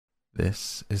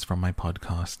This is from my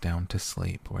podcast Down to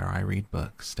Sleep, where I read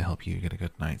books to help you get a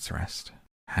good night's rest.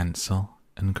 Hansel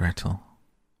and Gretel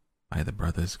by the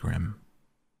brothers Grimm.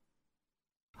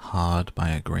 Hard by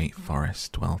a great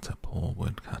forest dwelt a poor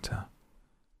woodcutter,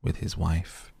 with his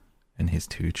wife and his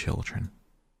 2 children.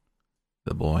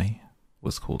 The boy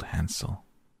was called Hansel,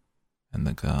 and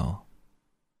the girl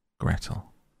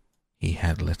Gretel. He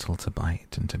had little to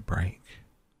bite and to break,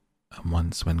 and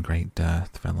once when great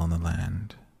dearth fell on the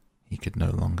land, he could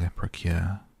no longer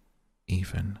procure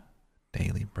even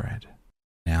daily bread.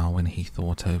 Now when he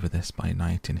thought over this by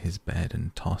night in his bed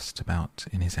and tossed about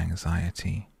in his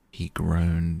anxiety, he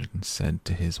groaned and said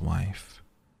to his wife,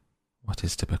 "What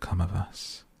is to become of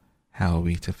us? How are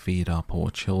we to feed our poor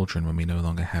children when we no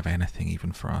longer have anything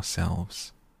even for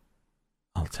ourselves?"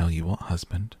 "I'll tell you what,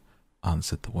 husband,"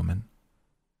 answered the woman.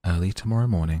 "Early tomorrow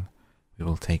morning we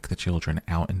will take the children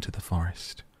out into the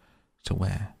forest, to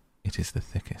where it is the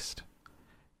thickest.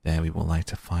 There we will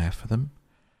light a fire for them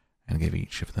and give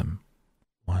each of them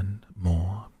 1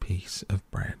 more piece of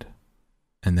bread,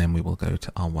 and then we will go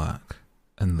to our work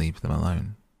and leave them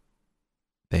alone.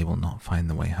 They will not find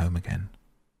the way home again,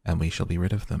 and we shall be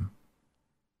rid of them."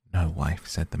 "No, wife,"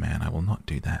 said the man, "I will not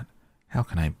do that. How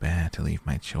can I bear to leave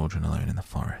my children alone in the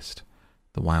forest?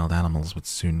 The wild animals would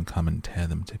soon come and tear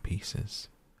them to pieces."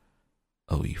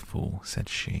 "Oh, you fool," said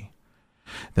she,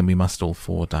 "then we must all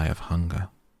 4 die of hunger.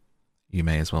 You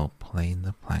may as well plane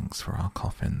the planks for our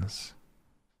coffins."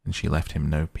 And she left him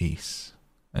no peace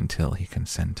until he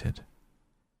consented.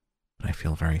 "But I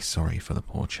feel very sorry for the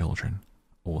poor children,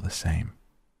 all the same,"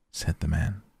 said the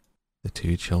man. The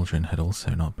 2 children had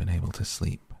also not been able to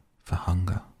sleep for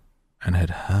hunger, and had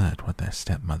heard what their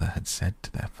stepmother had said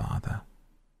to their father.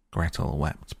 Gretel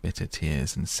wept bitter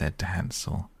tears and said to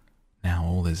Hansel, "Now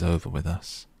all is over with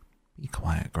us." "Be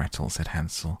quiet, Gretel," said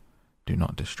Hansel. "Do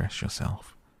not distress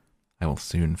yourself. I will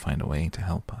soon find a way to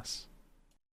help us."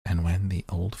 And when the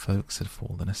old folks had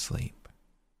fallen asleep,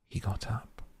 he got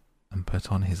up and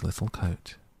put on his little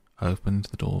coat, opened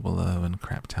the door below and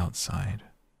crept outside.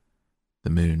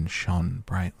 The moon shone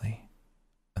brightly,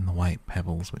 and the white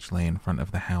pebbles which lay in front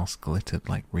of the house glittered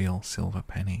like real silver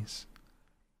pennies.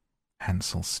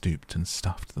 Hansel stooped and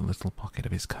stuffed the little pocket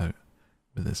of his coat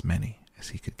with as many as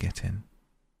he could get in.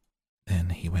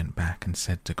 Then he went back and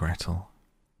said to Gretel,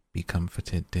 "Be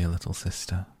comforted, dear little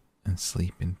sister, and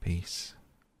sleep in peace.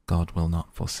 God will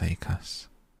not forsake us."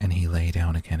 And he lay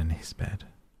down again in his bed.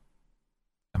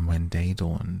 And when day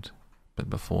dawned, but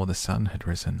before the sun had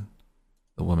risen,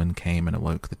 the woman came and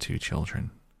awoke the 2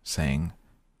 children, saying,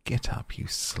 "Get up, you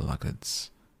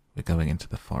sluggards. We're going into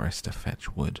the forest to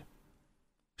fetch wood."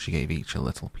 She gave each a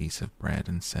little piece of bread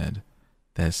and said,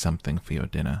 "There's something for your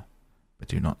dinner, but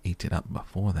do not eat it up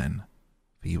before then,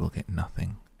 for you will get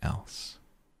nothing else."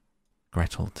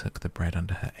 Gretel took the bread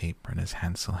under her apron as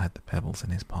Hansel had the pebbles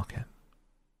in his pocket.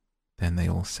 Then they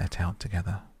all set out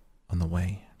together on the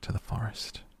way to the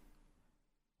forest.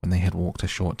 When they had walked a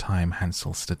short time,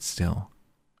 Hansel stood still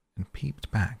and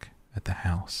peeped back at the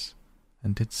house,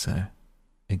 and did so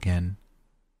again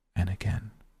and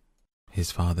again.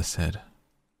 His father said,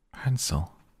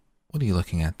 "Hansel, what are you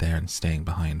looking at there and staying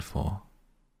behind for?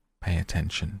 Pay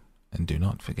attention and do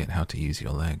not forget how to use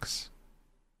your legs."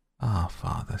 "Ah,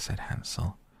 father," said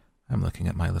Hansel, "I'm looking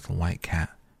at my little white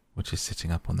cat, which is sitting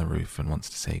up on the roof and wants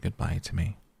to say goodbye to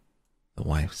me." The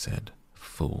wife said,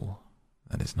 "Fool,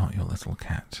 that is not your little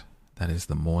cat. That is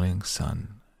the morning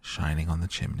sun shining on the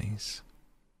chimneys."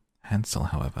 Hansel,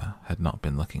 however, had not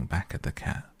been looking back at the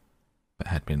cat, but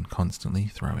had been constantly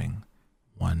throwing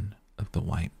one of the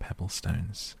white pebble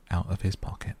stones out of his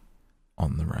pocket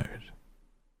on the road.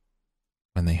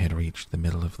 When they had reached the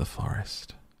middle of the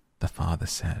forest, the father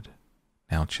said,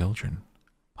 "Now, children,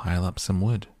 pile up some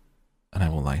wood, and I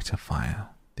will light a fire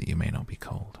that you may not be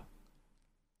cold."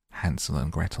 Hansel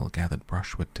and Gretel gathered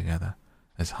brushwood together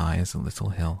as high as a little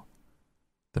hill.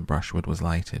 The brushwood was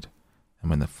lighted, and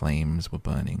when the flames were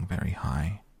burning very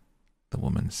high, the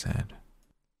woman said,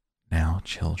 "Now,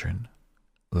 children,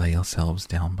 lay yourselves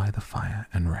down by the fire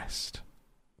and rest.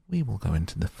 We will go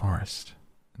into the forest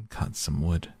and cut some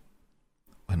wood.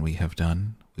 When we have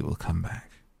done, we will come back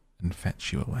and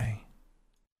fetch you away."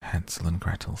 Hansel and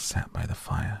Gretel sat by the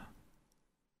fire,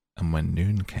 and when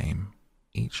noon came,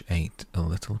 each ate a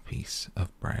little piece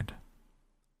of bread,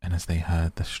 and as they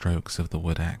heard the strokes of the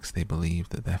wood axe, they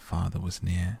believed that their father was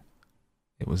near.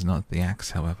 It was not the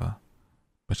axe, however,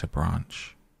 but a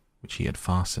branch which he had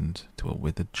fastened to a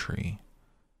withered tree,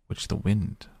 which the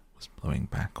wind was blowing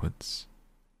backwards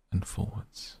and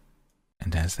forwards.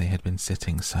 And as they had been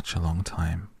sitting such a long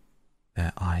time,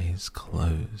 their eyes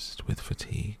closed with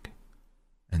fatigue,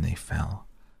 and they fell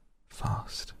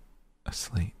fast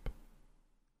asleep.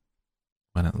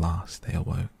 When at last they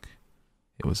awoke,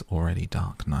 it was already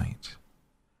dark night.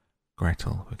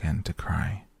 Gretel began to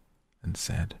cry and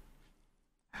said,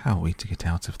 "How are we to get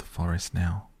out of the forest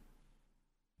now?"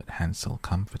 But Hansel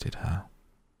comforted her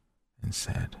and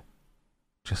said,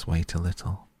 "Just wait a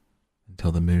little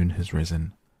until the moon has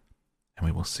risen, and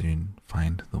we will soon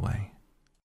find the way."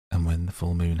 And when the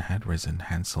full moon had risen,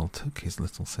 Hansel took his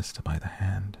little sister by the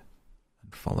hand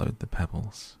and followed the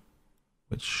pebbles,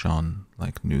 which shone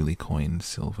like newly coined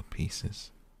silver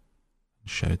pieces, and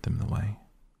showed them the way.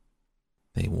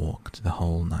 They walked the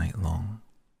whole night long,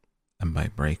 and by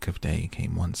break of day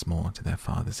came once more to their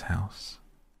father's house.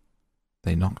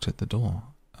 They knocked at the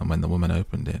door, and when the woman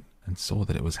opened it and saw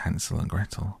that it was Hansel and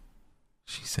Gretel,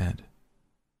 she said,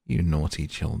 "You naughty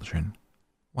children,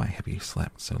 why have you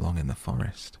slept so long in the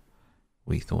forest?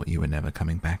 We thought you were never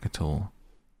coming back at all."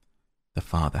 The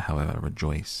father, however,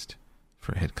 rejoiced,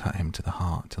 for it had cut him to the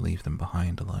heart to leave them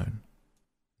behind alone.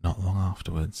 Not long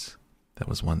afterwards, there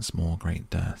was once more great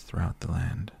dearth throughout the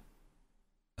land,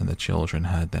 and the children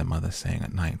heard their mother saying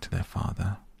at night to their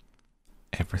father,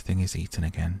 "Everything is eaten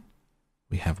again.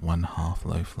 We have 1/2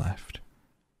 loaf left,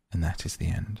 and that is the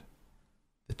end.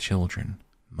 The children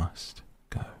must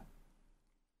go.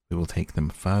 We will take them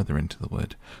further into the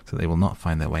wood, so they will not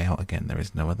find their way out again. There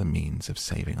is no other means of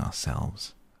saving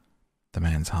ourselves." The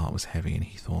man's heart was heavy, and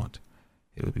he thought,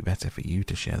 "It would be better for you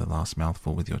to share the last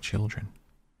mouthful with your children."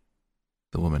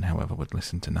 The woman, however, would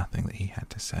listen to nothing that he had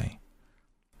to say,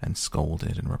 and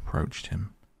scolded and reproached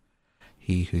him.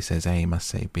 He who says A must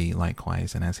say B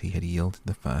likewise, and as he had yielded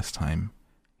the first time,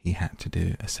 he had to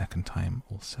do a second time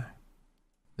also.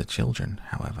 The children,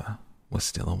 however, were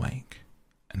still awake,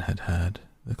 and had heard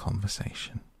the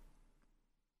conversation.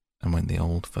 And when the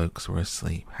old folks were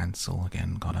asleep, Hansel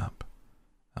again got up,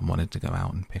 and wanted to go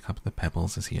out and pick up the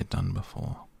pebbles as he had done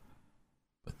before.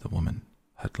 But the woman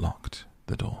had locked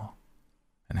the door,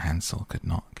 and Hansel could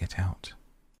not get out.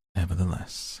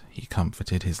 Nevertheless, he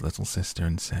comforted his little sister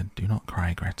and said, "Do not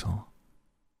cry, Gretel.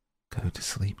 Go to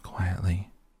sleep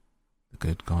quietly. The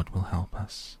good God will help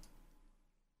us."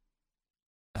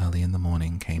 Early in the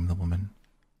morning came the woman,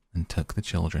 and took the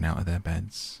children out of their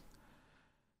beds.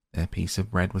 Their piece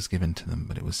of bread was given to them,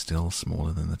 but it was still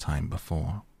smaller than the time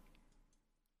before.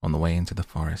 On the way into the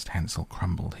forest, Hansel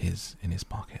crumbled his in his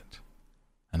pocket,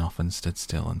 and often stood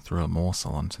still and threw a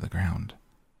morsel onto the ground.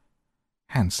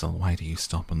 "Hansel, why do you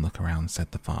stop and look around?"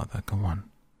 said the father. "Go on."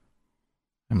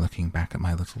 "I'm looking back at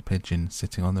my little pigeon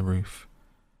sitting on the roof.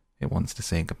 It wants to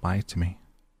say goodbye to me,"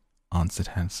 answered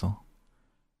Hansel.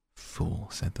 "Fool,"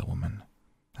 said the woman.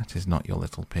 "That is not your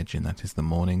little pigeon, that is the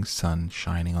morning sun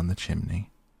shining on the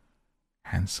chimney."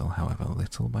 Hansel, however,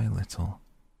 little by little,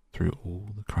 threw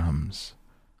all the crumbs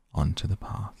onto the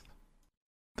path.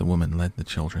 The woman led the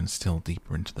children still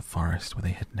deeper into the forest, where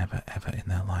they had never ever in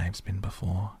their lives been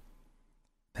before.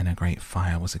 Then a great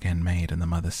fire was again made, and the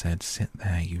mother said, "Sit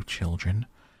there, you children,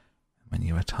 and when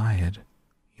you are tired,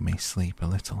 you may sleep a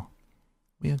little.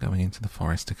 We are going into the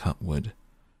forest to cut wood.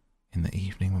 In the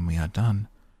evening, when we are done,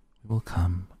 we will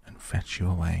come and fetch you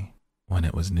away." When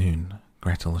it was noon,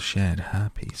 Gretel shared her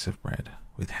piece of bread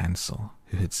with Hansel,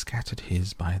 who had scattered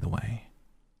his by the way.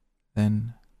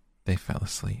 Then they fell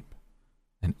asleep,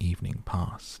 and evening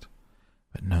passed,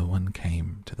 but no one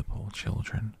came to the poor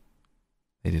children.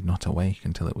 They did not awake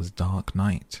until it was dark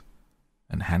night,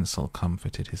 and Hansel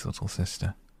comforted his little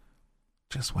sister.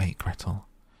 "Just wait, Gretel,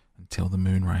 until the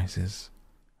moon rises,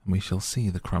 and we shall see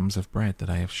the crumbs of bread that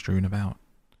I have strewn about.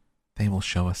 They will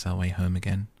show us our way home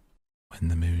again." When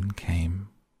the moon came,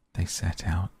 they set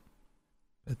out,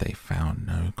 but they found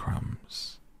no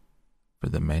crumbs, for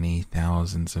the many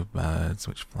thousands of birds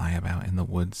which fly about in the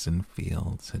woods and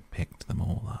fields had picked them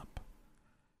all up.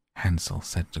 Hansel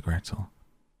said to Gretel,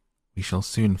 "We shall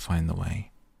soon find the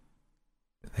way,"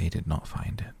 but they did not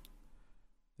find it.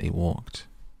 They walked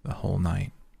the whole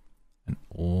night, and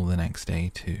all the next day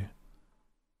too,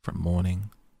 from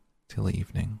morning till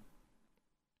evening,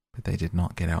 but they did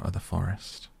not get out of the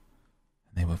forest,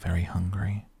 and they were very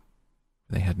hungry,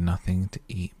 for they had nothing to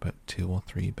eat but 2 or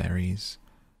 3 berries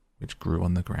which grew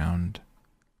on the ground,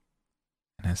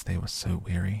 and as they were so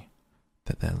weary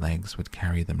that their legs would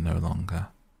carry them no longer,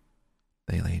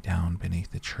 they lay down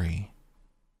beneath a tree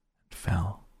and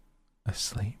fell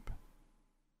asleep.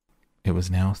 It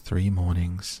was now 3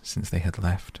 mornings since they had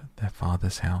left their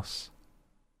father's house.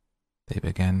 They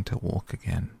began to walk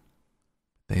again,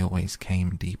 but they always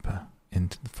came deeper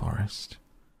into the forest,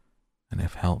 and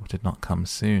if help did not come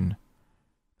soon,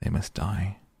 they must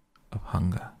die of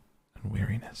hunger and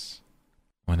weariness.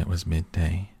 When it was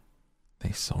midday,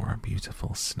 they saw a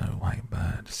beautiful snow-white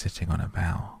bird sitting on a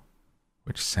bough,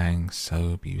 which sang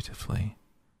so beautifully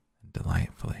and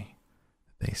delightfully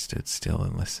that they stood still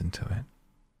and listened to it.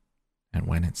 And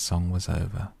when its song was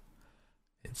over,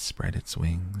 it spread its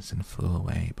wings and flew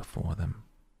away before them.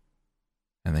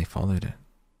 And they followed it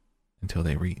until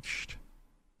they reached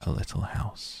a little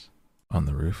house, on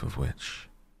the roof of which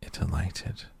it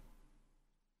alighted.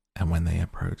 And when they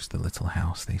approached the little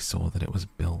house, they saw that it was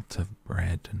built of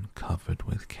bread and covered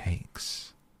with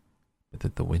cakes, but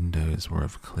that the windows were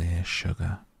of clear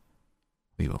sugar.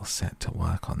 "We will set to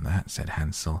work on that," said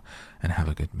Hansel, "and have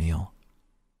a good meal.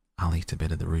 I'll eat a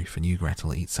bit of the roof, and you,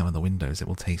 Gretel, eat some of the windows. It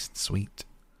will taste sweet."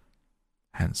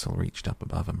 Hansel reached up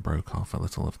above and broke off a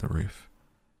little of the roof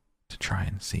to try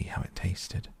and see how it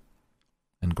tasted,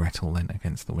 and Gretel leant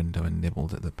against the window and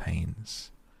nibbled at the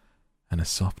panes, and a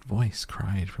soft voice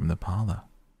cried from the parlour,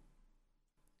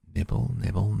 "Nibble,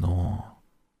 nibble, gnaw,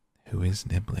 who is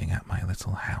nibbling at my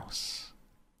little house?"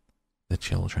 The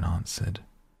children answered,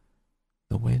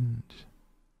 "The wind,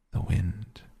 the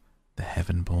wind, the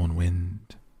heaven-born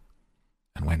wind,"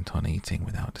 and went on eating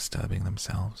without disturbing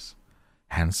themselves.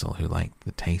 Hansel, who liked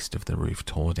the taste of the roof,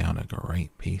 tore down a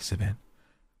great piece of it,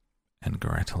 and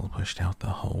Gretel pushed out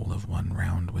the whole of one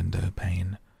round window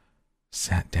pane,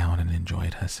 sat down and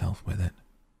enjoyed herself with it.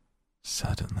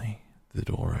 Suddenly the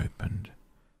door opened,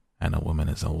 and a woman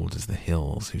as old as the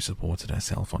hills, who supported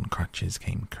herself on crutches,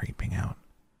 came creeping out.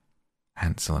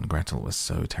 Hansel and Gretel were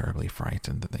so terribly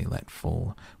frightened that they let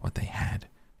fall what they had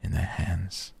in their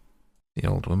hands. The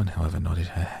old woman, however, nodded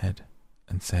her head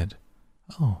and said,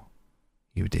 "Oh,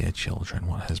 you dear children,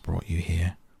 what has brought you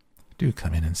here? Do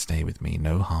come in and stay with me.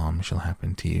 No harm shall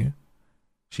happen to you."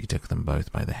 She took them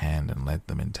both by the hand and led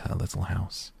them into her little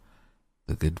house.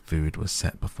 The good food was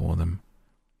set before them,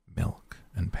 milk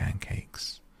and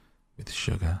pancakes, with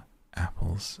sugar,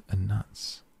 apples, and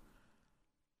nuts.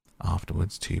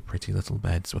 Afterwards, 2 pretty little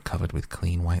beds were covered with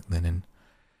clean white linen,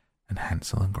 and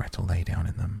Hansel and Gretel lay down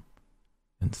in them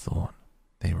and thought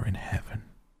they were in heaven.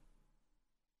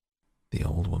 The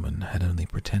old woman had only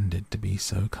pretended to be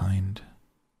so kind.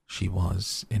 She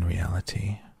was, in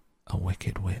reality, a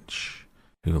wicked witch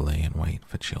who lay in wait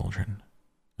for children,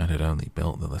 and had only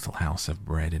built the little house of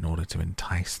bread in order to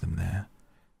entice them there.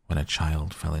 When a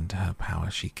child fell into her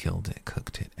power, she killed it,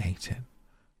 cooked it, ate it,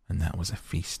 and that was a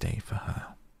feast day for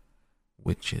her.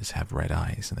 Witches have red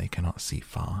eyes and they cannot see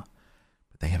far,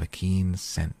 but they have a keen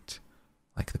scent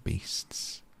like the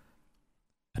beasts,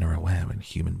 and are aware when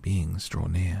human beings draw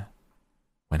near.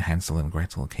 When Hansel and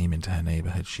Gretel came into her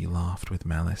neighborhood, she laughed with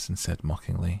malice and said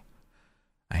mockingly,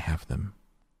 "I have them.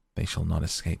 They shall not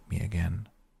escape me again."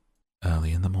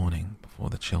 Early in the morning, before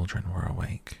the children were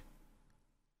awake,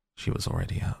 she was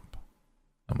already up,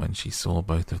 and when she saw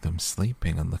both of them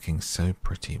sleeping and looking so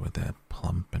pretty with their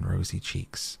plump and rosy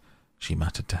cheeks, she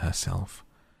muttered to herself,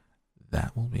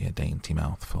 "That will be a dainty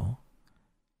mouthful."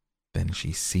 Then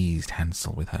she seized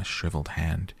Hansel with her shriveled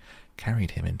hand,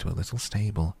 carried him into a little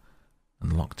stable,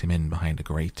 and locked him in behind a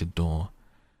grated door.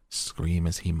 Scream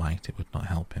as he might, it would not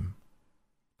help him.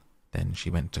 Then she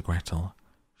went to Gretel,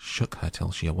 shook her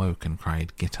till she awoke, and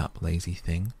cried, "Get up, lazy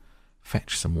thing.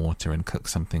 Fetch some water and cook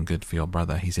something good for your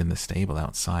brother. He's in the stable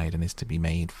outside and is to be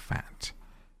made fat.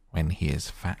 When he is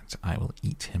fat, I will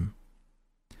eat him."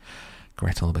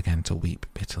 Gretel began to weep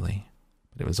bitterly,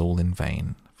 but it was all in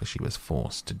vain, for she was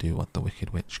forced to do what the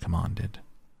wicked witch commanded.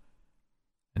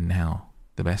 And now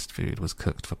the best food was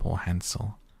cooked for poor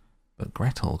Hansel, but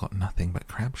Gretel got nothing but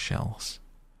crab shells.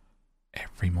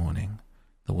 Every morning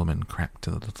the woman crept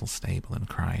to the little stable and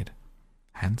cried,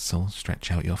 "Hansel,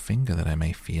 stretch out your finger that I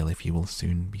may feel if you will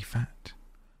soon be fat."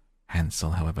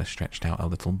 Hansel, however, stretched out a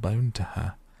little bone to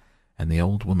her, and the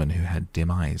old woman, who had dim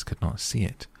eyes, could not see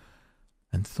it,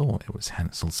 and thought it was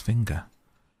Hansel's finger,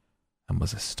 and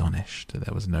was astonished that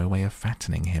there was no way of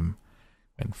fattening him.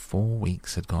 When 4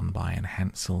 weeks had gone by and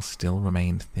Hansel still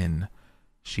remained thin,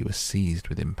 she was seized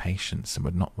with impatience and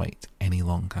would not wait any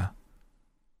longer.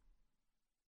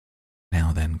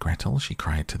 "Now then, Gretel," she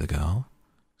cried to the girl,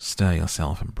 "stir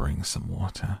yourself and bring some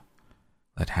water.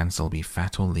 Let Hansel be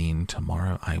fat or lean,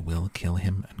 tomorrow I will kill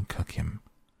him and cook him."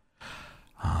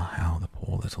 Ah, how the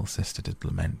poor little sister did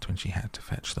lament when she had to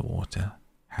fetch the water.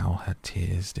 How her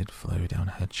tears did flow down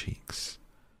her cheeks.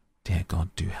 "Dear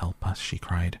God, do help us," she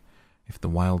cried. "If the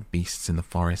wild beasts in the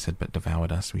forest had but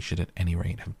devoured us, we should at any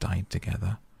rate have died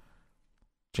together."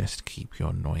 "Just keep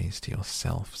your noise to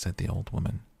yourself," said the old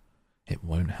woman. "It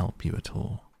won't help you at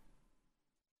all."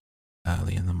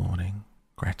 Early in the morning,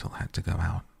 Gretel had to go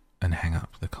out and hang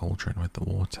up the cauldron with the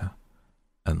water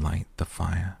and light the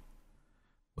fire.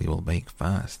 "We will bake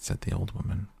first," said the old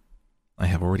woman. I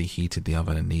have already heated the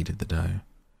oven and kneaded the dough."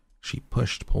 She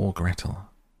pushed poor Gretel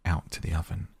out to the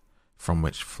oven, from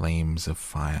which flames of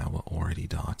fire were already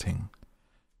darting.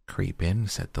 "Creep in,"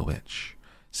 said the witch.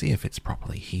 "See if it's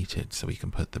properly heated so we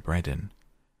can put the bread in."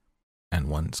 And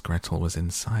once Gretel was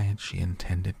inside, she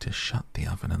intended to shut the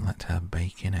oven and let her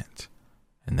bake in it,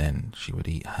 and then she would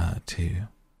eat her too.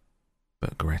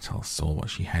 But Gretel saw what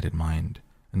she had in mind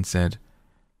and said,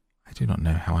 "I do not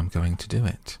know how I'm going to do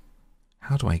it.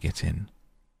 How do I get in?"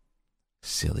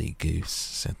 "Silly goose,"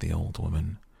 said the old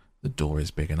woman. "The door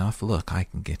is big enough. Look, I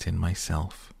can get in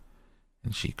myself."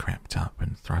 And she crept up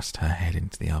and thrust her head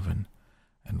into the oven,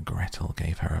 and Gretel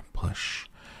gave her a push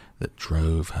that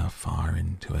drove her far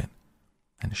into it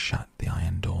and shut the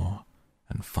iron door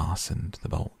and fastened the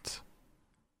bolt.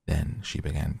 Then she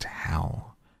began to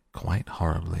howl quite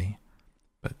horribly,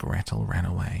 but Gretel ran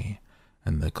away,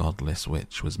 and the godless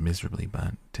witch was miserably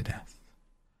burnt to death.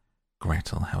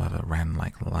 Gretel, however, ran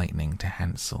like lightning to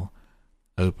Hansel,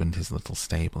 opened his little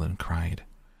stable and cried,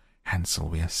 "Hansel,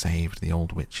 we are saved, the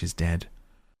old witch is dead."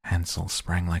 Hansel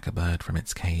sprang like a bird from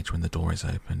its cage when the door is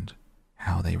opened.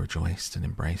 How they rejoiced and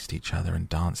embraced each other and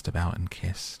danced about and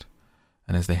kissed.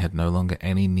 And as they had no longer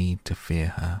any need to fear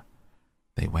her,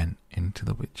 they went into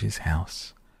the witch's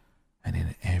house, and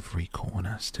in every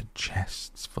corner stood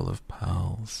chests full of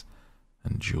pearls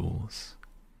and jewels.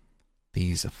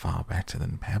 "These are far better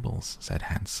than pebbles," said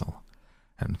Hansel,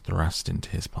 and thrust into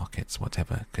his pockets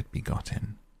whatever could be got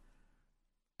in.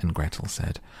 And Gretel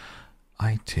said,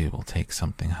 "I too will take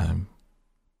something home,"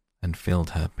 and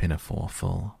filled her pinafore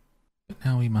full. "But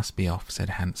now we must be off,"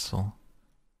 said Hansel,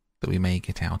 "that we may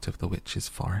get out of the witch's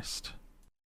forest."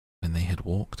 When they had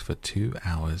walked for 2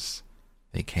 hours,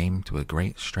 they came to a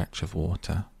great stretch of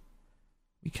water.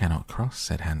 "We cannot cross,"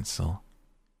 said Hansel.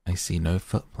 "I see no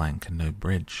footplank and no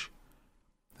bridge."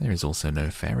 "There is also no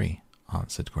ferry,"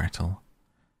 answered Gretel.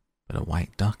 "But a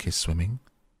white duck is swimming.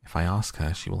 If I ask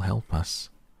her, she will help us."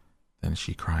 Then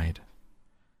she cried,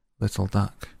 little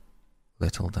duck,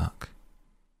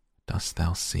 dost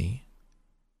thou see?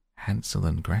 Hansel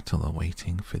and Gretel are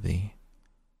waiting for thee.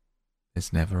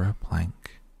 There's never a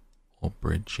plank or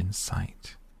bridge in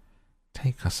sight.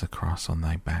 Take us across on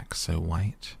thy back so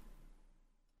white."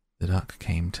 The duck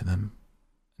came to them,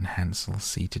 and Hansel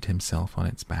seated himself on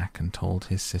its back and told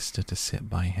his sister to sit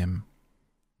by him.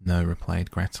 "No," replied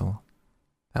Gretel,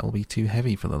 "that will be too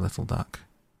heavy for the little duck.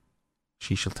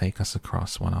 She shall take us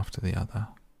across one after the other."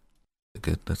 The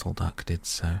good little duck did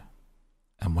so,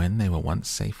 and when they were once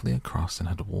safely across and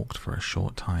had walked for a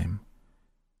short time,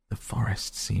 the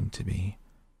forest seemed to be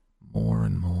more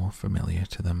and more familiar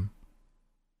to them,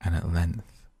 and at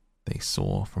length they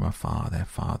saw from afar their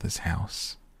father's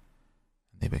house.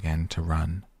 They began to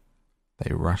run.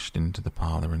 They rushed into the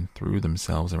parlour and threw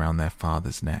themselves around their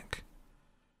father's neck.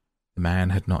 The man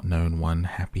had not known one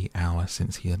happy hour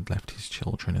since he had left his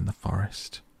children in the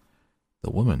forest. The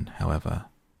woman, however,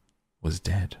 was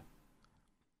dead.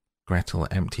 Gretel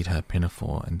emptied her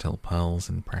pinafore until pearls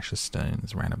and precious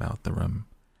stones ran about the room,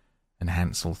 and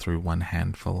Hansel threw one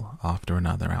handful after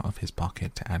another out of his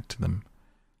pocket to add to them,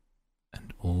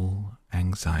 and all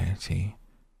anxiety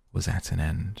was at an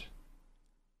end,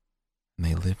 and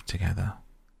they lived together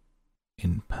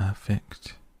in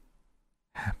perfect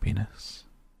happiness.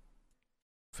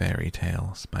 Fairy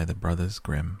Tales by the Brothers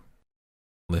Grimm.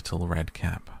 Little Red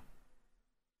Cap.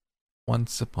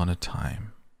 Once upon a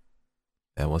time,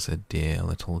 there was a dear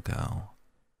little girl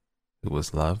who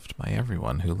was loved by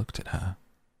everyone who looked at her,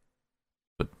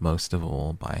 but most of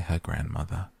all by her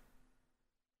grandmother,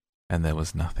 and there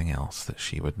was nothing else that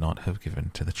she would not have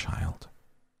given to the child.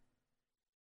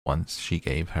 Once she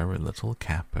gave her a little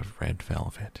cap of red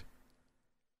velvet,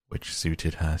 which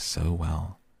suited her so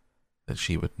well that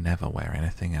she would never wear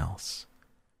anything else,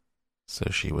 so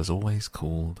she was always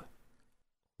called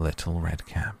Little Red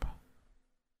Cap.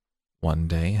 One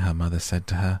day her mother said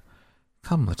to her,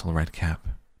 "Come, Little Red Cap,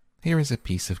 here is a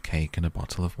piece of cake and a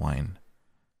bottle of wine.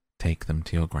 Take them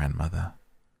to your grandmother.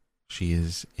 She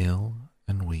is ill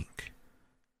and weak,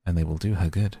 and they will do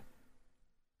her good.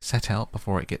 Set out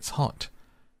before it gets hot,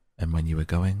 and when you are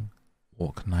going,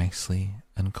 walk nicely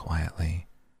and quietly,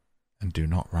 and do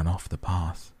not run off the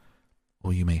path,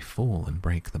 or you may fall and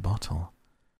break the bottle,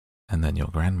 and then your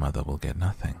grandmother will get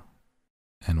nothing.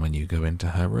 And when you go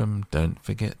into her room, don't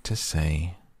forget to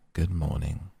say good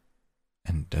morning,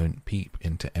 and don't peep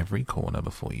into every corner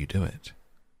before you do it."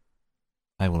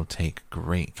 "I will take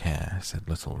great care," said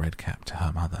Little Red Cap to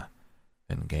her mother,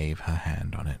 and gave her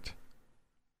hand on it.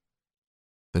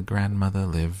 The grandmother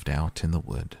lived out in the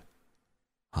wood,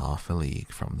 half a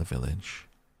league from the village,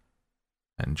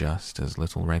 and just as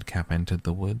Little Red Cap entered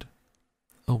the wood,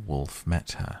 a wolf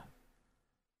met her.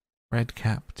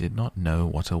 Redcap did not know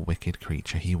what a wicked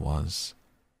creature he was,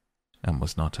 and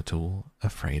was not at all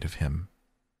afraid of him.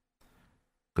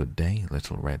 "Good day,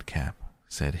 little Redcap,"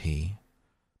 said he.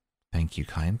 "Thank you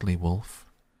kindly, wolf.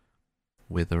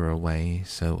 Whither away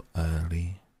so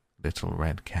early, little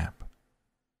Redcap?"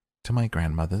 "To my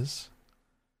grandmother's."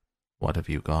 "What have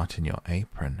you got in your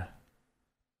apron?"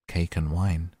 "Cake and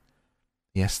wine.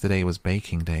 Yesterday was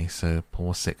baking day, so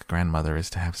poor sick grandmother is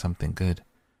to have something good,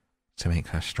 to make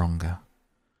her stronger."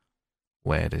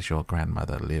 "Where does your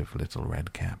grandmother live, little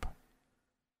Redcap?"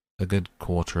 "A good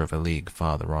quarter of a league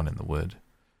farther on in the wood.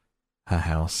 Her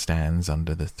house stands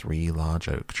under the 3 large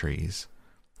oak trees.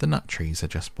 The nut trees are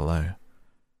just below.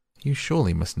 You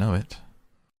surely must know it,"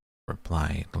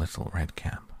 replied little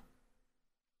Redcap.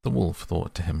 The wolf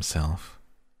thought to himself,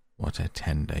 "What a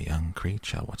tender young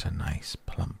creature, what a nice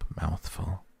plump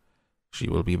mouthful. She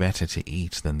will be better to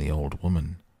eat than the old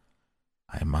woman.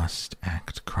 I must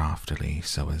act craftily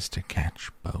so as to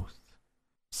catch both."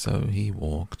 So he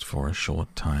walked for a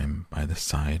short time by the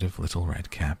side of little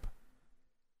Redcap,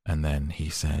 and then he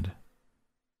said,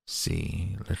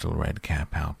 "See, little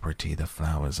Redcap, how pretty the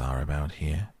flowers are about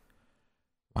here.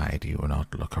 Why do you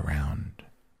not look around?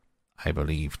 I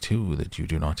believe, too, that you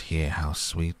do not hear how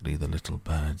sweetly the little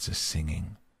birds are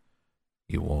singing.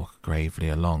 You walk gravely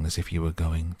along as if you were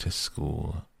going to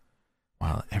school,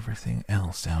 while everything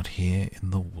else out here in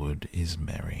the wood is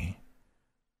merry."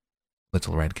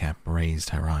 Little Redcap raised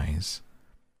her eyes,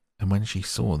 and when she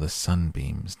saw the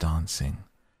sunbeams dancing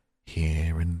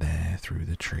here and there through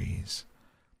the trees,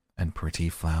 and pretty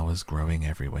flowers growing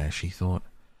everywhere, she thought,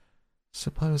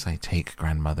 "Suppose I take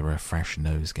grandmother a fresh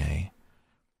nosegay.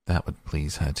 That would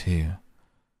please her too.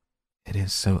 It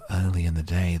is so early in the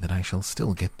day that I shall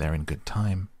still get there in good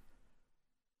time."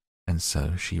 And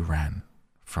so she ran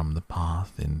from the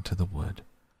path into the wood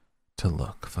to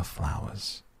look for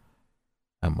flowers,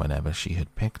 and whenever she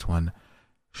had picked one,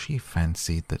 she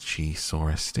fancied that she saw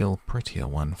a still prettier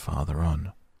one farther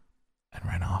on, and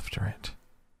ran after it,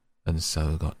 and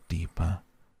so got deeper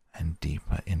and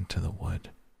deeper into the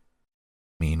wood.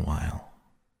 Meanwhile,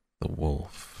 the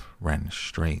wolf ran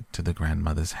straight to the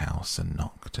grandmother's house and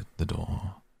knocked at the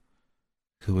door.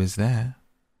 "Who is there?"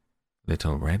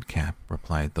 "Little Redcap,"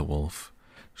 replied the wolf.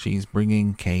 "She's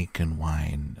bringing cake and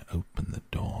wine. Open the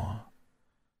door."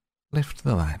 "Lift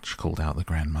the latch," called out the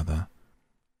grandmother.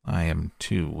 "I am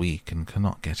too weak and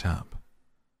cannot get up."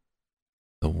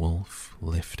 The wolf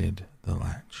lifted the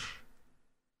latch.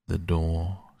 The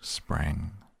door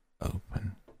sprang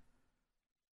open,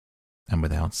 and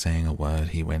without saying a word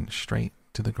he went straight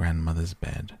to the grandmother's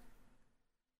bed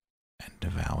and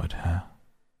devoured her.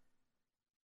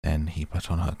 Then he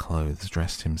put on her clothes,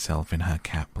 dressed himself in her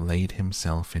cap, laid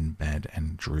himself in bed,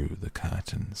 and drew the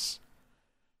curtains.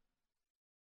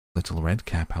 Little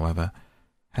Redcap, however,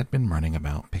 had been running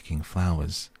about picking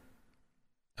flowers,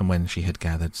 and when she had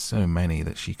gathered so many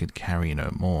that she could carry no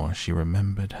more, she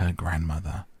remembered her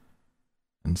grandmother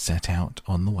and set out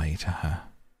on the way to her.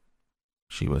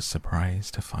 She was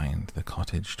surprised to find the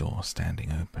cottage door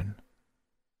standing open,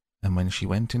 and when she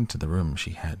went into the room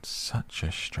she had such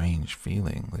a strange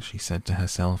feeling that she said to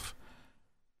herself,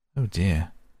 "Oh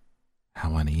dear,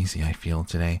 how uneasy I feel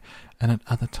today, and at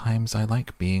other times I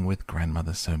like being with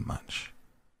grandmother so much."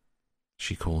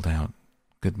 She called out,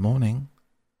 "Good morning,"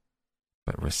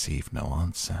 but received no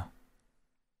answer.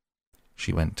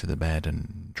 She went to the bed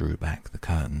and drew back the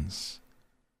curtains.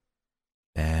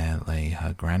 There lay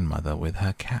her grandmother with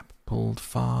her cap pulled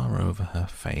far over her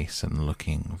face and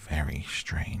looking very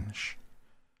strange.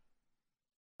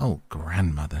 "Oh,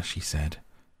 grandmother," she said,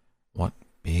 "what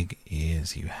big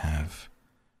ears you have."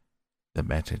 "The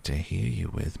better to hear you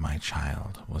with, my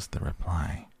child," was the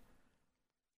reply.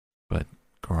 "But,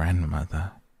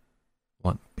 grandmother,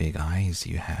 what big eyes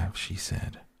you have," she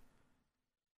said.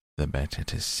 "The better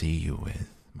to see you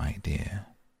with, my dear."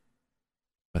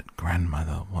 "But,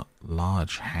 grandmother, what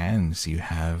large hands you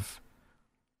have."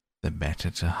 "The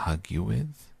better to hug you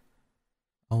with."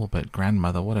 "Oh, but,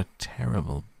 grandmother, what a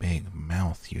terrible big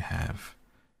mouth you have."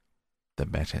 "The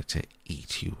better to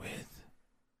eat you with."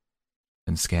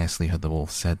 And scarcely had the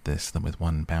wolf said this than with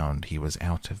one bound he was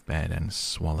out of bed and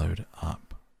swallowed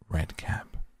up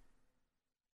Redcap.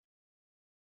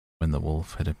 When the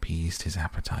wolf had appeased his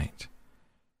appetite,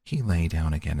 he lay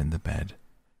down again in the bed,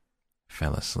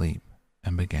 fell asleep,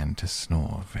 and began to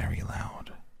snore very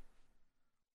loud.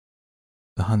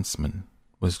 The huntsman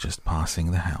was just passing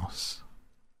the house,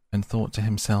 and thought to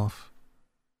himself,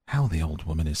 "How the old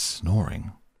woman is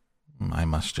snoring! I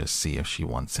must just see if she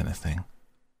wants anything."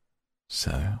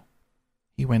 So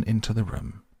he went into the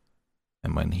room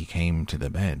and when he came to the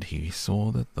bed he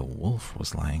saw that the wolf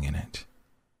was lying in it.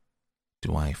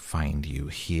 "Do I find you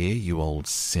here, you old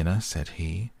sinner?" said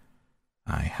he.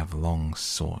 "I have long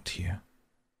sought you."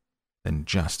 Then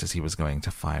just as he was going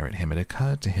to fire at him, it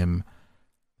occurred to him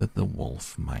that the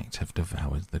wolf might have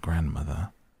devoured the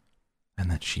grandmother, and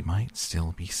that she might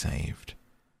still be saved.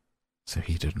 So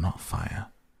he did not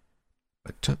fire,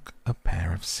 but took a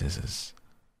pair of scissors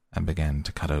and began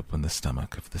to cut open the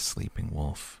stomach of the sleeping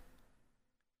wolf.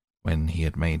 When he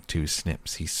had made 2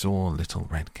 snips, he saw little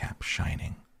Redcap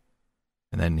shining.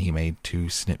 And then he made 2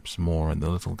 snips more, and the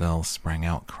little girl sprang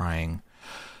out, crying,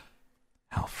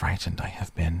 "How frightened I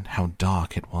have been! How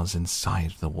dark it was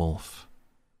inside the wolf!"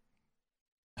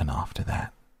 And after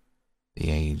that, the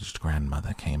aged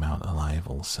grandmother came out alive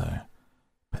also,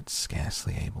 but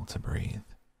scarcely able to breathe.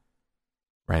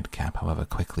 Redcap, however,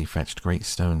 quickly fetched great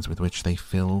stones with which they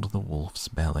filled the wolf's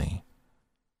belly.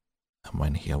 And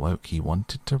when he awoke, he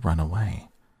wanted to run away,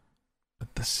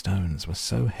 but the stones were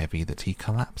so heavy that he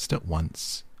collapsed at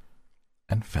once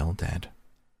and fell dead.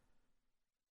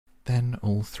 Then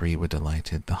all 3 were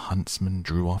delighted. The huntsman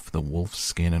drew off the wolf's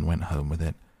skin and went home with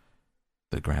it.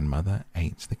 The grandmother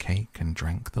ate the cake and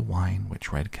drank the wine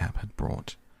which Redcap had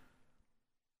brought.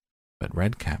 But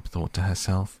Redcap thought to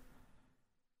herself,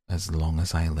 "As long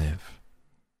as I live,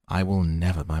 I will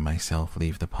never by myself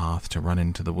leave the path to run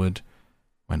into the wood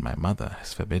when my mother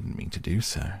has forbidden me to do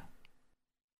so."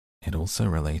 It also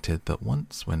related that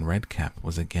once when Redcap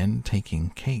was again taking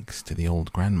cakes to the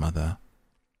old grandmother,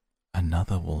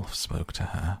 another wolf spoke to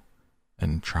her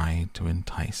and tried to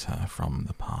entice her from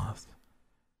the path.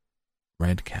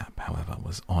 Redcap, however,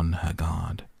 was on her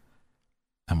guard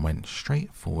and went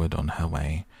straight forward on her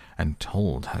way and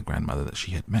told her grandmother that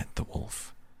she had met the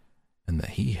wolf and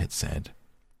that he had said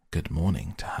good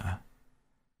morning to her,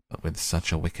 but with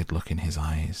such a wicked look in his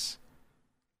eyes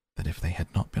that if they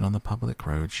had not been on the public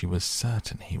road she was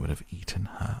certain he would have eaten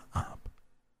her up.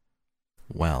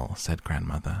 "Well," said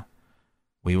grandmother,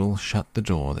 "we will shut the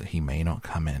door that he may not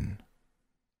come in."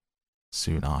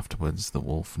 Soon afterwards the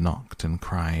wolf knocked and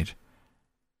cried,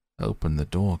 "Open the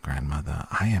door, grandmother.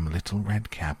 I am little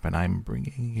Redcap, and I'm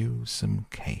bringing you some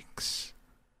cakes."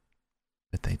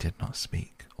 But they did not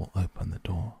speak or open the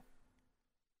door.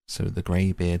 So the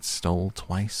greybeard stole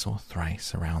twice or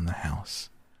thrice around the house,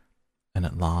 and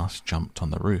at last jumped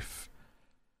on the roof,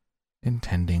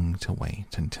 intending to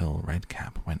wait until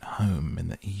Redcap went home in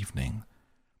the evening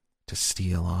to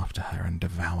steal after her and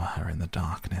devour her in the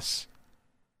darkness.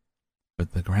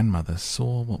 But the grandmother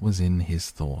saw what was in his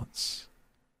thoughts.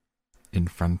 In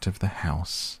front of the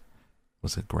house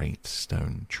was a great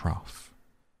stone trough.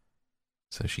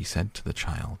 So she said to the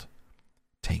child,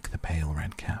 "Take the pail,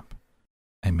 Redcap.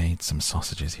 I made some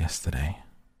sausages yesterday.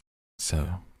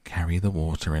 So carry the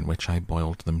water in which I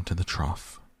boiled them to the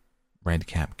trough."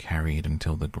 Redcap carried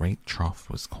until the great trough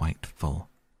was quite full.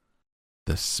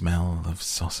 The smell of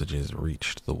sausages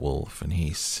reached the wolf, and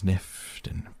he sniffed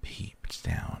and peeped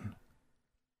down,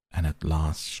 and at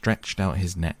last stretched out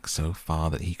his neck so far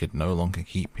that he could no longer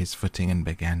keep his footing and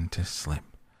began to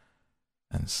slip,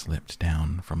 and slipped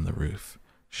down from the roof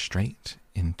straight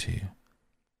into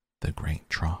the great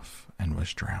trough and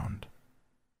was drowned.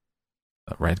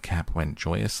 But Redcap went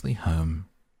joyously home,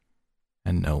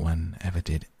 and no one ever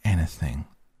did anything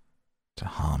to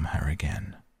harm her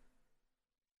again.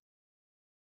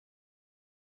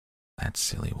 That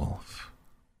silly wolf.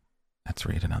 Let's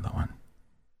read another one.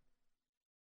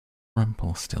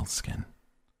 Rumpelstiltskin.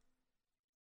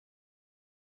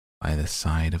 By the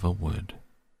side of a wood,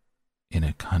 in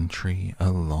a country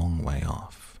a long way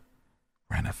off,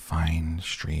 ran a fine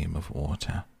stream of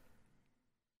water,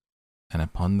 and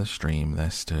upon the stream there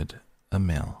stood a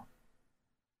mill.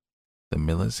 The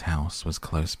miller's house was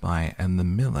close by, and the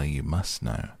miller, you must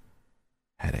know,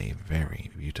 had a very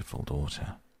beautiful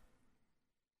daughter.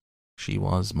 She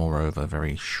was, moreover,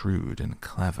 very shrewd and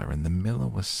clever, and the miller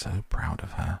was so proud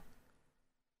of her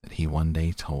that he one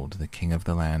day told the king of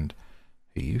the land,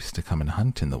 who used to come and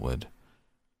hunt in the wood,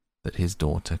 that his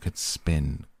daughter could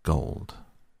spin gold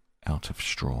out of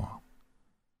straw.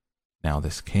 Now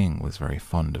this king was very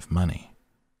fond of money,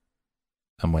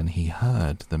 and when he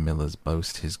heard the miller's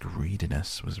boast, his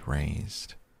greediness was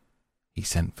raised. He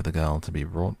sent for the girl to be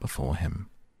brought before him.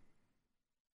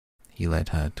 He led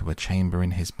her to a chamber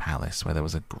in his palace where there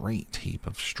was a great heap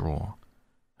of straw,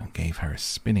 and gave her a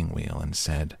spinning wheel and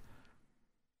said,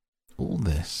 "All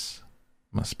this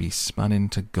must be spun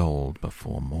into gold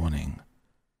before morning,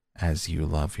 as you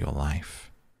love your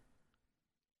life."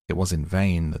 It was in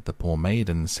vain that the poor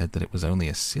maiden said that it was only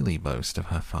a silly boast of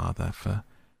her father, for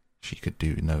she could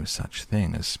do no such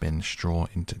thing as spin straw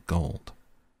into gold.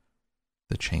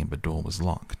 The chamber door was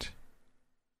locked,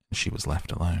 and she was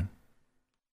left alone.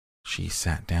 She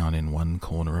sat down in one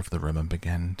corner of the room and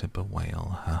began to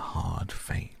bewail her hard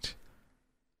fate,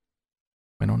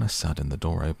 when on a sudden the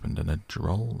door opened and a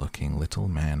droll-looking little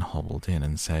man hobbled in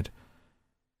and said,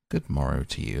 "Good morrow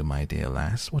to you, my dear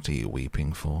lass. What are you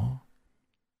weeping for?"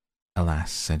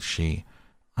 "Alas," said she,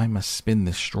 "I must spin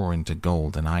this straw into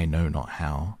gold, and I know not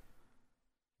how."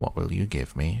 "What will you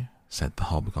give me," said the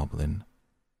hobgoblin,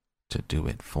 "to do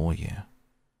it for you?"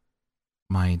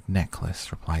 "My necklace,"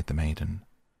 replied the maiden.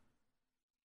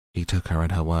 He took her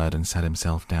at her word and sat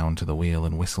himself down to the wheel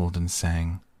and whistled and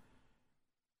sang,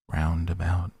 "Round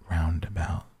about,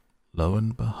 lo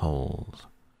and behold,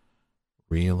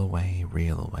 reel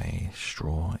away,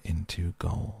 straw into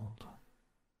gold."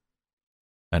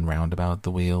 And round about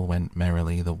the wheel went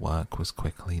merrily, the work was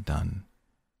quickly done,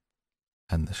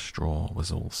 and the straw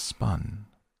was all spun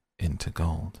into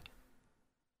gold.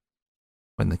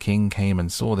 When the king came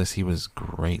and saw this, he was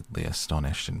greatly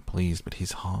astonished and pleased, but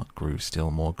his heart grew still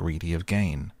more greedy of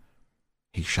gain.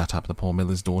 He shut up the poor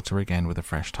miller's daughter again with a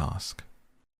fresh task.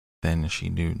 Then she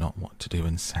knew not what to do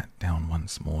and sat down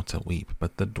once more to weep,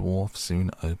 but the dwarf soon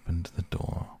opened the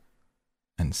door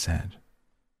and said,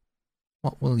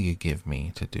 "What will you give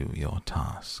me to do your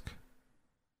task?"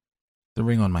 "The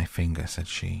ring on my finger," said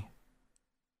she.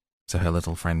 So her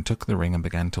little friend took the ring and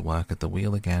began to work at the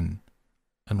wheel again,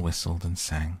 and whistled and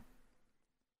sang,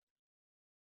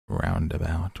 "Round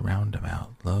about,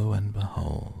 lo and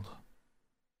behold,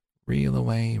 reel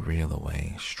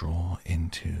away, straw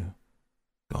into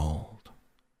gold."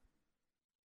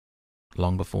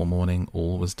 Long before morning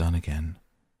all was done again.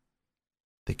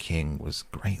 The king was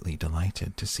greatly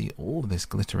delighted to see all this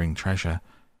glittering treasure,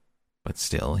 but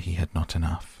still he had not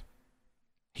enough.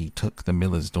 He took the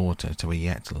miller's daughter to a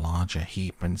yet larger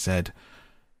heap and said,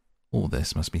 "All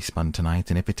this must be spun tonight,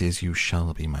 and if it is, you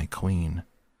shall be my queen."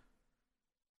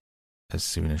 As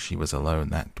soon as she was alone,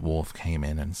 that dwarf came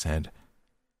in and said,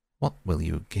 "What will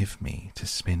you give me to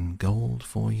spin gold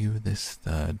for you this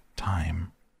third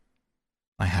time?"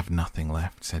 "I have nothing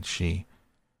left," said she.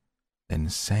 "Then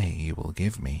say you will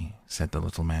give me," said the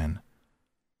little man,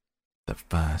 "the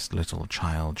first little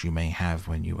child you may have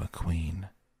when you are queen."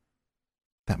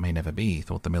 "That may never be,"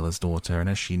 thought the miller's daughter, and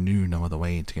as she knew no other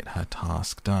way to get her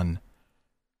task done,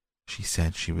 she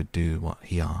said she would do what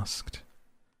he asked.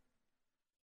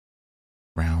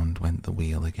 Round went the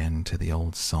wheel again to the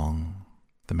old song.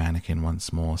 The mannikin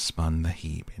once more spun the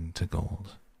heap into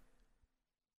gold.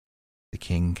 The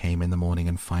king came in the morning,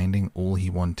 and finding all he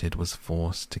wanted, was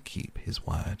forced to keep his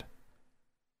word.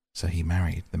 So he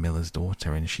married the miller's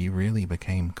daughter, and she really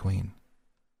became queen.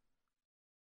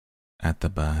 At the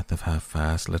birth of her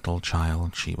first little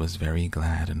child, she was very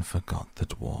glad and forgot the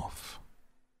dwarf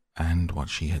and what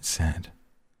she had said.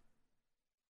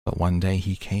 But one day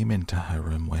he came into her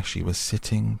room where she was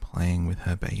sitting playing with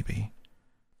her baby,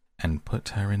 and put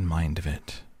her in mind of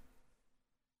it.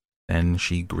 Then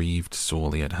she grieved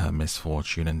sorely at her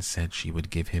misfortune and said she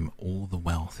would give him all the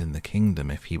wealth in the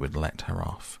kingdom if he would let her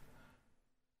off.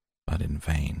 But in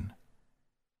vain,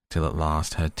 till at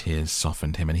last her tears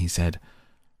softened him, and he said,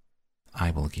 "I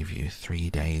will give you 3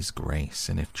 days' grace,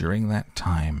 and if during that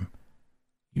time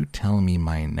you tell me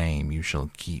my name, you shall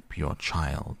keep your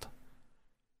child."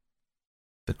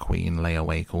 The queen lay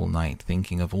awake all night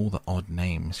thinking of all the odd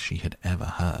names she had ever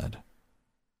heard.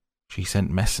 She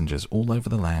sent messengers all over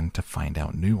the land to find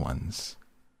out new ones.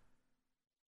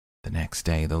 The next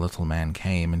day the little man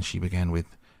came, and she began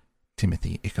with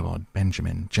Timothy, Ichabod,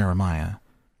 Benjamin, Jeremiah,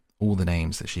 all the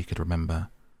names that she could remember.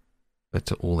 But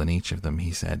to all and each of them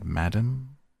he said,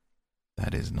 "Madam,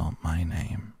 that is not my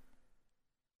name."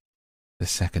 The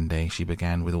second day she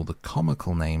began with all the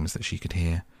comical names that she could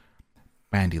hear,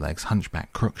 Bandylegs,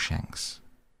 Hunchback, Crookshanks,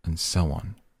 and so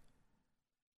on.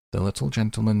 The little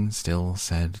gentleman still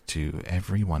said to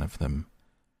every one of them,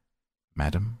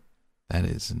 "Madam, that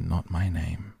is not my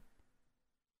name."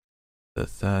 The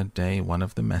third day one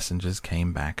of the messengers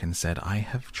came back and said, "I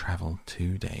have travelled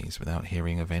 2 days without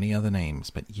hearing of any other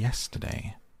names, but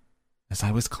yesterday, as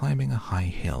I was climbing a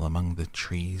high hill among the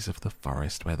trees of the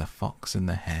forest where the fox and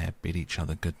the hare bid each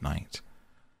other good night,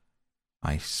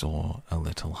 I saw a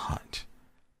little hut.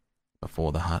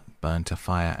 Before the hut burnt a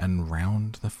fire, and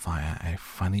round the fire a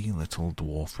funny little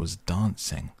dwarf was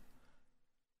dancing,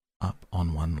 up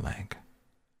on one leg,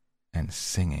 and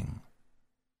singing,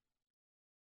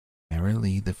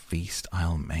 'Merrily the feast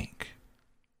I'll make.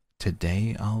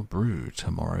 Today I'll brew,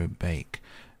 tomorrow bake.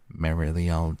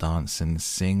 Merrily I'll dance and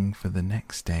sing, for the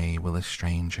next day will a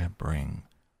stranger bring.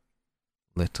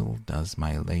 Little does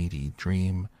my lady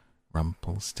dream,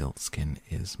 Rumpelstiltskin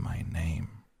is my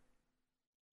name.'"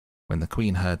 When the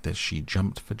queen heard this, she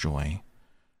jumped for joy,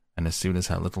 and as soon as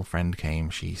her little friend came,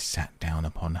 she sat down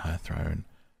upon her throne,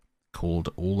 called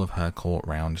all of her court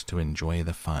round to enjoy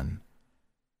the fun.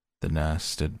 The nurse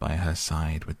stood by her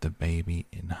side with the baby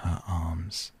in her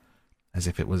arms, as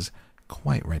if it was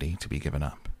quite ready to be given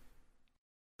up.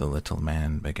 The little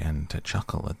man began to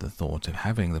chuckle at the thought of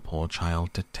having the poor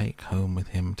child to take home with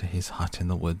him to his hut in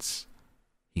the woods.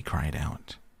 He cried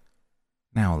out,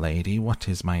 "Now, lady, what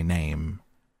is my name?"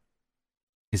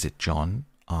 "Is it John?"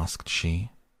 asked she.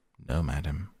 "No,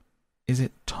 madam." "Is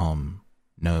it Tom?"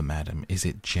 "No, madam." "Is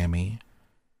it Jemmy?"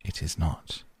 "It is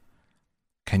not."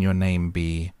 "Can your name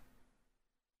be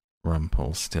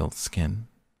Rumpelstiltskin?"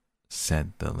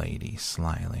 said the lady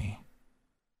slyly.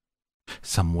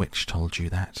 "Some witch told you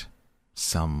that."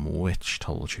 "Some witch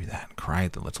told you that,"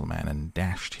 cried the little man, and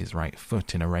dashed his right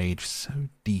foot in a rage so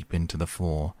deep into the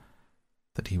floor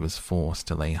that he was forced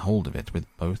to lay hold of it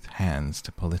with both hands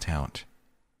to pull it out.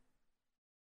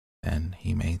 Then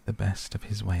he made the best of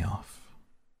his way off,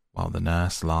 while the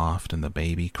nurse laughed and the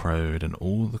baby crowed and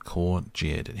all the court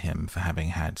jeered at him for having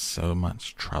had so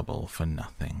much trouble for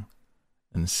nothing,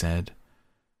 and said,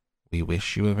 "We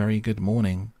wish you a very good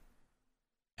morning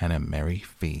and a merry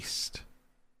feast,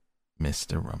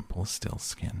 Mr.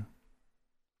 Rumpelstiltskin."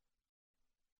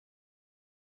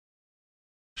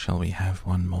 Shall we have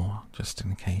one more, just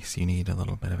in case you need a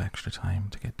little bit of extra time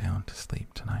to get down to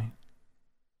sleep tonight?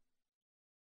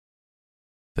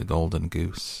 The Golden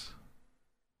Goose.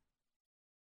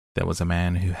 There was a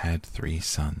man who had 3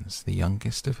 sons, the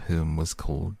youngest of whom was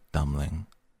called Dummling,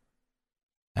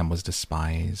 and was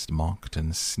despised, mocked,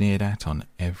 and sneered at on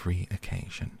every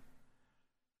occasion.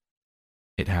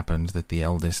 It happened that the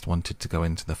eldest wanted to go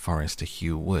into the forest to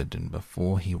hew wood, and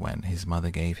before he went his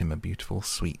mother gave him a beautiful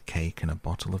sweet cake and a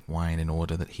bottle of wine in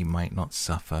order that he might not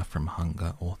suffer from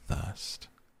hunger or thirst.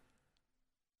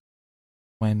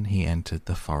 When he entered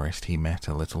the forest he met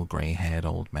a little grey-haired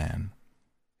old man,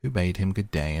 who bade him good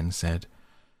day and said,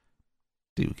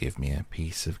 "Do give me a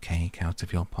piece of cake out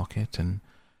of your pocket, and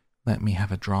let me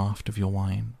have a draught of your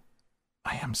wine.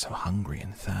 I am so hungry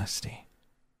and thirsty."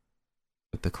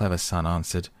 But the clever son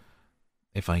answered,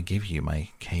 "If I give you my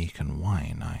cake and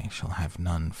wine, I shall have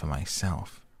none for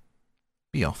myself.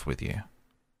 Be off with you."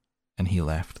 And he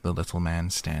left the little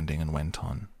man standing and went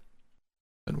on.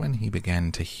 But when he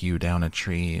began to hew down a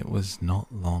tree, it was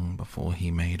not long before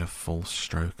he made a false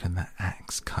stroke, and the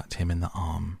axe cut him in the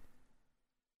arm,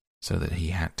 so that he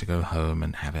had to go home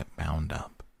and have it bound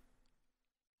up.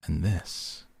 And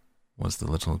this was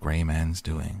the little grey man's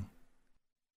doing.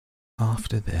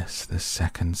 After this, the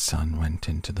second son went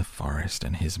into the forest,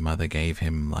 and his mother gave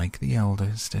him, like the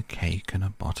eldest, a cake and a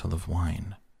bottle of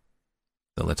wine.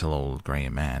 The little old grey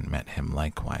man met him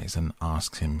likewise, and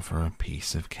asked him for a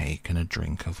piece of cake and a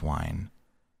drink of wine.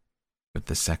 But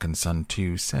the second son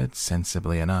too said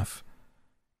sensibly enough,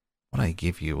 "What I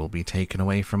give you will be taken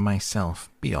away from myself.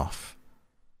 Be off."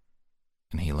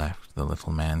 And he left the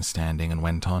little man standing and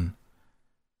went on.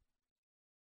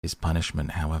 His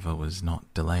punishment, however, was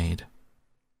not delayed.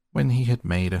 When he had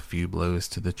made a few blows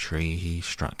to the tree, he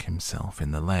struck himself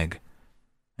in the leg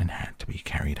and had to be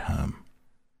carried home.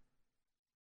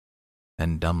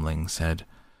 Then Dummling said,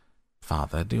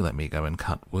 "Father, do let me go and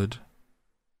cut wood."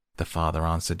 The father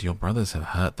answered, "Your brothers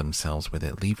have hurt themselves with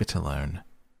it. Leave it alone.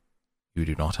 You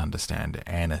do not understand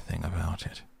anything about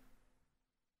it."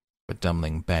 But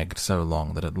Dummling begged so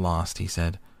long that at last he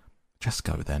said, "Just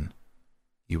go then.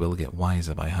 You will get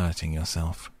wiser by hurting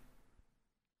yourself."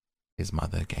 His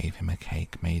mother gave him a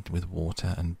cake made with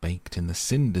water and baked in the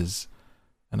cinders,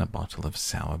 and a bottle of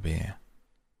sour beer.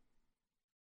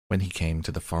 When he came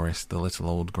to the forest, the little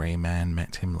old grey man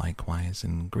met him likewise,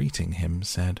 and greeting him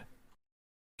said,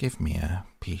 "Give me a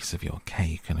piece of your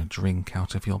cake and a drink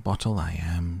out of your bottle. I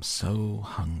am so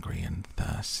hungry and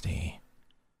thirsty."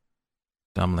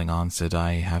 Dummling answered,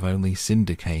 "I have only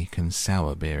cinder cake and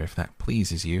sour beer. If that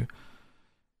pleases you,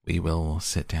 we will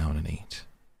sit down and eat."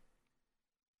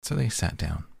 So they sat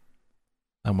down,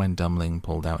 and when Dummling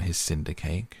pulled out his cinder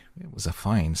cake, it was a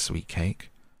fine sweet cake,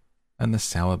 and the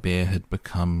sour beer had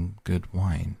become good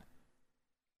wine.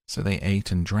 So they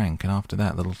ate and drank, and after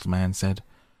that the little man said,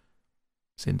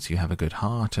 "Since you have a good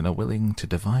heart and are willing to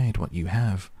divide what you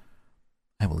have,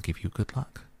 I will give you good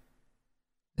luck.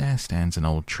 There stands an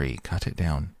old tree, cut it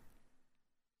down.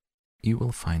 You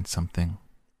will find something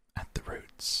at the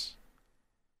roots."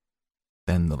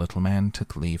 Then the little man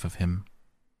took leave of him.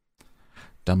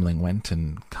 Dummling went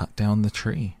and cut down the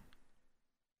tree,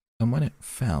 and when it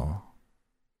fell,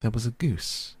 there was a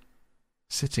goose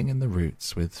sitting in the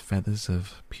roots with feathers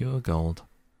of pure gold.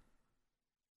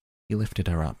 he lifted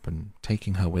her up and,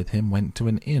 taking her with him, went to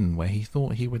an inn where he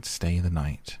thought he would stay the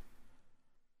night.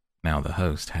 Now the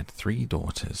host had 3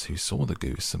 daughters who saw the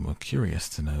goose and were curious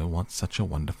to know what such a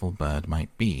wonderful bird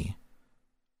might be,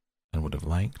 and would have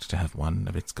liked to have one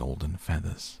of its golden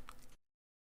feathers.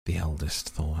 The eldest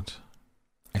thought,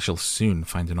 I shall soon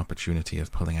find an opportunity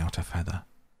of pulling out a feather.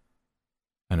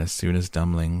 And as soon as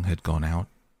Dummling had gone out,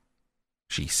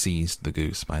 she seized the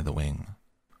goose by the wing,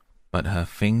 but her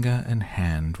finger and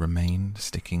hand remained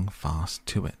sticking fast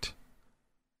to it.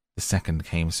 The second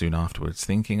came soon afterwards,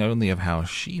 thinking only of how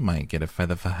she might get a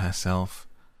feather for herself,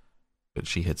 but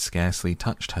she had scarcely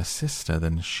touched her sister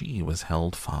than she was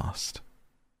held fast.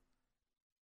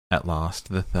 At last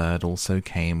the third also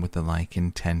came with the like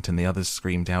intent, and the others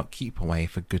screamed out, Keep away,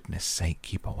 for goodness' sake,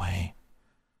 keep away.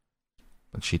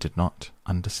 But she did not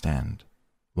understand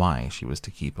why she was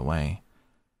to keep away.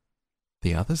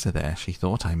 The others are there, she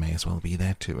thought, I may as well be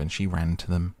there too, and she ran to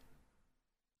them.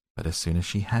 But as soon as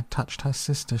she had touched her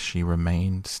sister, she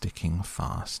remained sticking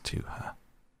fast to her.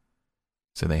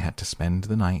 So they had to spend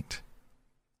the night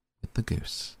with the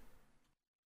goose.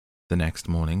 The next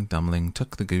morning, Dummling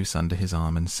took the goose under his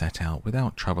arm and set out,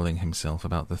 without troubling himself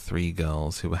about the 3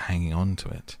 girls who were hanging on to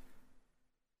it.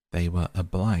 They were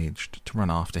obliged to run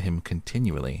after him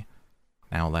continually,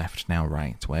 now left, now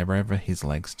right, wherever his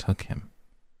legs took him.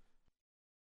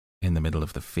 In the middle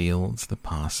of the fields, the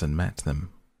parson met them,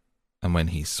 and when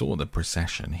he saw the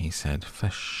procession, he said,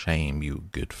 For shame, you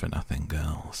good-for-nothing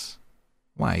girls.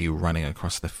 Why are you running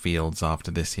across the fields after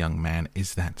this young man?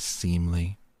 Is that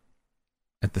seemly?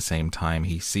 At the same time,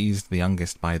 he seized the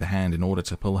youngest by the hand in order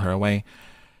to pull her away,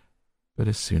 but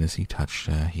as soon as he touched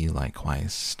her, he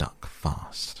likewise stuck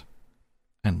fast,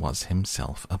 and was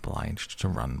himself obliged to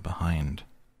run behind.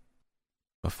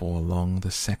 Before long, the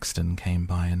sexton came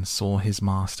by and saw his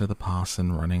master the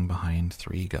parson running behind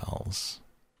 3 girls.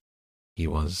 He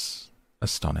was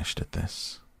astonished at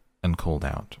this, and called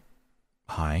out,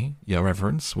 Hi, your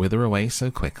reverence, whither away so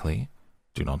quickly?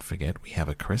 Do not forget we have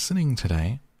a christening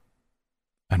today.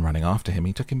 And running after him,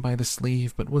 he took him by the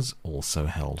sleeve, but was also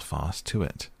held fast to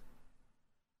it.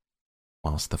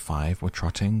 Whilst the 5 were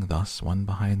trotting thus one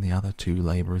behind the other, 2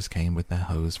 labourers came with their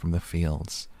hoes from the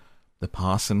fields. The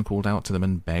parson called out to them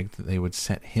and begged that they would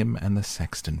set him and the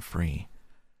sexton free.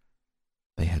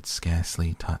 They had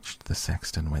scarcely touched the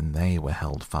sexton when they were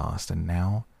held fast, and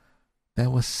now there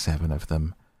were 7 of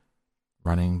them,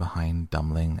 running behind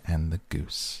Dummling and the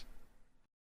goose.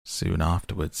 Soon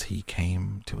afterwards he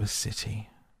came to a city,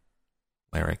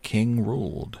 where a king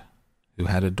ruled, who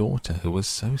had a daughter who was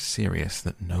so serious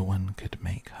that no one could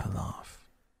make her laugh.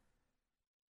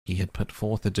 He had put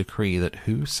forth a decree that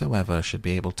whosoever should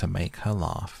be able to make her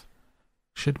laugh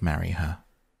should marry her.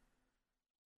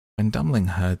 When Dummling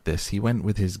heard this, he went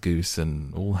with his goose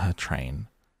and all her train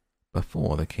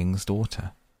before the king's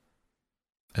daughter.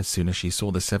 As soon as she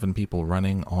saw the 7 people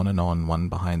running on and on, one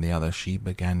behind the other, she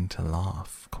began to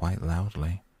laugh quite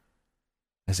loudly,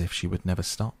 as if she would never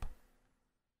stop.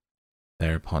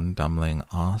 Thereupon Dummling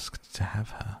asked to have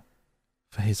her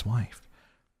for his wife.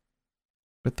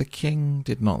 But the king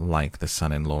did not like the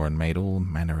son-in-law and made all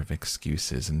manner of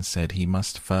excuses, and said he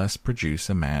must first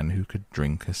produce a man who could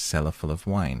drink a cellarful of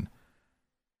wine.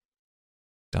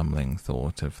 Dummling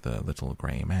thought of the little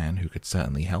grey man who could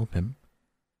certainly help him.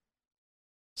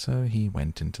 So he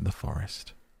went into the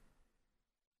forest,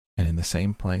 and in the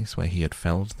same place where he had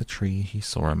felled the tree he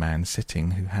saw a man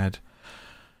sitting who had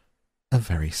a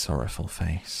very sorrowful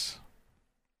face.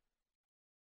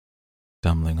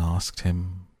 Dummling asked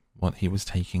him what he was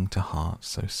taking to heart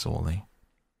so sorely,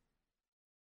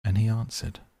 and he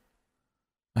answered,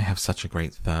 I have such a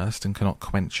great thirst and cannot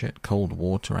quench it. Cold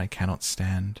water I cannot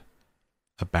stand.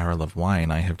 A barrel of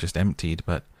wine I have just emptied,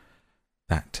 but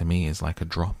that to me is like a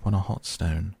drop on a hot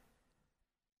stone.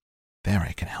 There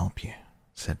I can help you,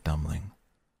 said Dummling.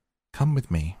 Come with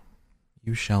me,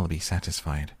 you shall be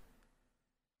satisfied.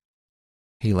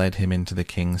 He led him into the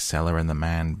king's cellar, and the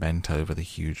man bent over the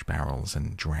huge barrels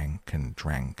and drank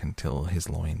until his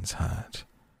loins hurt.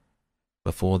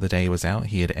 Before the day was out,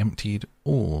 he had emptied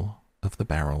all of the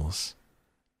barrels.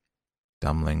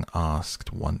 Dummling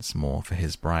asked once more for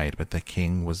his bride, but the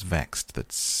king was vexed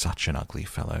that such an ugly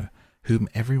fellow, whom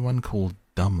everyone called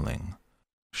Dummling,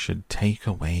 should take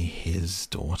away his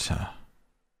daughter.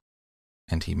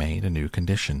 And he made a new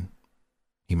condition.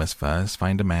 He must first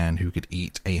find a man who could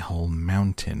eat a whole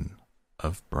mountain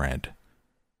of bread.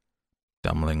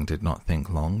 Dummling did not think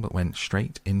long, but went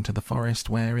straight into the forest,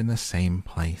 where in the same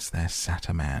place there sat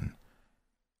a man,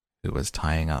 who was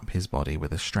tying up his body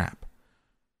with a strap,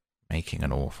 making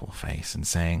an awful face and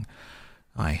saying,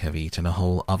 I have eaten a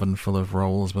whole ovenful of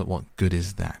rolls, but what good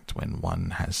is that when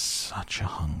one has such a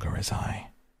hunger as I?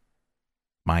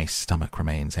 My stomach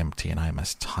remains empty, and I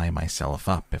must tie myself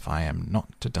up if I am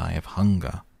not to die of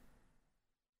hunger."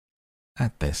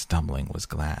 At this Dummling was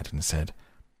glad and said,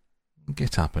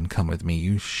 "Get up and come with me,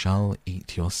 you shall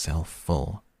eat yourself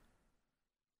full."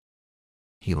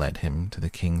 He led him to the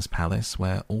king's palace,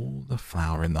 where all the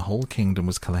flour in the whole kingdom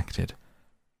was collected,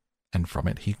 and from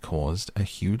it he caused a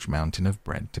huge mountain of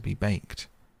bread to be baked.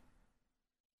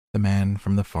 The man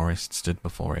from the forest stood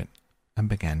before it and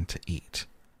began to eat.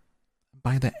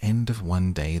 By the end of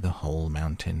one day the whole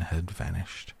mountain had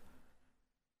vanished.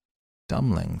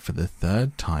 Dummling for the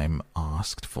third time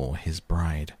asked for his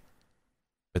bride,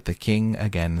 but the king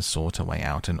again sought a way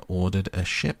out and ordered a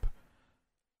ship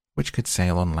which could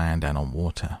sail on land and on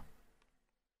water.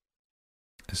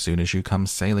 "As soon as you come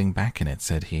sailing back in it,"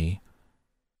 said he,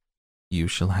 "you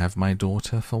shall have my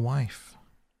daughter for wife."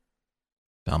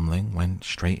 Dummling went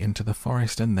straight into the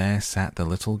forest, and there sat the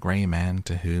little grey man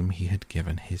to whom he had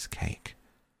given his cake.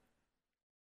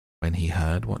 When he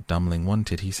heard what Dummling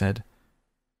wanted, he said,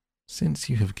 "Since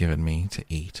you have given me to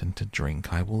eat and to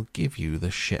drink, I will give you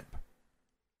the ship.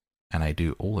 And I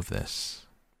do all of this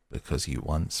because you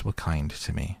once were kind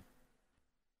to me."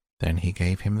 Then he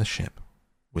gave him the ship,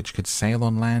 which could sail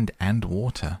on land and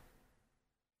water,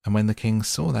 and when the king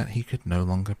saw that, he could no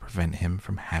longer prevent him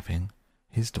from having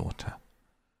his daughter.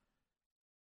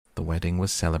 The wedding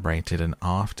was celebrated, and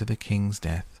after the king's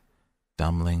death,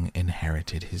 Dummling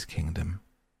inherited his kingdom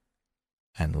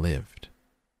and lived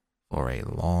for a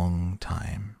long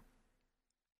time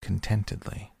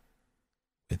contentedly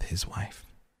with his wife.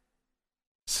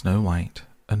 Snow White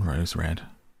and Rose Red.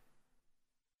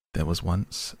 There was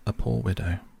once a poor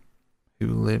widow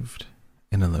who lived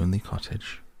in a lonely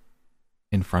cottage.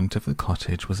 In front of the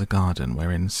cottage was a garden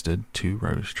wherein stood 2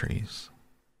 rose trees,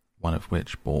 one of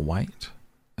which bore white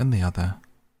and the other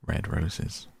red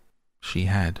roses. She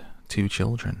had 2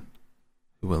 children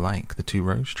who were like the 2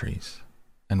 rose trees,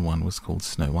 and one was called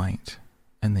Snow White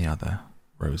and the other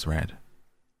Rose Red.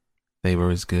 They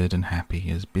were as good and happy,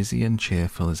 as busy and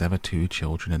cheerful as ever 2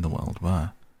 children in the world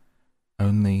were.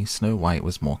 Only Snow White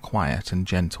was more quiet and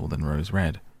gentle than Rose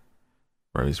Red.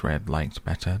 Rose Red liked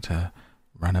better to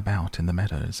run about in the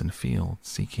meadows and fields,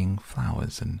 seeking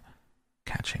flowers and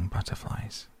catching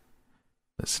butterflies.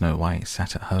 But Snow White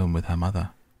sat at home with her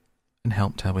mother and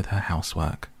helped her with her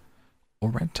housework, or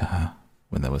read to her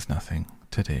when there was nothing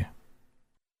to do.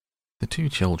 The 2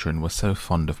 children were so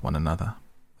fond of one another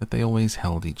that they always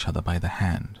held each other by the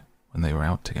hand when they were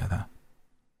out together.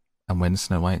 And when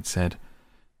Snow White said,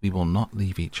 "We will not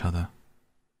leave each other,"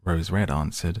 Rose Red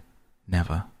answered,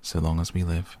 "Never, so long as we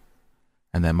live."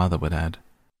 And their mother would add,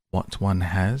 "What one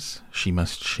has, she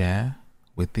must share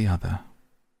with the other."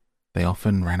 They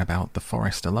often ran about the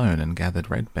forest alone and gathered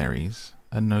red berries,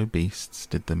 and no beasts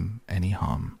did them any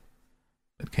harm,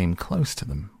 but came close to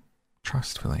them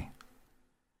trustfully.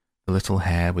 The little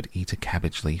hare would eat a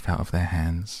cabbage leaf out of their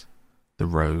hands, the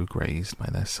roe grazed by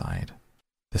their side,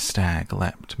 the stag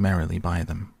leapt merrily by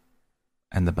them,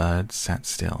 and the birds sat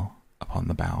still upon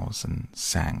the boughs and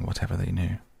sang whatever they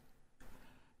knew.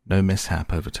 No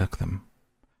mishap overtook them.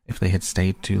 If they had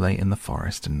stayed too late in the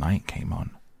forest and night came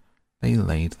on, they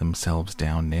laid themselves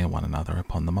down near one another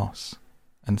upon the moss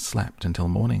and slept until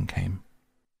morning came,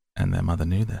 and their mother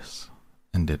knew this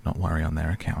and did not worry on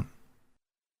their account.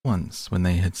 Once, when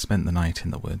they had spent the night in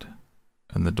the wood,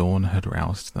 and the dawn had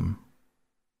roused them,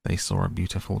 they saw a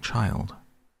beautiful child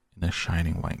in a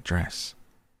shining white dress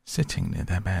sitting near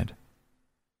their bed.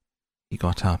 He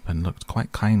got up and looked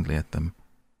quite kindly at them,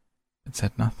 but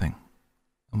said nothing,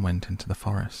 and went into the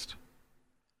forest.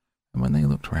 And when they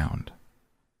looked round,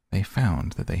 they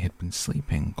found that they had been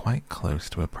sleeping quite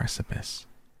close to a precipice,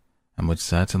 and would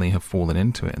certainly have fallen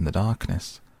into it in the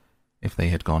darkness if they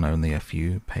had gone only a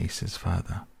few paces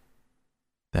further.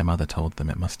 Their mother told them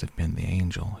it must have been the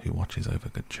angel who watches over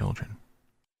good children.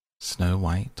 Snow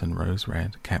White and Rose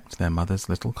Red kept their mother's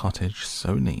little cottage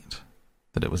so neat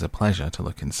that it was a pleasure to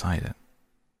look inside it.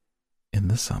 In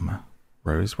the summer,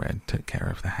 Rose Red took care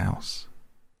of the house,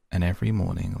 and every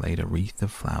morning laid a wreath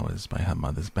of flowers by her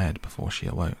mother's bed before she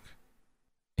awoke,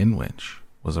 in which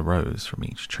was a rose from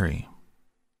each tree.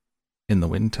 In the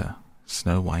winter,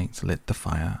 Snow White lit the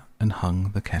fire and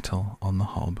hung the kettle on the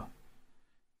hob.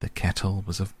 The kettle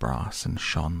was of brass and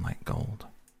shone like gold,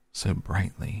 so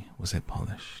brightly was it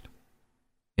polished.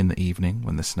 In the evening,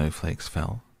 when the snowflakes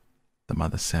fell, the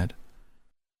mother said,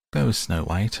 "Go, Snow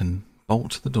White, and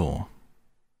bolt the door."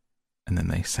 And then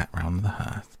they sat round the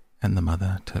hearth, and the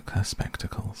mother took her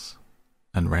spectacles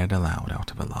and read aloud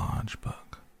out of a large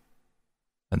book.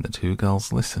 and the two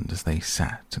girls listened as they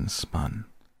sat and spun.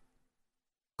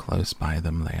 Close by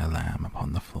them lay a lamb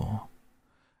upon the floor,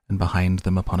 and behind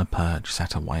them upon a perch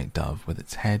sat a white dove with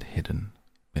its head hidden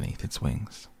beneath its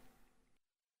wings.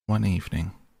 One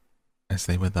evening, as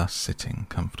they were thus sitting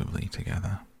comfortably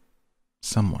together,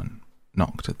 someone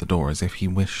knocked at the door as if he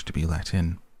wished to be let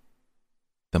in.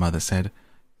 The mother said,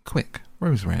 "Quick,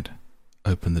 Rose Red,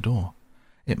 open the door.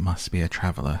 It must be a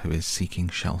traveller who is seeking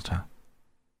shelter."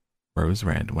 Rose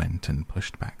Red went and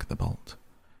pushed back the bolt,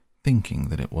 thinking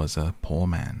that it was a poor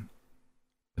man,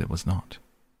 but it was not.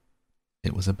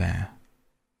 It was a bear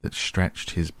that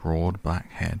stretched his broad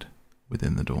black head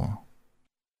within the door.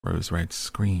 Rose Red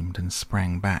screamed and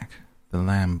sprang back. The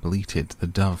lamb bleated, the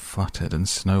dove fluttered, and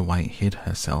Snow White hid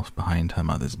herself behind her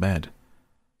mother's bed.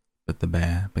 But the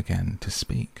bear began to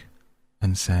speak,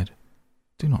 and said,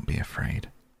 "Do not be afraid.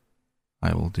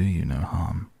 I will do you no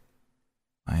harm.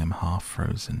 I am half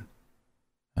frozen,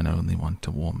 and only want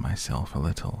to warm myself a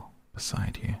little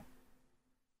beside you."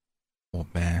 "Poor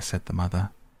bear," said the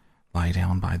mother, "lie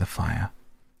down by the fire.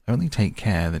 Only take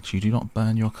care that you do not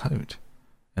burn your coat."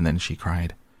 And then she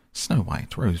cried, "Snow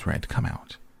White, Rose Red, come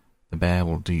out. The bear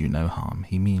will do you no harm.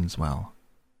 He means well."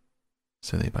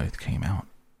 So they both came out,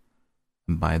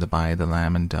 and by the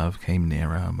lamb and dove came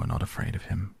nearer and were not afraid of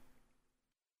him.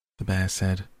 The bear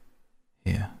said,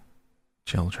 "Here,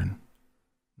 children,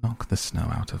 knock the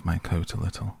snow out of my coat a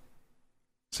little."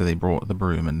 So they brought the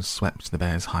broom and swept the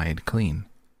bear's hide clean,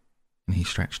 and he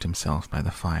stretched himself by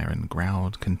the fire and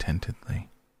growled contentedly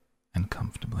and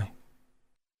comfortably.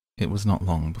 It was not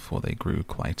long before they grew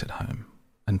quite at home,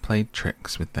 and played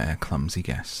tricks with their clumsy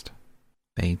guest.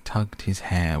 They tugged his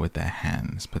hair with their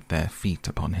hands, put their feet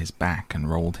upon his back and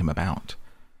rolled him about,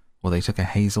 or they took a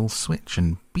hazel switch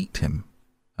and beat him,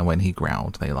 and when he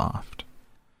growled they laughed.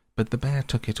 But the bear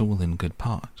took it all in good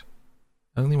part.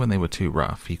 Only when they were too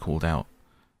rough he called out,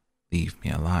 "Leave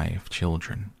me alive,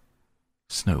 children.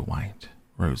 Snow White,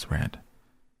 Rose Red,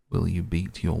 will you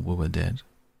beat your wooer dead?"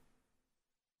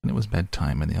 When it was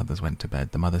bedtime and the others went to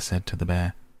bed, the mother said to the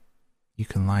bear, "You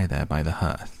can lie there by the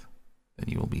hearth, then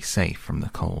you will be safe from the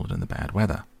cold and the bad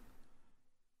weather."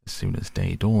 As soon as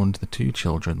day dawned, the two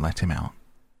children let him out,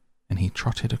 and he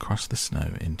trotted across the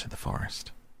snow into the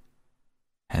forest.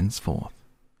 Henceforth,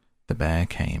 the bear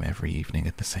came every evening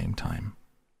at the same time,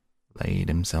 laid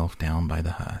himself down by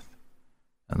the hearth,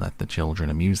 and let the children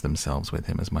amuse themselves with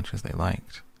him as much as they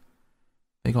liked.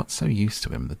 They got so used to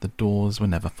him that the doors were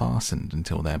never fastened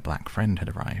until their black friend had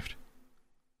arrived.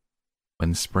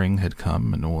 When spring had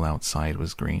come and all outside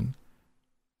was green,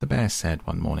 the bear said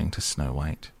one morning to Snow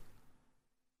White,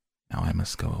 "Now I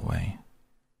must go away,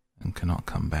 and cannot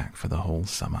come back for the whole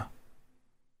summer."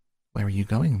 "Where are you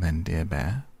going then, dear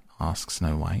bear?" asked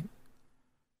Snow White.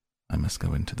 "I must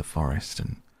go into the forest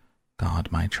and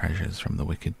guard my treasures from the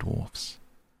wicked dwarfs.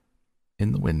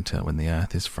 In the winter, when the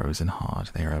earth is frozen hard,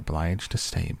 they are obliged to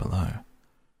stay below,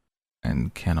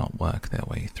 and cannot work their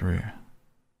way through.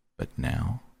 But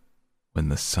now, when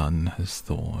the sun has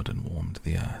thawed and warmed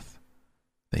the earth,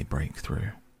 they break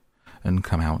through, and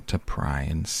come out to pry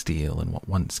and steal, and what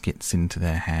once gets into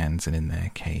their hands and in their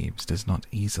caves does not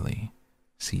easily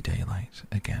see daylight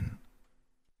again."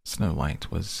 Snow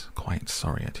White was quite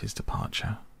sorry at his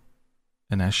departure,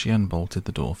 and as she unbolted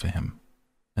the door for him,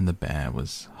 and the bear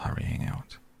was hurrying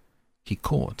out, he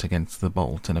caught against the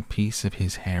bolt, and a piece of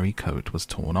his hairy coat was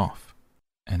torn off,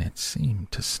 and it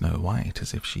seemed to Snow White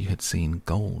as if she had seen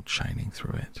gold shining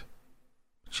through it.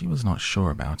 But she was not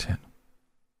sure about it.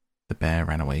 The bear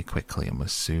ran away quickly and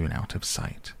was soon out of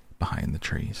sight behind the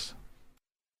trees.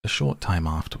 A short time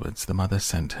afterwards, the mother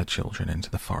sent her children into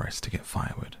the forest to get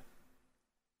firewood.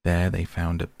 There they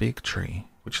found a big tree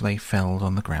which lay felled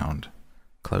on the ground.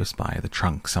 Close by the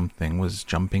trunk something was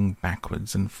jumping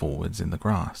backwards and forwards in the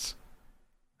grass.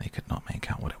 They could not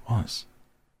make out what it was.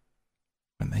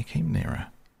 When they came nearer,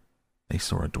 they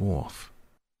saw a dwarf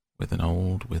with an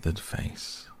old withered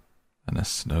face and a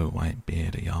snow-white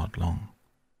beard a yard long.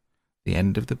 The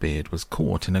end of the beard was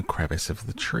caught in a crevice of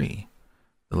the tree.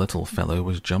 The little fellow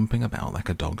was jumping about like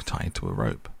a dog tied to a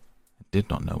rope, and did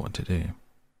not know what to do.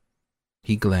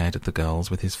 He glared at the girls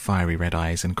with his fiery red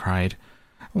eyes and cried,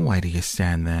 "Why do you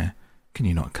stand there? Can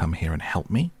you not come here and help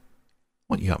me?"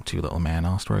 "What you up to, little man?"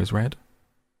 asked Rose Red.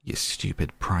 "You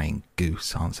stupid prying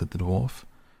goose," answered the dwarf.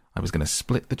 "I was going to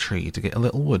split the tree to get a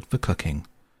little wood for cooking.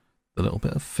 The little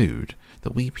bit of food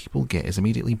that we people get is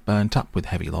immediately burnt up with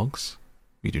heavy logs.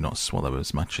 We do not swallow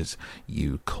as much as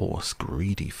you coarse,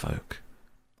 greedy folk.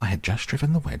 I had just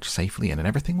driven the wedge safely in, and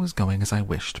everything was going as I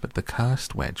wished, but the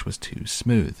cursed wedge was too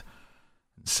smooth,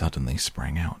 and suddenly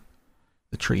sprang out.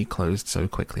 The tree closed so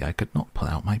quickly I could not pull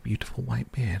out my beautiful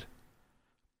white beard.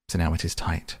 So now it is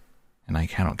tight, and I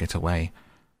cannot get away.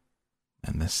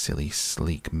 And the silly,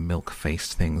 sleek,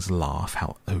 milk-faced things laugh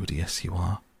how odious you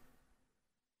are.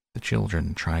 The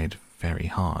children tried very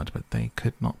hard, but they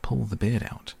could not pull the beard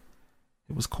out.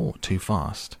 It was caught too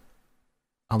fast.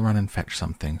 I'll run and fetch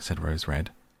something, said Rose Red.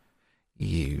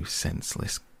 You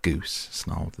senseless goose,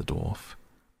 snarled the dwarf.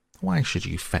 Why should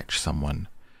you fetch someone?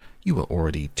 You were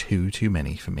already too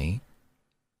many for me.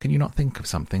 Can you not think of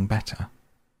something better?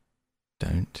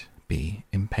 Don't be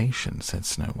impatient, said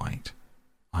Snow White.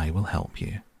 I will help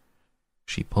you.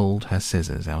 She pulled her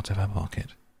scissors out of her pocket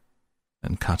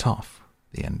and cut off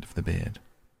the end of the beard.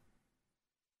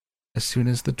 As soon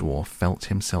as the dwarf felt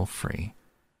himself free,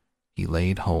 he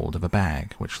laid hold of a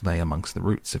bag which lay amongst the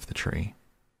roots of the tree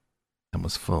and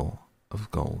was full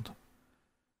of gold.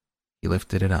 He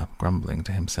lifted it up, grumbling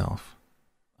to himself.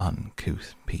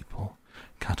 Uncouth people,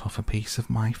 cut off a piece of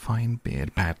my fine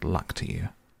beard, bad luck to you.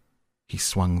 He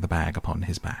swung the bag upon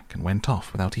his back and went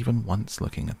off without even once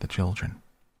looking at the children.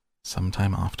 Some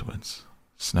time afterwards,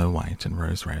 Snow White and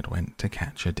Rose Red went to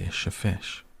catch a dish of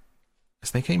fish.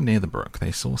 As they came near the brook,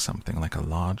 they saw something like a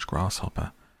large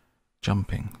grasshopper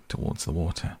jumping towards the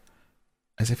water,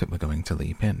 as if it were going to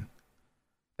leap in.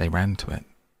 They ran to it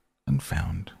and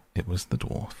found it was the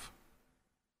dwarf.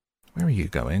 Where are you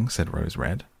going? Said Rose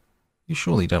Red. You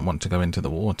surely don't want to go into the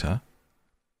water.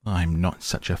 I'm not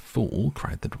such a fool,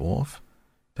 cried the dwarf.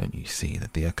 Don't you see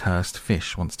that the accursed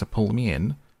fish wants to pull me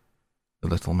in? The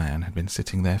little man had been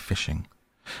sitting there fishing,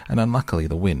 and unluckily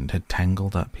the wind had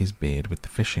tangled up his beard with the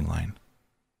fishing line.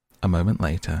 A moment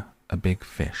later, a big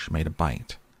fish made a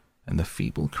bite, and the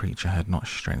feeble creature had not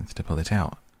strength to pull it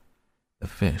out. The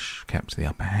fish kept the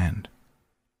upper hand,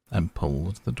 and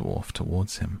pulled the dwarf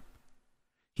towards him.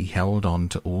 He held on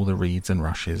to all the reeds and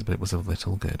rushes, but it was of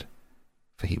little good,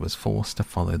 for he was forced to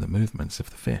follow the movements of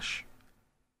the fish,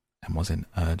 and was in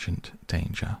urgent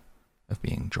danger of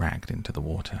being dragged into the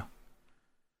water.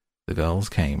 The girls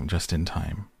came just in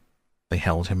time. They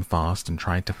held him fast and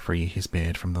tried to free his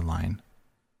beard from the line,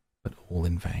 but all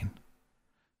in vain.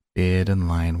 Beard and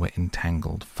line were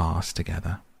entangled fast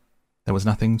together. There was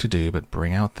nothing to do but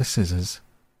bring out the scissors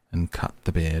and cut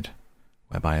the beard,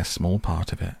 whereby a small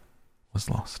part of it was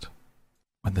lost.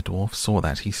 When the dwarf saw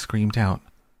that, he screamed out,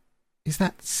 Is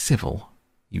that civil,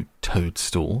 you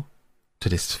toadstool, to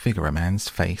disfigure a man's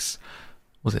face?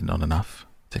 Was it not enough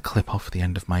to clip off the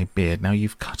end of my beard? Now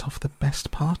you've cut off the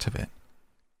best part of it.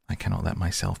 I cannot let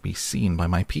myself be seen by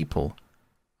my people.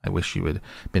 I wish you had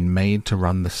been made to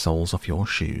run the soles off your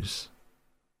shoes.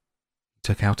 He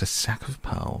took out a sack of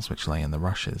pearls which lay in the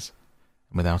rushes,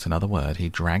 and without another word he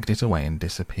dragged it away and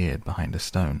disappeared behind a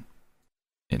stone.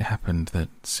 It happened that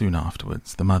soon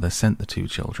afterwards the mother sent the two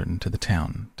children to the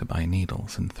town to buy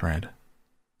needles and thread,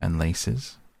 and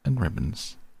laces and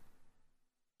ribbons.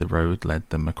 The road led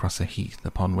them across a heath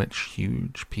upon which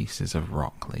huge pieces of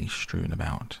rock lay strewn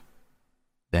about.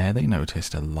 There they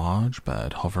noticed a large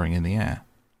bird hovering in the air,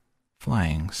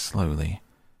 flying slowly,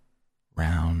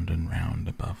 round and round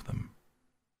above them.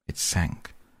 It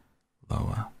sank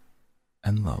lower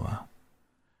and lower,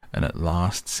 and at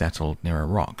last settled near a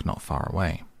rock not far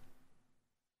away.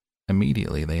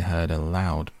 Immediately they heard a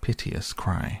loud, piteous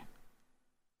cry.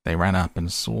 They ran up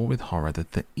and saw with horror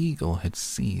that the eagle had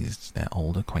seized their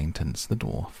old acquaintance, the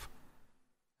dwarf,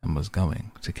 and was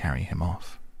going to carry him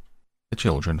off. The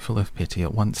children, full of pity,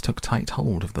 at once took tight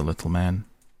hold of the little man,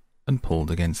 and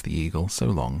pulled against the eagle so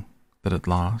long that at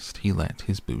last he let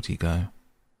his booty go.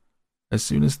 As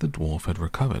soon as the dwarf had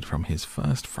recovered from his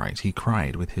first fright, he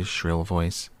cried with his shrill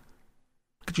voice,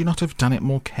 Could you not have done it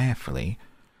more carefully?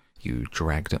 You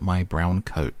dragged at my brown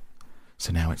coat,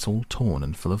 so now it's all torn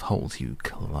and full of holes, you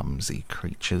clumsy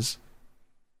creatures.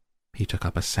 He took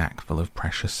up a sack full of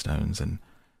precious stones and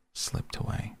slipped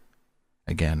away,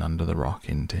 again under the rock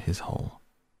into his hole.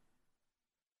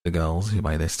 The girls, who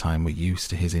by this time were used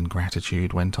to his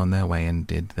ingratitude, went on their way and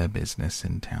did their business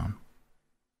in town.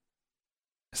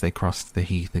 As they crossed the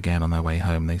heath again on their way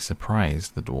home, they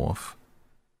surprised the dwarf,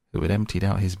 who had emptied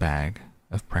out his bag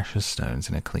of precious stones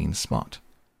in a clean spot,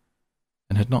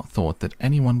 and had not thought that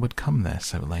anyone would come there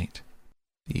so late.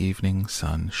 The evening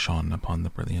sun shone upon the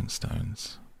brilliant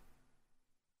stones.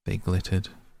 They glittered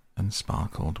and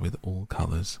sparkled with all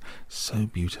colours so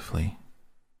beautifully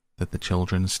that the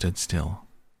children stood still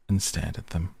and stared at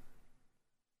them.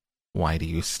 Why do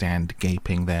you stand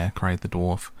gaping there? Cried the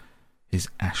dwarf. His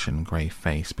ashen-grey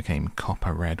face became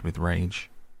copper-red with rage.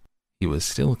 He was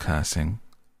still cursing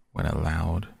when a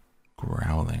loud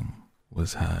growling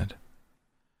was heard,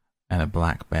 and a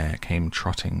black bear came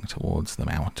trotting towards them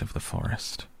out of the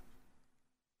forest.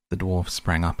 The dwarf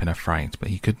sprang up in a fright, but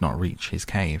he could not reach his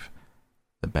cave.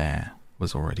 The bear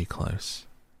was already close.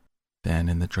 Then,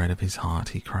 in the dread of his heart,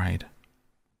 he cried,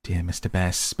 "Dear Mr.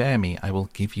 Bear, spare me. I will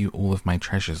give you all of my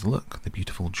treasures. Look, the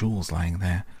beautiful jewels lying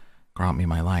there. Grant me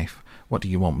my life. What do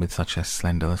you want with such a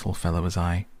slender little fellow as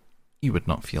I? You would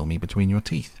not feel me between your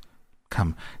teeth.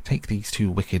 Come, take these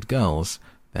 2 wicked girls.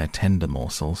 They're tender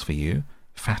morsels for you,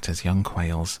 fat as young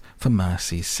quails. For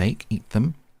mercy's sake, eat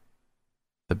them."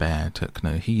 The bear took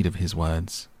no heed of his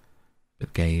words,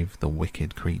 but gave the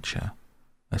wicked creature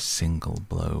a single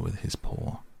blow with his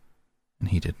paw, and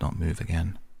he did not move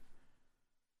again.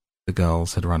 The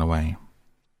girls had run away,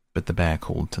 but the bear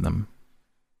called to them,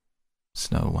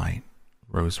 "Snow White,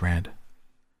 Rose Red,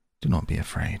 do not be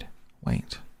afraid.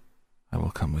 Wait, I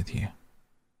will come with you."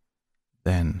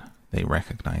 Then they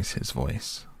recognized his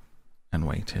voice and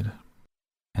waited.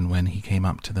 And when he came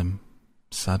up to them,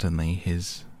 suddenly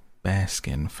his bear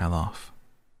skin fell off,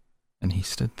 and he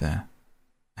stood there,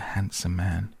 a handsome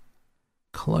man,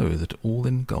 clothed all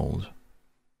in gold.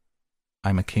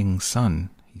 "I'm a king's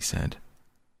son," he said.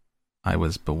 "I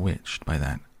was bewitched by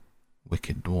that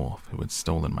wicked dwarf who had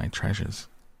stolen my treasures.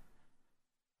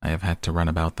 I have had to run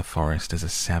about the forest as a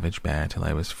savage bear till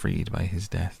I was freed by his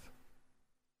death.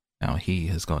 Now he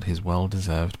has got his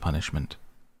well-deserved punishment."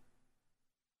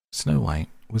 Snow White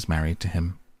was married to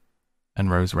him, and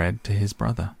Rose Red to his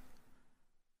brother,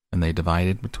 and they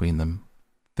divided between them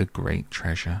the great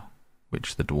treasure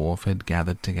which the dwarf had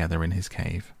gathered together in his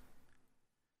cave.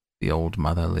 The old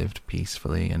mother lived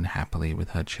peacefully and happily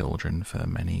with her children for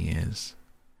many years.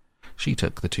 She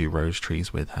took the 2 rose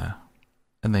trees with her,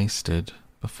 and they stood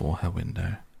before her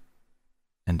window,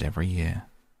 and every year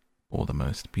bore the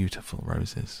most beautiful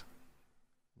roses,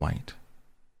 white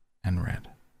and red.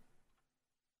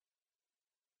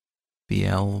 The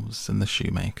Elves and the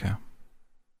Shoemaker.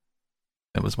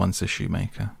 There was once a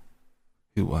shoemaker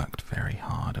who worked very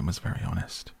hard and was very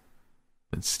honest,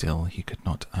 but still he could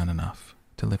not earn enough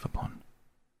to live upon,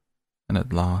 and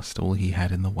at last all he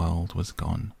had in the world was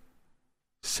gone,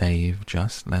 save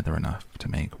just leather enough to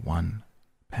make 1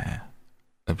 pair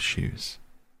of shoes.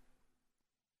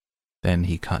 Then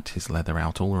he cut his leather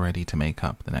out all ready to make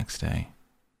up the next day,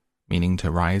 meaning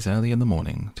to rise early in the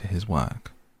morning to his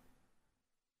work.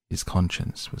 His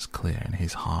conscience was clear and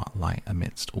his heart light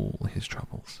amidst all his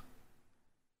troubles.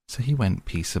 So he went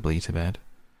peaceably to bed,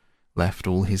 left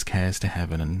all his cares to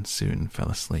heaven, and soon fell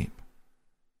asleep.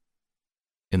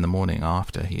 In the morning,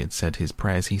 after he had said his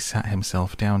prayers, he sat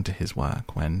himself down to his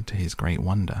work, when, to his great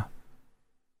wonder,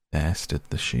 there stood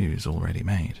the shoes already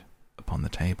made upon the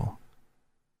table.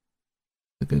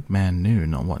 The good man knew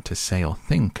not what to say or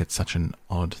think at such an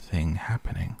odd thing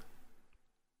happening.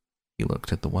 He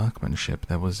looked at the workmanship.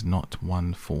 There was not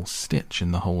 1 false stitch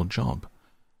in the whole job.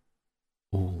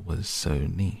 All was so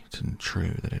neat and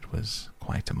true that it was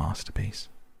quite a masterpiece.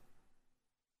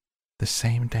 The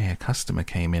same day a customer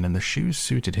came in, and the shoes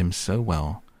suited him so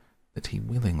well that he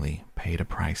willingly paid a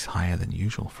price higher than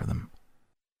usual for them.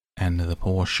 And the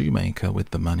poor shoemaker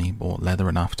with the money bought leather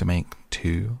enough to make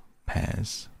 2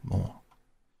 pairs more.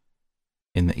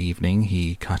 In the evening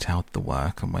he cut out the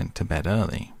work and went to bed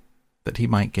early, that he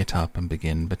might get up and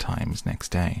begin betimes next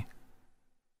day.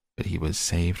 But he was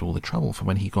saved all the trouble, for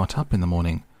when he got up in the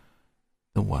morning,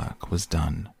 the work was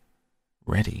done,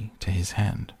 ready to his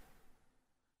hand.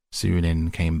 Soon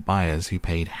in came buyers who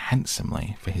paid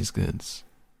handsomely for his goods.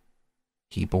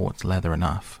 He bought leather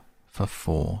enough for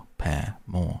 4 pair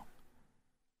more.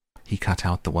 He cut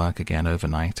out the work again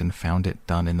overnight and found it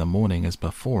done in the morning as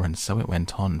before, and so it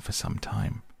went on for some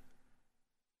time.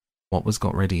 What was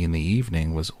got ready in the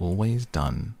evening was always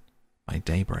done by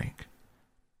daybreak,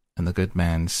 and the good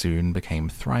man soon became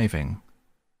thriving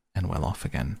and well off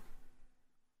again.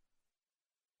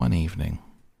 One evening,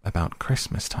 about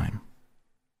Christmas time,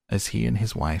 as he and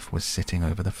his wife were sitting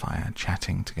over the fire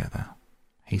chatting together,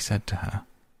 he said to her,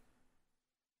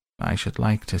 "I should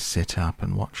like to sit up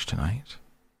and watch tonight,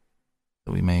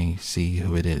 that we may see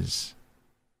who it is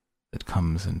that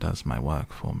comes and does my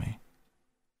work for me."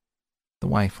 The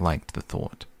wife liked the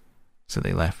thought, so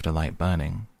they left a light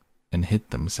burning and hid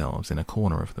themselves in a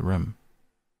corner of the room,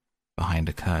 behind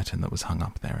a curtain that was hung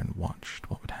up there, and watched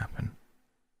what would happen.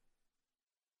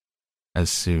 As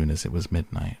soon as it was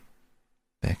midnight,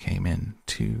 there came in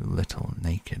 2 little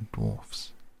naked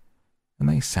dwarfs, and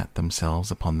they sat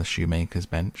themselves upon the shoemaker's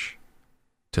bench,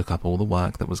 took up all the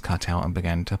work that was cut out, and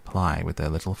began to ply with their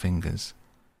little fingers,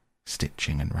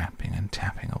 stitching and wrapping and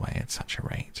tapping away at such a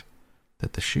rate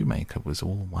that the shoemaker was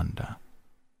all wonder,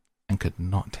 and could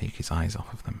not take his eyes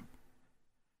off of them.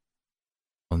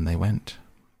 On they went,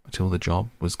 till the job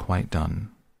was quite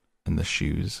done, and the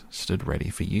shoes stood ready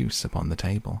for use upon the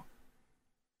table.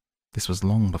 This was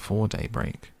long before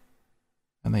daybreak,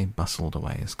 and they bustled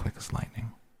away as quick as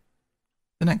lightning.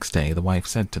 The next day the wife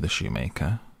said to the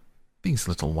shoemaker, "These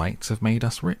little wights have made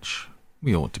us rich.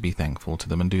 We ought to be thankful to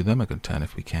them and do them a good turn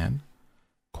if we can.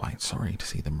 Quite sorry to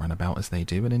see them run about as they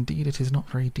do, and indeed it is not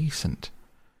very decent.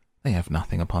 They have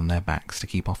nothing upon their backs to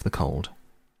keep off the cold.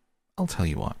 I'll tell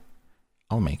you what,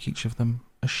 I'll make each of them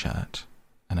a shirt,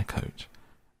 and a coat,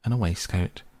 and a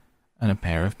waistcoat, and a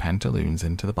pair of pantaloons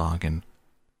into the bargain,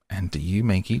 and do you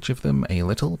make each of them a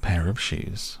little pair of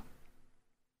shoes."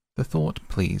 The thought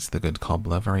pleased the good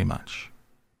cobbler very much,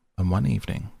 and one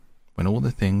evening, when all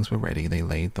the things were ready, they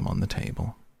laid them on the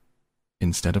table,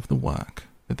 instead of the work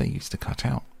that they used to cut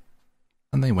out,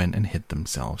 and they went and hid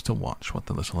themselves to watch what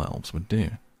the little elves would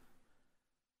do.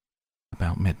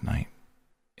 About midnight,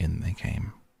 in they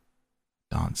came,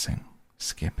 dancing,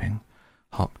 skipping,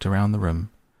 hopped around the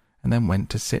room, and then went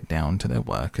to sit down to their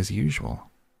work as usual.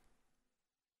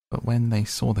 But when they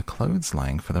saw the clothes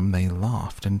lying for them, they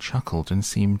laughed and chuckled and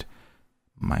seemed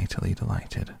mightily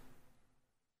delighted.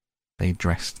 They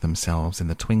dressed themselves in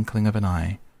the twinkling of an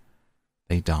eye.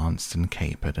 They danced and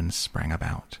capered and sprang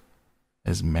about,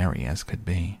 as merry as could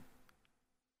be,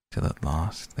 till at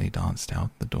last they danced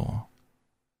out the door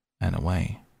and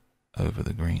away over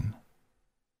the green.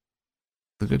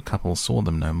 The good couple saw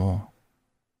them no more,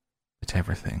 but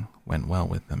everything went well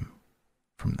with them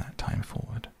from that time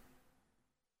forward,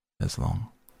 as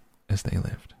long as they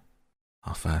lived.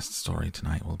 Our first story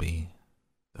tonight will be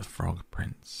The Frog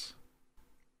Prince.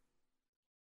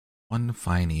 One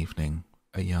fine evening,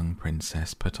 a young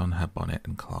princess put on her bonnet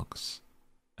and clogs,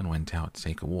 and went out to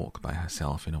take a walk by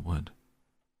herself in a wood.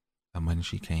 And when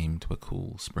she came to a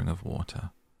cool spring of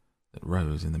water that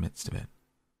rose in the midst of it,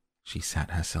 she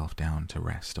sat herself down to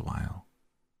rest a while.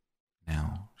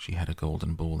 Now she had a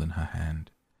golden ball in her hand,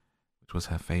 which was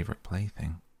her favourite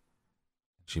plaything.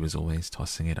 She was always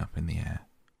tossing it up in the air,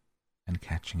 and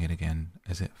catching it again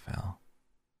as it fell.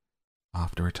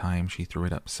 After a time she threw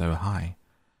it up so high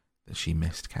that she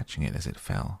missed catching it as it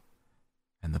fell,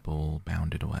 and the ball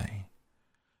bounded away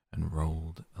and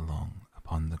rolled along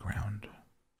upon the ground,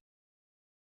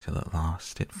 till at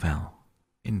last it fell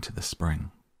into the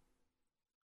spring.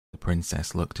 The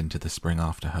princess looked into the spring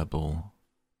after her ball,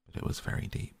 but it was very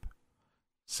deep,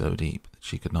 so deep that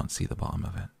she could not see the bottom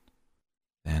of it.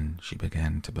 Then she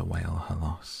began to bewail her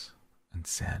loss, and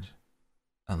said,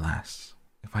 "Alas,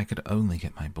 if I could only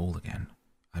get my ball again,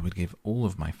 I would give all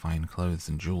of my fine clothes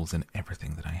and jewels and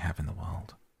everything that I have in the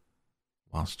world."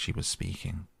 Whilst she was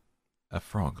speaking, a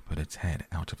frog put its head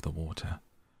out of the water,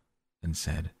 and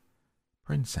said,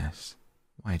 "Princess,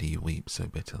 why do you weep so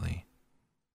bitterly?"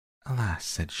 "Alas,"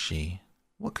 said she,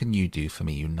 "what can you do for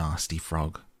me, you nasty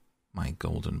frog? My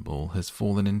golden ball has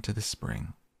fallen into the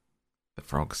spring." The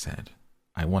frog said,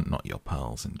 "I want not your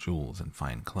pearls and jewels and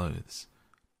fine clothes,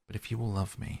 but if you will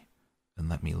love me, and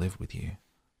let me live with you,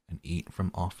 and eat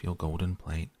from off your golden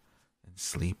plate, and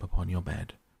sleep upon your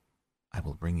bed, I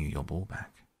will bring you your ball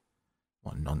back."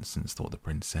 "What nonsense," thought the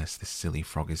princess, "this silly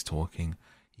frog is talking.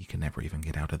 He can never even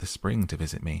get out of the spring to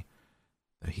visit me,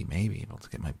 though he may be able to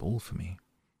get my ball for me,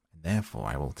 and therefore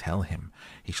I will tell him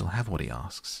he shall have what he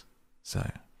asks." So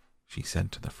she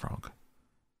said to the frog,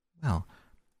 "Well,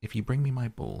 if you bring me my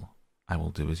ball, I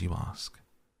will do as you ask."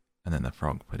 And then the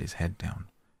frog put his head down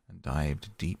and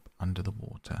dived deep under the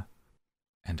water,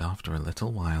 and after a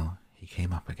little while he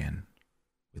came up again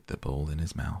with the ball in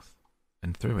his mouth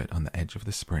and threw it on the edge of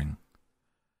the spring.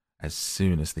 As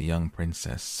soon as the young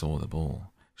princess saw the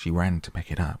ball, she ran to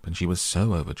pick it up, and she was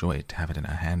so overjoyed to have it in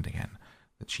her hand again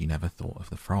that she never thought of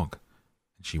the frog,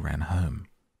 and she ran home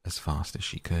as fast as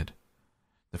she could.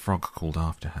 The frog called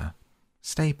after her,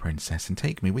 "Stay, princess, and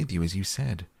take me with you as you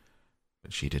said."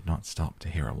 But she did not stop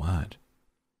to hear a word.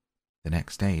 The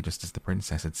next day, just as the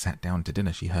princess had sat down to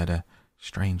dinner, she heard a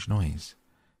strange noise,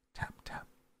 tap, tap,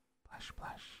 plash,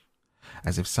 plash,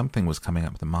 as if something was coming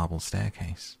up the marble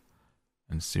staircase,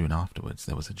 and soon afterwards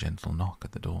there was a gentle knock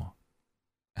at the door,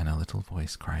 and a little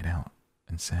voice cried out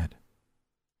and said,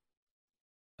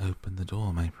 "Open the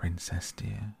door, my princess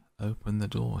dear, open the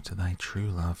door to thy true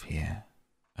love here,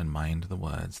 and mind the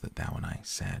words that thou and I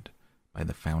said by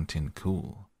the fountain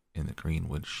cool in the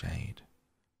greenwood shade."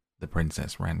 The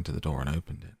princess ran to the door and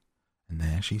opened it, and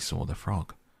there she saw the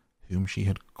frog, whom she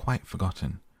had quite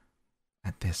forgotten.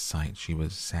 At this sight she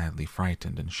was sadly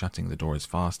frightened, and shutting the door as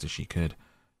fast as she could,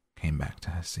 came back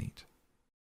to her seat.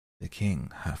 The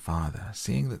king, her father,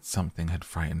 seeing that something had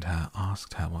frightened her,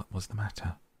 asked her what was the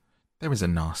matter. "There is a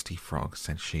nasty frog,"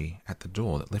 said she, "at the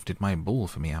door that lifted my ball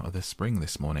for me out of the spring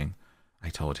this morning. I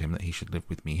told him that he should live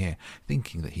with me here,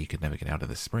 thinking that he could never get out of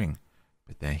the spring,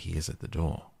 but there he is at the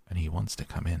door, and he wants to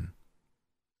come in."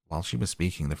 While she was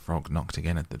speaking, the frog knocked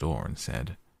again at the door and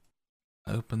said,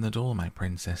 "Open the door, my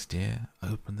princess dear,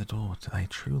 open the door to thy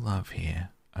true love here,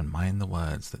 and mind the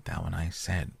words that thou and I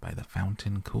said by the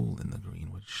fountain cool in the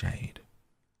greenwood shade."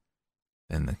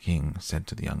 Then the king said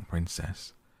to the young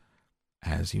princess,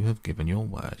 "As you have given your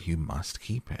word, you must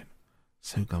keep it,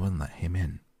 so go and let him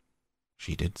in."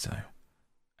 She did so,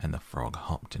 and the frog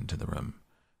hopped into the room,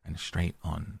 and straight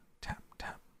on, tap,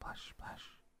 tap, plash,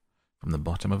 plash, from the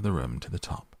bottom of the room to the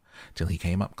top, till he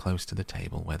came up close to the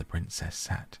table where the princess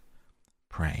sat.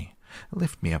 "Pray,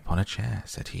 lift me upon a chair,"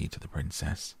 said he to the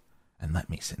princess, "and let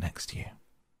me sit next to you."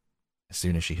 As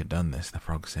soon as she had done this, the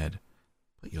frog said,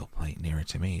 "Put your plate nearer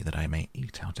to me, that I may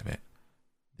eat out of it."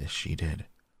 This she did,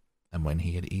 and when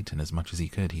he had eaten as much as he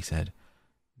could, he said,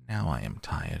 "Now I am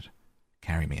tired.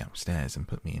 Carry me upstairs and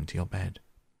put me into your bed."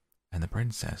 And the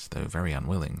princess, though very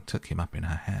unwilling, took him up in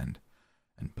her hand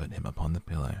and put him upon the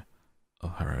pillow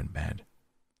of her own bed,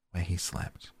 where he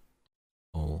slept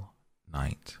all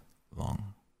night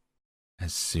long.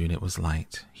 As soon as it was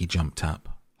light, he jumped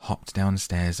up, hopped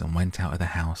downstairs, and went out of the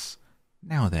house.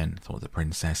 "Now then," thought the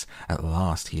princess, "at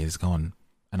last he is gone,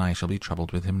 and I shall be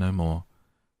troubled with him no more."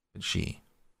 But she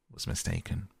was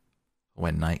mistaken.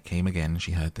 When night came again,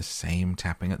 she heard the same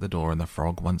tapping at the door, and the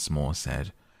frog once more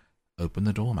said, "Open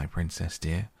the door, my princess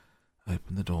dear,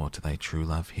 open the door to thy true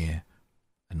love here,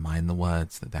 and mind the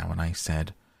words that thou and I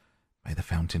said by the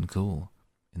fountain cool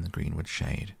in the greenwood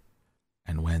shade."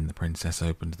 And when the princess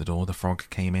opened the door, the frog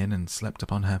came in and slept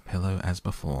upon her pillow as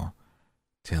before,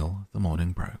 till the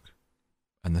morning broke.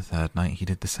 And the third night he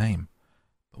did the same.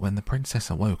 But when the princess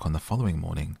awoke on the following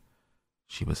morning,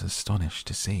 she was astonished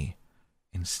to see,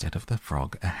 instead of the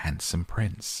frog, a handsome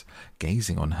prince,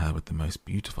 gazing on her with the most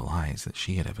beautiful eyes that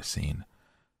she had ever seen,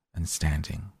 and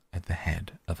standing at the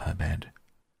head of her bed.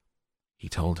 He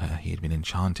told her he had been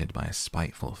enchanted by a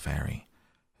spiteful fairy,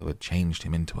 who had changed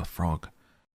him into a frog,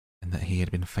 and that he had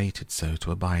been fated so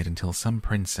to abide until some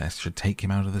princess should take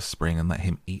him out of the spring and let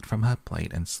him eat from her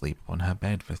plate and sleep upon her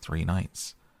bed for 3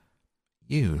 nights.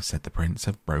 "You," said the prince,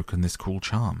 "have broken this cruel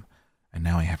charm, and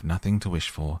now I have nothing to wish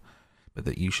for but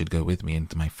that you should go with me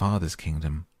into my father's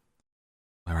kingdom,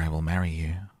 where I will marry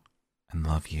you and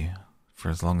love you for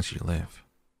as long as you live."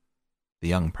 The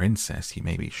young princess, you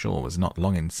may be sure, was not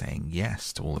long in saying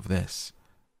yes to all of this,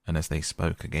 and as they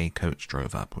spoke, a gay coach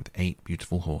drove up with 8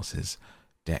 beautiful horses,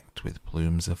 decked with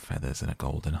plumes of feathers and a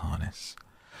golden harness,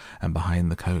 and behind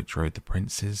the coach rode the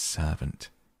prince's servant,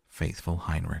 faithful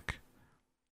Heinrich,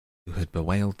 who had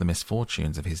bewailed the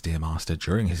misfortunes of his dear master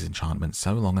during his enchantment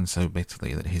so long and so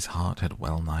bitterly that his heart had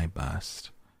well nigh burst.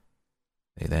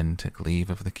 They then took leave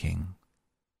of the king,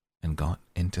 and got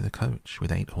into the coach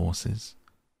with 8 horses,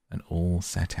 and all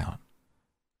set out,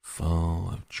 full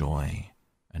of joy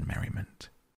and merriment,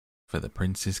 for the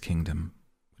prince's kingdom,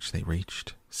 which they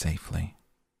reached safely.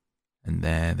 And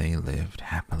there they lived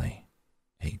happily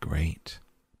a great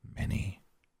many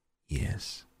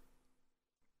years.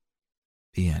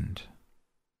 The end.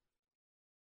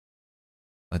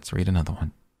 Let's read another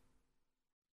one.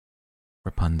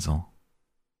 Rapunzel.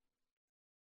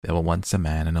 There were once a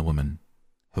man and a woman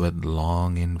who had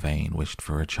long in vain wished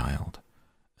for a child.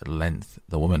 At length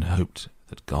the woman hoped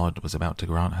that God was about to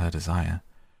grant her desire.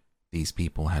 These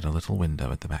people had a little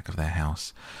window at the back of their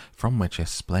house, from which a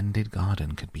splendid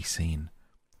garden could be seen,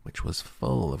 which was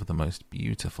full of the most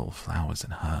beautiful flowers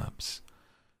and herbs.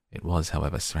 It was,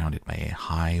 however, surrounded by a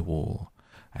high wall,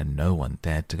 and no one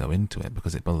dared to go into it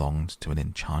because it belonged to an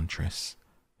enchantress,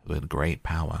 who had great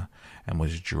power and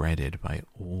was dreaded by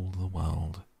all the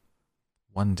world.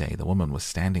 One day the woman was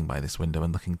standing by this window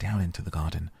and looking down into the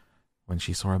garden, when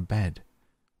she saw a bed,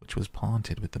 which was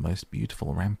planted with the most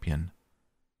beautiful rampion,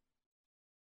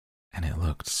 and it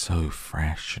looked so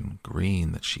fresh and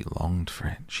green that she longed for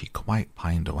it. She quite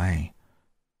pined away,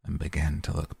 and began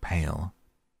to look pale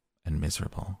and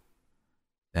miserable.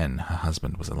 Then her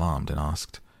husband was alarmed and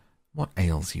asked, "What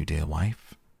ails you, dear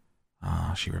wife?"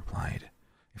 "Ah," she replied,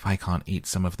 "if I can't eat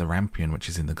some of the rampion which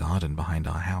is in the garden behind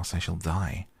our house, I shall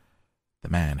die." The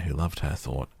man, who loved her,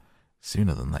 thought,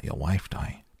 "Sooner than let your wife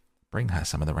die, bring her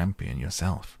some of the rampion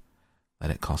yourself.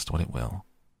 Let it cost what it will."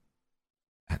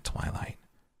 At twilight,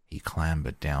 he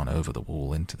clambered down over the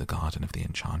wall into the garden of the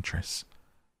enchantress,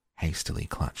 hastily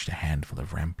clutched a handful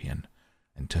of rampion,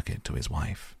 and took it to his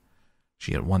wife.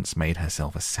 She at once made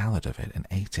herself a salad of it and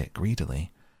ate it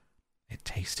greedily. It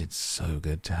tasted so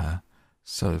good to her,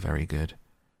 so very good,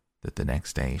 that the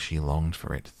next day she longed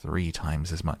for it 3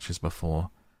 times as much as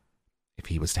before. If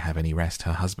he was to have any rest,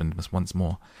 her husband must once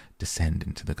more descend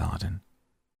into the garden,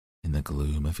 In the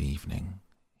gloom of evening,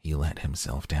 he let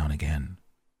himself down again,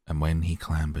 and when he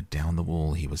clambered down the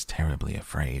wall he was terribly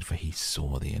afraid, for he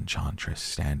saw the enchantress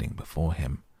standing before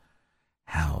him.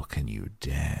 "How can you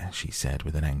dare," she said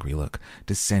with an angry look,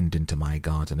 "descend into my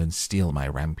garden and steal my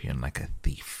rampion like a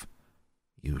thief?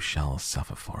 You shall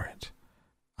suffer for it."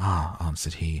 "Ah,"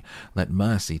 answered he, "let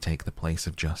mercy take the place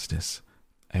of justice.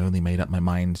 I only made up my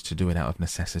mind to do it out of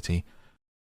necessity.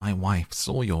 My wife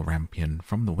saw your rampion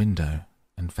from the window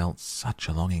and felt such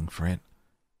a longing for it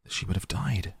that she would have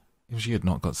died if she had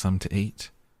not got some to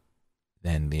eat."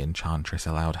 Then the enchantress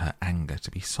allowed her anger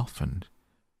to be softened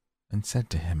and said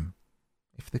to him,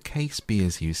 "If the case be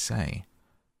as you say,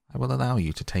 I will allow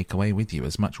you to take away with you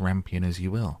as much rampion as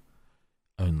you will.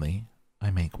 Only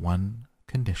I make one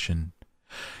condition.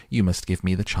 You must give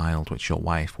me the child which your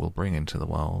wife will bring into the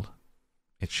world.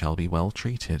 It shall be well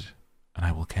treated, and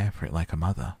I will care for it like a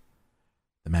mother."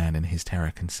 The man in his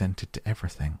terror consented to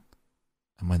everything,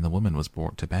 and when the woman was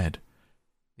brought to bed,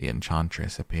 the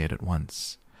enchantress appeared at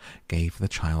once, gave the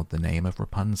child the name of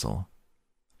Rapunzel,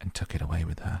 and took it away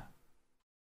with her.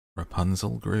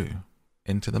 Rapunzel grew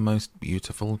into the most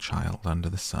beautiful child under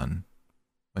the sun.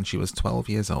 When she was 12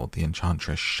 years old, the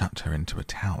enchantress shut her into a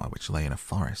tower which lay in a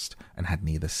forest and had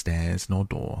neither stairs nor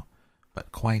door,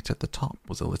 but quite at the top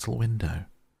was a little window.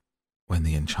 When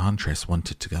the enchantress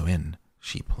wanted to go in,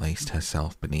 she placed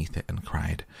herself beneath it and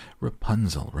cried,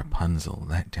 "Rapunzel, Rapunzel,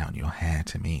 let down your hair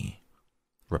to me."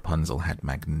 Rapunzel had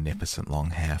magnificent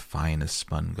long hair, fine as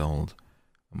spun gold,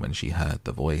 and when she heard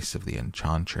the voice of the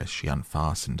enchantress, she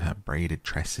unfastened her braided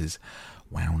tresses,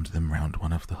 wound them round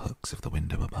one of the hooks of the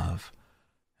window above,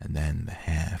 and then the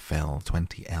hair fell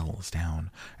 20 ells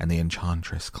down, and the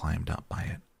enchantress climbed up by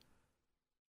it.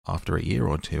 After a year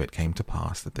or two, it came to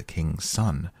pass that the king's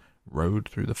son rode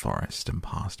through the forest and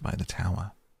passed by the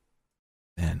tower.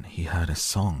 Then he heard a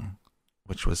song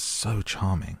which was so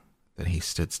charming that he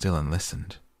stood still and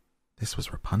listened. This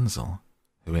was Rapunzel,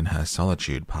 who in her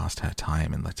solitude passed her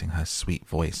time in letting her sweet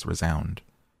voice resound.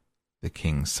 The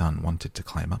king's son wanted to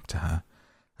climb up to her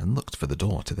and looked for the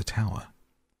door to the tower,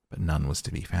 but none was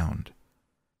to be found.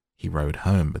 He rode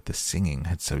home, but the singing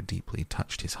had so deeply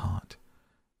touched his heart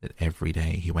that every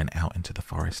day he went out into the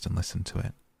forest and listened to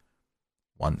it.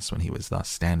 Once, when he was thus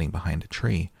standing behind a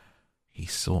tree, he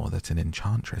saw that an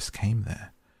enchantress came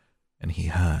there, and he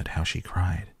heard how she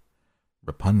cried,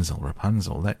 "Rapunzel,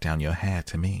 Rapunzel, let down your hair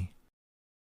to me."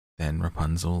 Then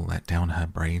Rapunzel let down her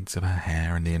braids of her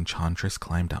hair, and the enchantress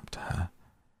climbed up to her.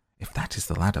 "If that is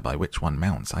the ladder by which one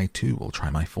mounts, I too will try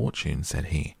my fortune," said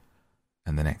he.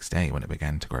 And the next day, when it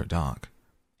began to grow dark,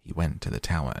 he went to the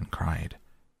tower and cried,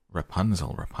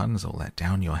 "Rapunzel, Rapunzel, let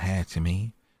down your hair to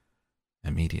me."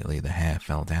 Immediately the hair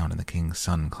fell down, and the king's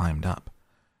son climbed up.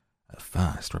 At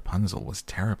first Rapunzel was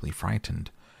terribly frightened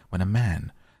when a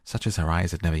man, such as her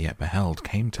eyes had never yet beheld,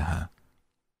 came to her.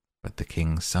 But the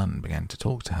king's son began to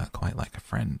talk to her quite like a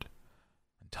friend,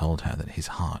 and told her that his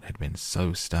heart had been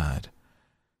so stirred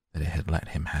that it had let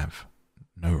him have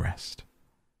no rest,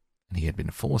 and he had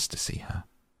been forced to see her.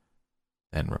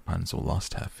 Then Rapunzel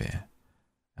lost her fear,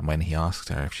 and when he asked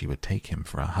her if she would take him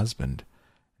for a husband,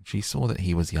 and she saw that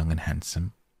he was young and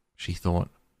handsome, she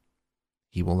thought,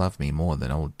 "He will love me more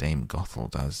than old Dame Gothel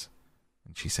does,"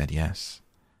 and she said yes,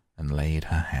 and laid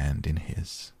her hand in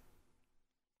his.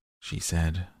 She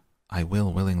said, "I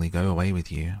will willingly go away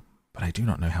with you, but I do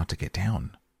not know how to get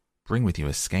down. Bring with you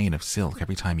a skein of silk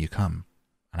every time you come,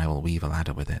 and I will weave a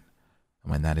ladder with it,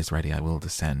 and when that is ready I will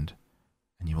descend,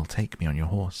 and you will take me on your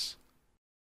horse."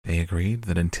 They agreed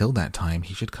that until that time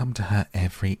he should come to her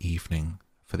every evening,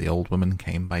 for the old woman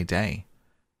came by day.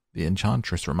 The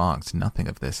enchantress remarked nothing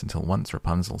of this until once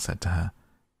Rapunzel said to her,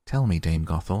 "Tell me, Dame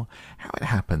Gothel, how it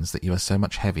happens that you are so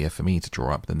much heavier for me to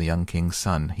draw up than the young king's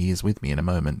son. He is with me in a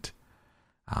moment."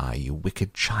 "Ah, you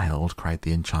wicked child," cried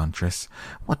the enchantress,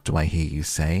 "what do I hear you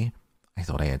say? I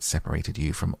thought I had separated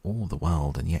you from all the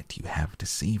world, and yet you have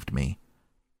deceived me."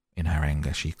 In her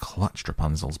anger she clutched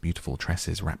Rapunzel's beautiful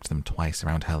tresses, wrapped them twice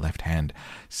around her left hand,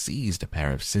 seized a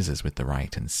pair of scissors with the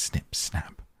right, and snip,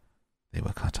 snap, they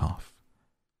were cut off,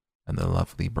 and the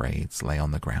lovely braids lay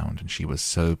on the ground, and she was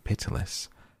so pitiless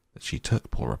that she took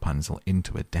poor Rapunzel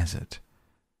into a desert,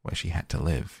 where she had to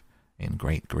live in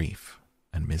great grief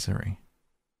and misery.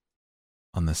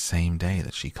 On the same day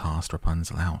that she cast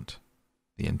Rapunzel out,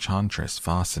 the enchantress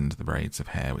fastened the braids of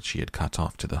hair which she had cut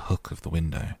off to the hook of the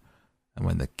window, and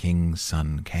when the king's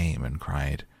son came and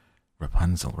cried,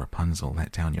 "Rapunzel, Rapunzel,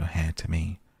 let down your hair to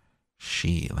me,"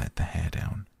 she let the hair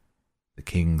down. The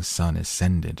king's son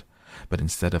ascended, but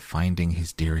instead of finding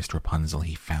his dearest Rapunzel,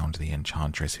 he found the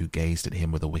enchantress, who gazed at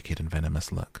him with a wicked and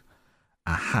venomous look.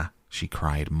 "Aha!" she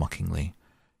cried mockingly.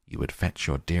 You would fetch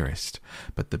your dearest,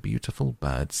 but the beautiful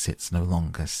bird sits no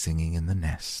longer singing in the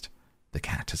nest. The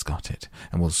cat has got it,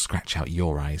 and will scratch out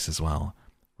your eyes as well.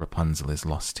 Rapunzel is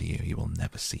lost to you. You will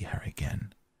never see her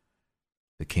again."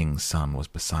 The king's son was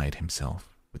beside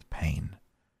himself with pain,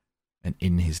 and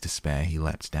in his despair he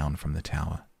leapt down from the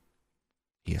tower.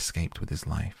 He escaped with his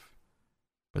life,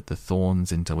 but the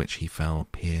thorns into which he fell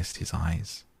pierced his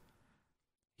eyes.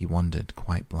 He wandered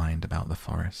quite blind about the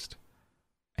forest,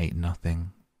 ate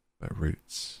nothing but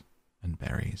roots and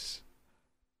berries,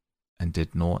 and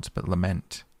did naught but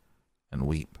lament and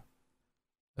weep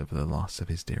over the loss of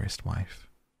his dearest wife.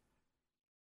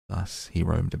 Thus he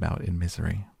roamed about in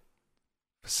misery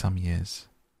for some years,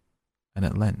 and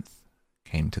at length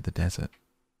came to the desert,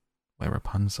 where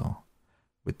Rapunzel,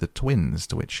 with the twins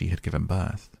to which she had given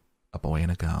birth, a boy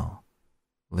and a girl,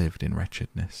 lived in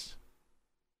wretchedness.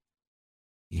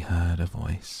 He heard a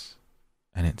voice,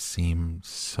 and it seemed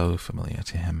so familiar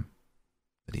to him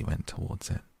that he went towards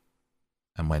it,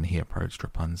 and when he approached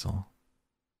Rapunzel,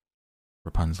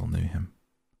 Rapunzel knew him,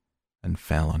 and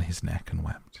fell on his neck and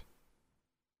wept.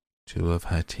 2 of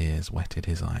her tears wetted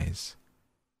his eyes,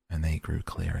 and they grew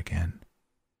clear again,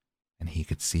 and he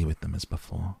could see with them as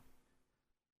before.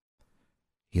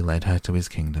 He led her to his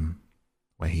kingdom,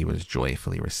 where he was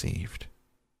joyfully received,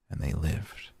 and they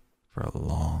lived for a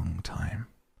long time,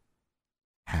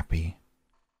 happy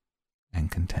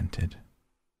and contented.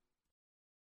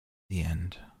 The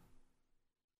end.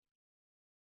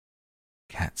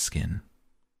 Catskin.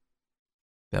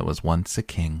 There was once a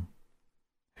king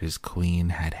whose queen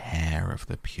had hair of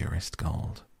the purest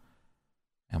gold,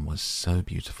 and was so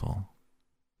beautiful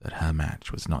that her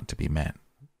match was not to be met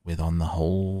with on the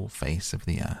whole face of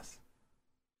the earth.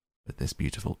 But this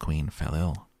beautiful queen fell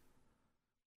ill,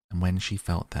 and when she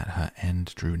felt that her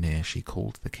end drew near, she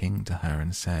called the king to her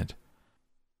and said,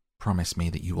 "Promise me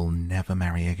that you will never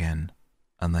marry again,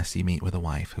 unless you meet with a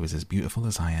wife who is as beautiful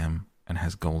as I am and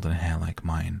has golden hair like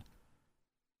mine."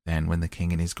 Then, when the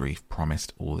king in his grief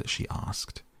promised all that she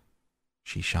asked,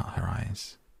 she shut her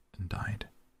eyes and died.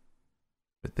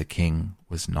 But the king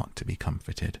was not to be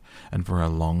comforted, and for a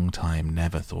long time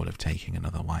never thought of taking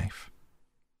another wife.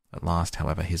 At last,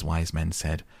 however, his wise men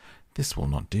said, "This will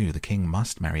not do. The king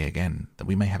must marry again, that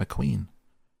we may have a queen."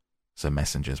 So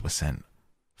messengers were sent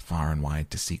far and wide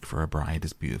to seek for a bride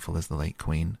as beautiful as the late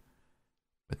queen.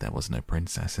 But there was no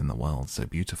princess in the world so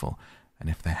beautiful, and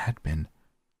if there had been,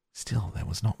 still there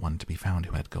was not one to be found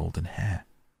who had golden hair.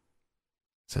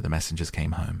 So the messengers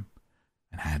came home,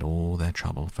 and had all their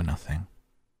trouble for nothing.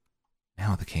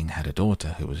 Now the king had a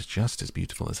daughter who was just as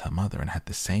beautiful as her mother, and had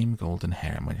the same golden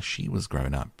hair, and when she was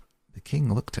grown up, the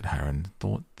king looked at her and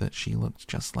thought that she looked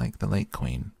just like the late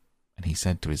queen, and he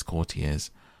said to his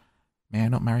courtiers, "May I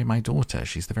not marry my daughter?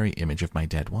 She's the very image of my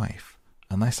dead wife.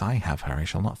 Unless I have her, I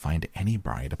shall not find any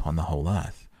bride upon the whole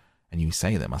earth, and you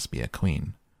say there must be a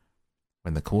queen."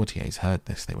 When the courtiers heard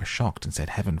this, they were shocked, and said,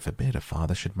 "Heaven forbid a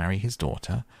father should marry his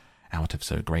daughter. Out of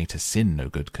so great a sin no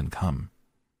good can come."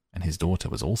 And his daughter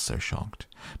was also shocked,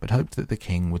 but hoped that the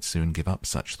king would soon give up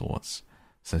such thoughts,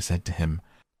 so said to him,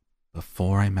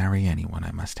 "Before I marry anyone,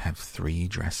 I must have 3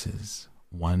 dresses.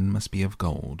 One must be of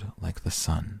gold, like the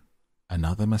sun,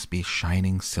 another must be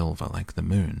shining silver, like the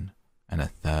moon, and a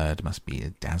third must be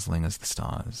dazzling as the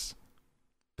stars.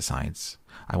 Besides,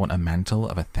 I want a mantle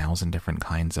of 1,000 different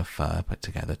kinds of fur put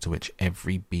together, to which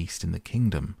every beast in the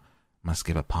kingdom must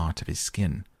give a part of his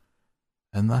skin."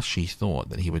 And thus she thought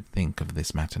that he would think of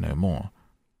this matter no more.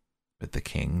 But the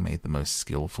king made the most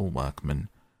skillful workman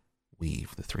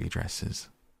weave the 3 dresses,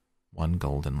 one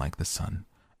golden like the sun,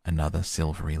 another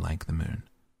silvery like the moon,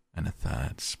 and a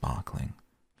third sparkling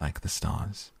like the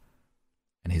stars.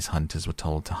 And his hunters were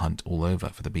told to hunt all over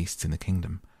for the beasts in the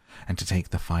kingdom, and to take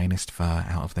the finest fur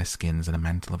out of their skins, and a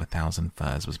mantle of 1,000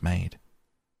 furs was made.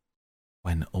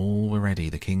 When all were ready,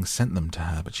 the king sent them to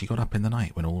her, but she got up in the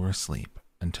night when all were asleep,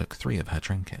 and took 3 of her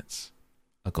trinkets,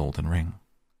 a golden ring,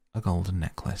 a golden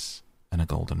necklace, and a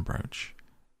golden brooch,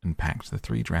 and packed the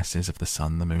 3 dresses of the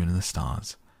sun, the moon, and the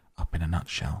stars up in a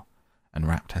nutshell, and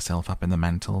wrapped herself up in the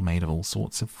mantle made of all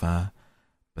sorts of fur,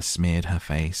 besmeared her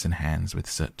face and hands with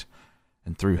soot,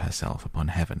 and threw herself upon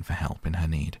heaven for help in her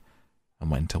need,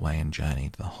 and went away and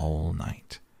journeyed the whole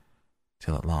night,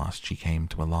 till at last she came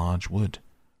to a large wood.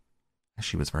 As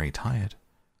she was very tired,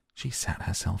 she sat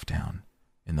herself down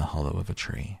in the hollow of a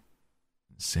tree,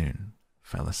 and soon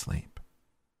fell asleep.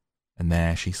 And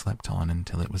there she slept on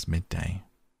until it was midday.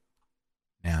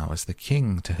 Now, as the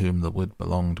king to whom the wood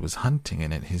belonged was hunting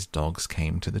in it, his dogs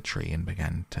came to the tree and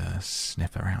began to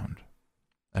sniff around,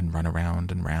 and run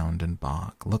around and round and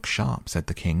bark. "Look sharp," said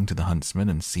the king to the huntsman,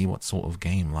 "and see what sort of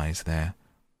game lies there."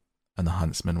 And the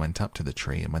huntsman went up to the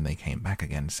tree, and when they came back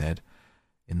again, said,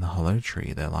 "In the hollow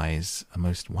tree there lies a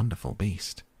most wonderful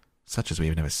beast, such as we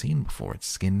have never seen before. Its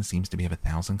skin seems to be of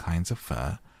 1,000 kinds of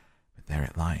fur, but there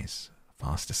it lies,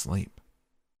 fast asleep."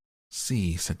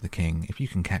 "See," said the king, "if you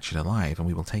can catch it alive, and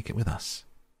we will take it with us."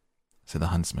 So the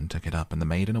huntsman took it up, and the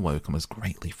maiden awoke and was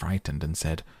greatly frightened, and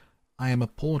said, "I am a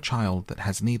poor child that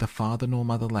has neither father nor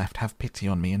mother left. Have pity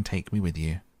on me and take me with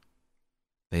you."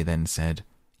 They then said,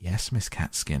 "Yes, Miss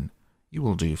Catskin, you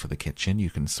will do for the kitchen. You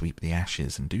can sweep the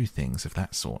ashes and do things of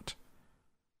that sort."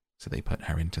 So they put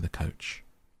her into the coach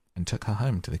and took her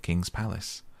home to the king's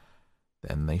palace.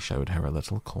 Then they showed her a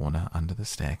little corner under the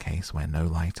staircase where no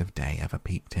light of day ever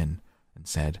peeped in, and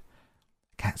said,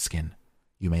 "Catskin,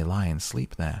 you may lie and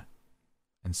sleep there."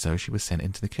 And so she was sent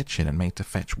into the kitchen and made to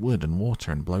fetch wood and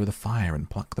water and blow the fire and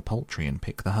pluck the poultry and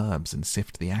pick the herbs and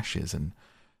sift the ashes and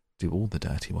do all the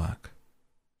dirty work.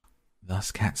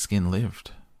 Thus Catskin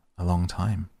lived a long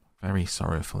time, very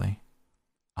sorrowfully.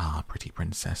 "Ah, pretty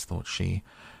princess," thought she,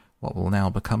 "what will now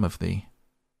become of thee?"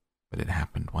 But it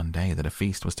happened one day that a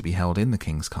feast was to be held in the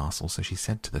king's castle, so she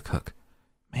said to the cook,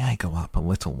 "May I go up a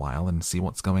little while and see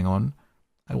what's going on?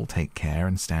 I will take care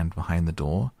and stand behind the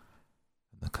door."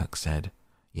 And the cook said,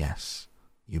 "Yes,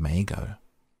 you may go,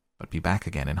 but be back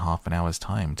again in half an hour's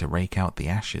time to rake out the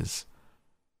ashes."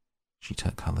 She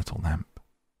took her little lamp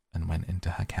and went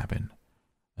into her cabin,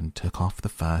 and took off the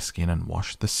fur skin and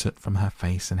washed the soot from her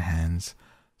face and hands,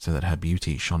 so that her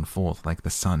beauty shone forth like the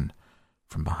sun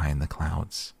from behind the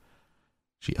clouds.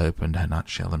 She opened her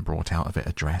nutshell and brought out of it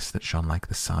a dress that shone like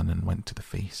the sun, and went to the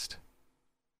feast.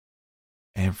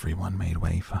 Everyone made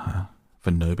way for her,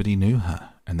 for nobody knew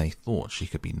her, and they thought she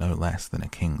could be no less than a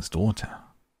king's daughter.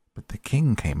 But the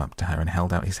king came up to her and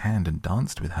held out his hand and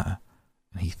danced with her,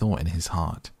 and he thought in his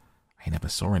heart, "I never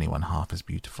saw anyone half as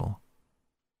beautiful."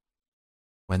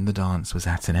 When the dance was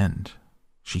at an end,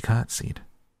 she curtsied,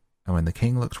 and when the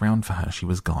king looked round for her, she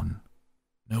was gone.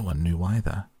 No one knew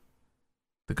either.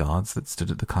 The guards that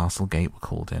stood at the castle gate were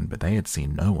called in, but they had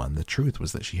seen no one. The truth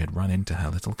was that she had run into her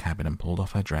little cabin and pulled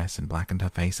off her dress and blackened her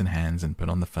face and hands and put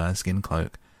on the fur-skin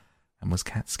cloak and was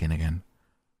Catskin again.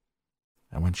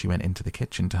 And when she went into the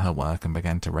kitchen to her work and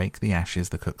began to rake the ashes,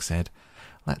 the cook said,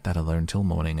 "Let that alone till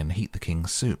morning and heat the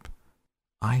king's soup.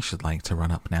 I should like to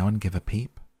run up now and give a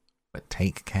peep, but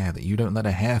take care that you don't let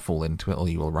a hair fall into it, or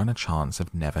you will run a chance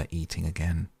of never eating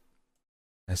again."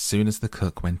 As soon as the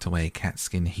cook went away,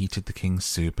 Catskin heated the king's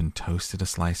soup and toasted a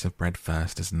slice of bread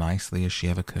first as nicely as she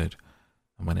ever could,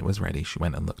 and when it was ready she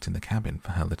went and looked in the cabin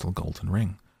for her little golden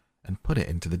ring, and put it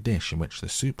into the dish in which the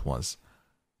soup was.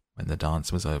 When the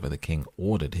dance was over, the king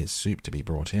ordered his soup to be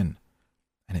brought in,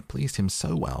 and it pleased him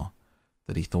so well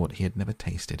that he thought he had never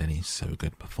tasted any so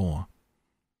good before.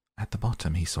 At the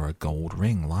bottom he saw a gold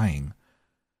ring lying,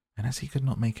 and as he could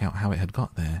not make out how it had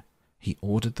got there, he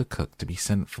ordered the cook to be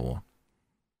sent for.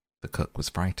 The cook was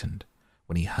frightened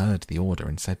when he heard the order,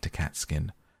 and said to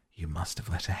Catskin, "You must have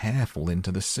let a hair fall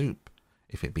into the soup.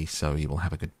 If it be so, you will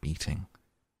have a good beating."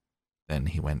 Then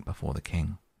he went before the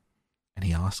king, and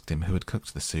he asked him who had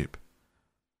cooked the soup.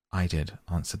 "I did,"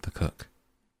 answered the cook.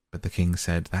 But the king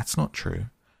said, "That's not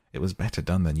true. It was better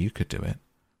done than you could do it."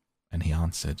 And he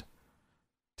answered,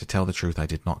 "To tell the truth, I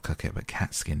did not cook it, but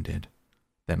Catskin did."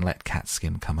 "Then let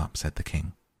Catskin come up," said the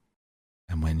king.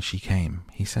 And when she came,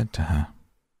 he said to her,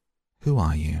 "Who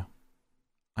are you?"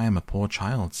 "I am a poor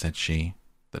child," said she,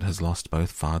 "that has lost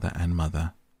both father and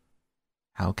mother."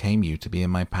 "How came you to be in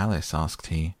my palace?" asked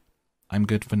he. "I'm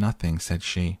good for nothing," said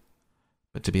she,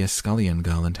 "but to be a scullion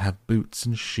girl and to have boots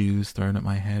and shoes thrown at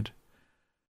my head."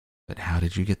 "But how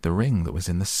did you get the ring that was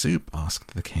in the soup?" asked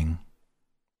the king.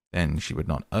 Then she would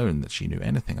not own that she knew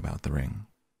anything about the ring.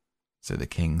 So the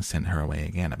king sent her away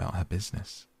again about her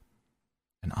business.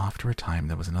 And after a time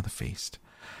there was another feast,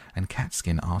 and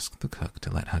Catskin asked the cook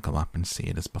to let her go up and see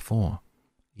it as before.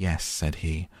 "Yes," said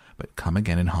he, "but come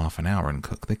again in half an hour and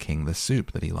cook the king the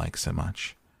soup that he likes so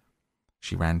much."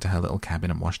 She ran to her little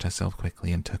cabin and washed herself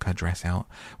quickly and took her dress out,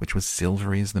 which was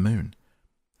silvery as the moon,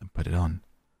 and put it on.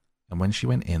 And when she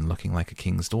went in looking like a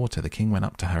king's daughter, the king went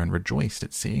up to her and rejoiced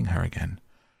at seeing her again.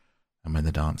 And when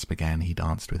the dance began, he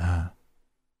danced with her.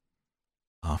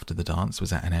 After the dance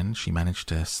was at an end, she managed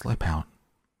to slip out,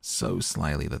 so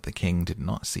slyly that the king did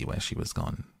not see where she was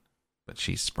gone, but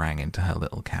she sprang into her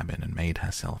little cabin and made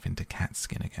herself into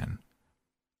Catskin again,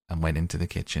 and went into the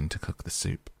kitchen to cook the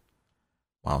soup.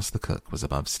 Whilst the cook was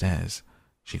above stairs,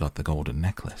 she got the golden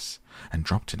necklace and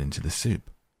dropped it into the soup.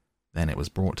 Then it was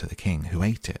brought to the king, who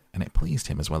ate it, and it pleased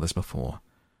him as well as before.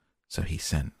 So he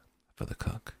sent for the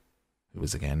cook, who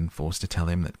was again forced to tell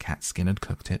him that Catskin had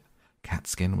cooked it,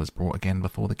 Catskin was brought again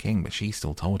before the king, but she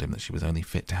still told him that she was only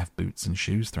fit to have boots and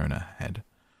shoes thrown at her head.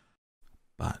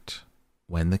 But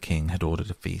when the king had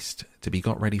ordered a feast to be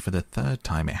got ready for the third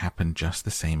time, it happened just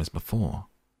the same as before.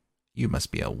 "You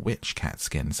must be a witch,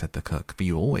 Catskin," said the cook, "for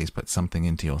you always put something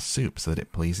into your soup so that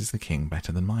it pleases the king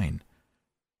better than mine."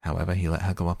 However, he let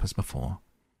her go up as before.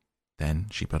 Then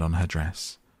she put on her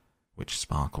dress, which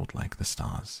sparkled like the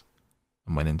stars,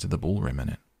 and went into the ballroom in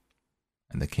it.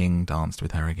 And the king danced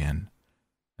with her again,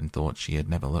 and thought she had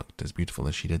never looked as beautiful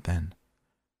as she did then.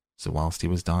 So whilst he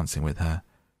was dancing with her,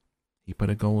 he put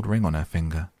a gold ring on her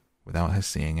finger, without her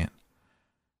seeing it,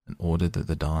 and ordered that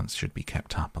the dance should be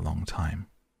kept up a long time.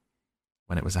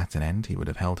 When it was at an end, he would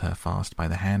have held her fast by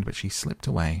the hand, but she slipped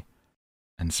away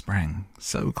and sprang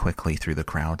so quickly through the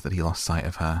crowd that he lost sight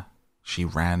of her. She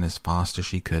ran as fast as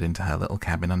she could into her little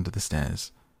cabin under the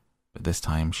stairs, but this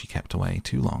time she kept away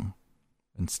too long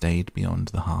and stayed beyond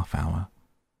the half hour.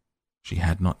 She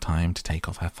had not time to take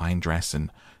off her fine dress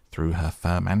and threw her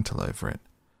fur mantle over it,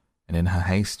 and in her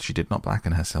haste she did not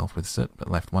blacken herself with soot,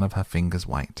 but left one of her fingers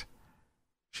white.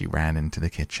 She ran into the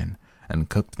kitchen and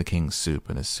cooked the king's soup,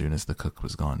 and as soon as the cook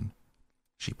was gone,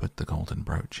 she put the golden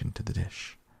brooch into the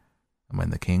dish. And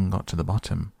when the king got to the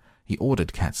bottom, he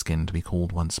ordered Catskin to be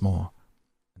called once more,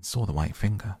 and saw the white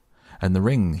finger, and the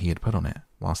ring he had put on it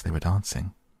whilst they were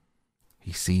dancing.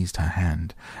 He seized her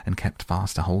hand, and kept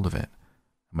fast a hold of it,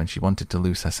 and when she wanted to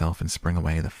loose herself and spring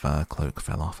away, the fur cloak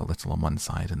fell off a little on one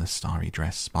side, and the starry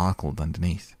dress sparkled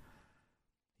underneath.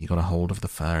 He got a hold of the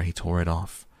fur, he tore it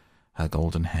off. Her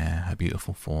golden hair, her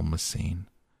beautiful form was seen,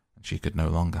 and she could no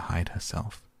longer hide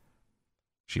herself.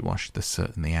 She washed the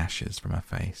soot and the ashes from her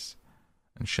face,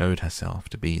 and showed herself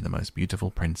to be the most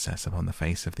beautiful princess upon the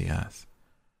face of the earth.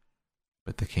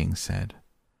 But the king said,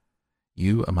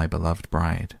 "You are my beloved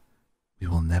bride. We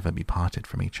will never be parted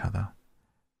from each other."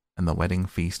 And the wedding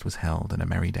feast was held, and a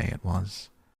merry day it was,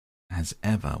 as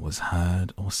ever was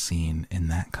heard or seen in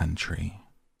that country,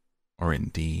 or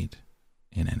indeed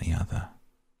in any other.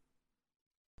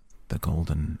 The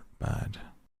Golden Bird.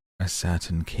 A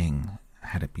certain king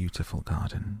had a beautiful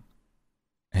garden,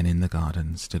 and in the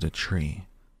garden stood a tree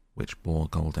which bore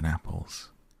golden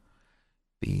apples.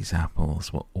 These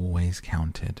apples were always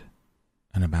counted,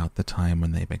 and about the time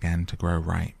when they began to grow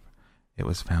ripe, it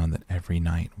was found that every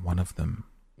night one of them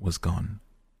was gone.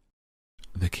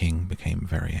 The king became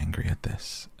very angry at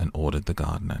this, and ordered the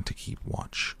gardener to keep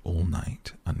watch all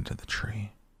night under the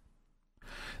tree.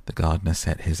 The gardener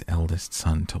set his eldest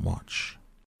son to watch.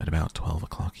 At about 12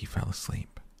 o'clock he fell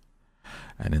asleep,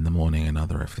 and in the morning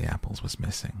another of the apples was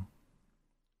missing.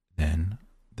 Then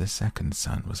the second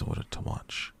son was ordered to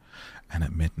watch, and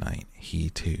at midnight he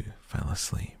too fell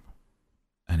asleep,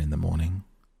 and in the morning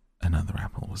another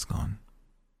apple was gone.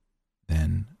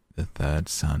 Then the third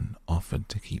son offered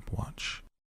to keep watch,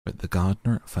 but the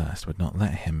gardener at first would not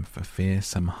let him for fear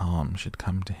some harm should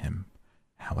come to him.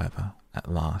 However, at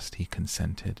last he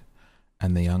consented,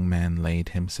 and the young man laid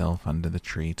himself under the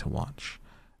tree to watch.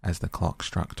 As the clock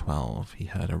struck 12, he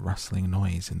heard a rustling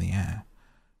noise in the air,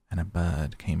 and a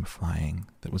bird came flying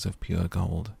that was of pure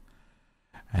gold,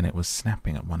 and it was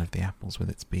snapping at one of the apples with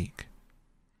its beak.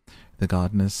 The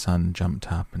gardener's son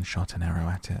jumped up and shot an arrow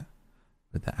at it,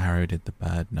 but the arrow did the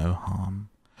bird no harm,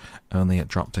 only it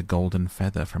dropped a golden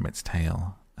feather from its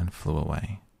tail and flew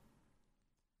away.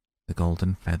 The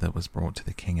golden feather was brought to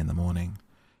the king in the morning,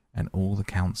 and all the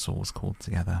council was called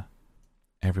together.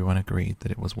 Everyone agreed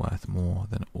that it was worth more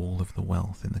than all of the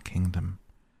wealth in the kingdom,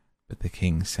 but the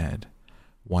king said,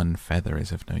 "One feather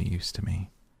is of no use to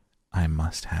me. I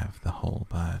must have the whole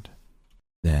bird."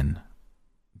 Then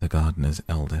the gardener's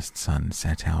eldest son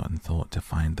set out and thought to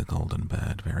find the golden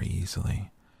bird very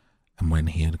easily, and when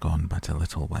he had gone but a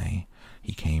little way,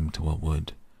 he came to a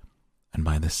wood, and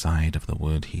by the side of the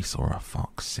wood he saw a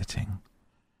fox sitting.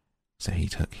 So he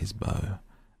took his bow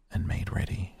and made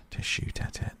ready to shoot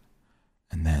at it.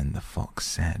 And then the fox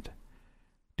said,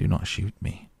 "Do not shoot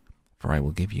me, for I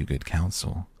will give you good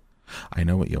counsel. I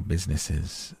know what your business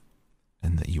is,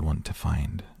 and that you want to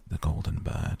find the golden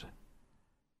bird.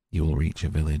 You will reach a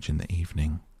village in the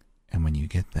evening, and when you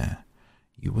get there,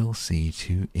 you will see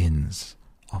 2 inns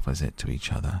opposite to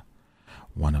each other,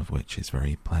 one of which is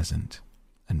very pleasant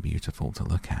and beautiful to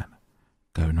look at.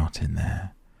 Go not in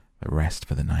there, but rest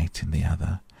for the night in the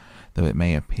other, though it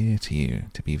may appear to you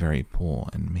to be very poor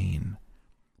and mean."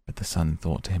 But the son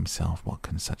thought to himself, "What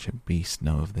can such a beast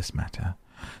know of this matter?"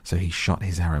 So he shot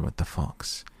his arrow at the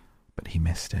fox, but he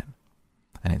missed it,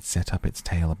 and it set up its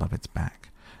tail above its back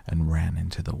and ran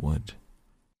into the wood.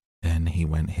 Then he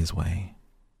went his way,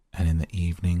 and in the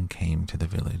evening came to the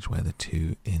village where the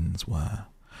 2 inns were.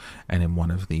 and in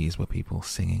one of these were people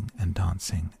singing and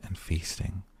dancing and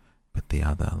feasting, but the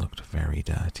other looked very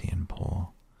dirty and poor.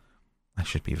 "I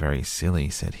should be very silly,"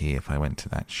 said he, "if I went to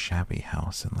that shabby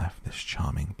house and left this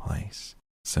charming place."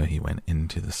 So he went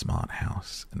into the smart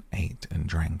house and ate and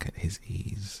drank at his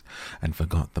ease, and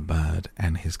forgot the bird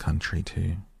and his country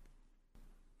too.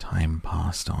 Time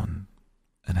passed on,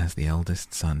 and as the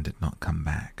eldest son did not come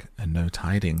back, and no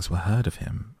tidings were heard of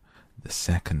him, the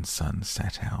second son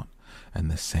set out, and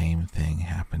the same thing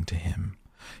happened to him.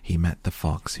 He met the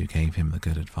fox who gave him the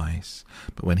good advice,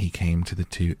 but when he came to the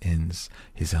 2 inns,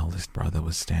 his eldest brother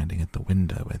was standing at the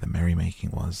window where the merrymaking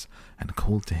was, and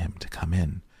called to him to come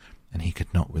in, and he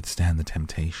could not withstand the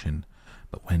temptation,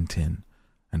 but went in,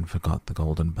 and forgot the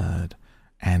golden bird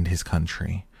and his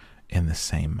country in the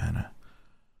same manner.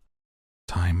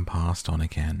 Time passed on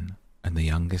again, and the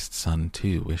youngest son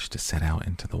too wished to set out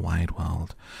into the wide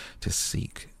world to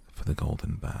seek for the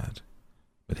golden bird.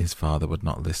 But his father would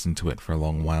not listen to it for a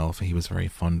long while, for he was very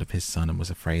fond of his son and was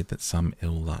afraid that some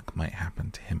ill luck might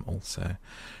happen to him also,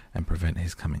 and prevent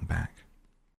his coming back.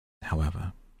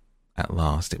 However, at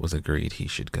last it was agreed he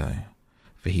should go,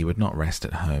 for he would not rest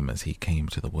at home. As he came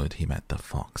to the wood, he met the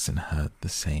fox and heard the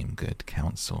same good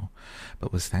counsel,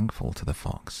 but was thankful to the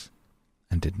fox,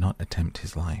 and did not attempt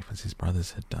his life as his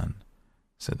brothers had done.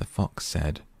 So the fox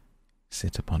said,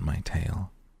 "Sit upon my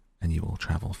tail, and you will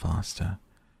travel faster."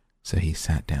 So he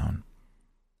sat down,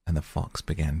 and the fox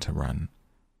began to run,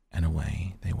 and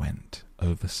away they went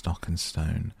over stock and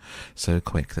stone, so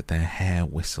quick that their hair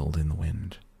whistled in the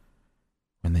wind.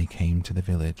 When they came to the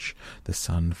village, the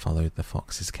son followed the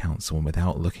fox's counsel, and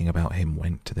without looking about him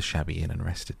went to the shabby inn and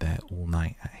rested there all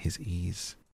night at his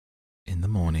ease. In the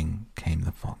morning came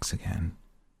the fox again,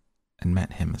 and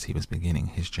met him as he was beginning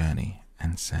his journey,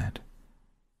 and said,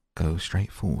 "Go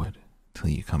straight forward till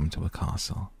you come to a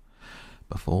castle,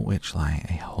 before which lie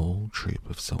a whole troop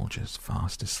of soldiers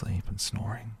fast asleep and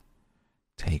snoring.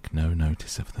 Take no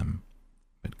notice of them,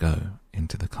 but go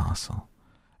into the castle,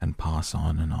 and pass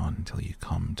on and on till you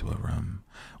come to a room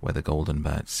where the golden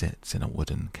bird sits in a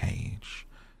wooden cage.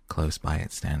 Close by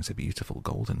it stands a beautiful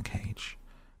golden cage,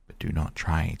 but do not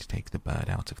try to take the bird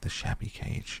out of the shabby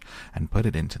cage and put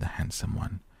it into the handsome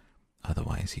one,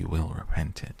 otherwise you will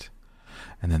repent it."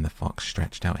 And then the fox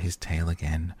stretched out his tail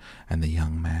again, and the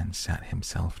young man sat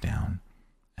himself down,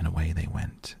 and away they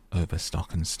went over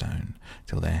stock and stone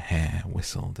till their hair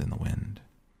whistled in the wind.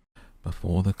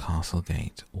 Before the castle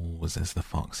gate all was as the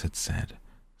fox had said,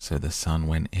 so the son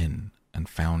went in and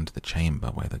found the chamber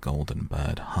where the golden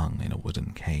bird hung in a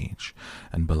wooden cage,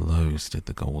 and below stood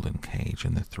the golden cage,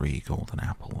 and the 3 golden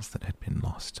apples that had been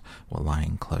lost were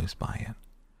lying close by it.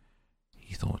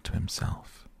 He thought to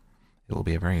himself, "It will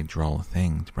be a very droll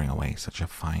thing to bring away such a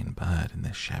fine bird in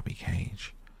this shabby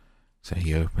cage." So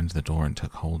he opened the door and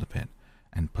took hold of it,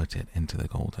 and put it into the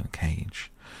golden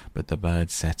cage. But the bird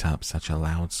set up such a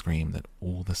loud scream that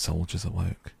all the soldiers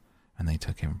awoke, and they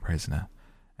took him prisoner,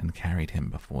 and carried him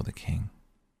before the king.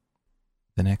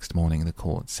 The next morning the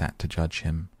court sat to judge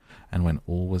him, and when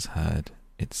all was heard,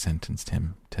 it sentenced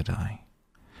him to die,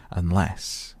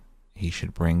 unless he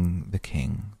should bring the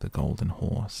king the golden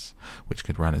horse, which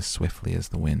could run as swiftly as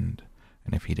the wind,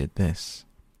 and if he did this,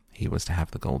 he was to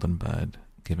have the golden bird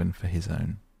given for his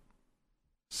own.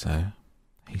 So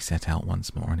he set out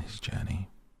once more on his journey,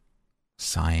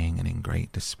 sighing and in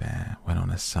great despair, when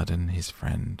on a sudden his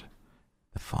friend,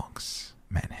 the fox,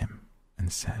 met him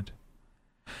and said,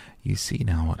 "You see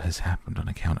now what has happened on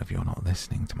account of your not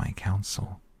listening to my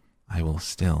counsel. I will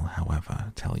still,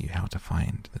 however, tell you how to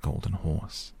find the golden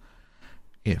horse.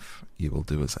 If you will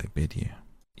do as I bid you,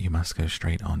 you must go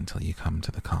straight on till you come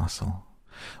to the castle,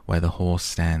 where the horse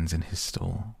stands in his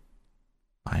stall.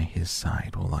 By his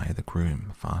side will lie the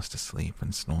groom fast asleep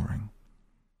and snoring.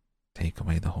 Take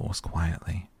away the horse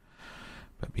quietly,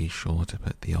 but be sure to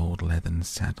put the old leathern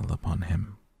saddle upon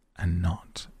him, and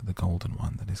not the golden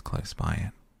one that is close by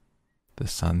it." The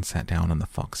son sat down on the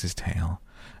fox's tail,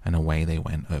 and away they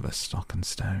went over stock and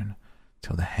stone,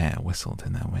 till the hair whistled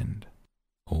in their wind.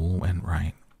 All went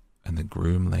right, and the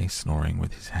groom lay snoring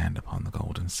with his hand upon the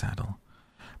golden saddle.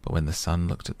 But when the son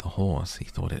looked at the horse, he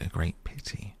thought it a great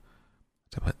pity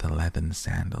to put the leathern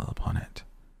sandal upon it.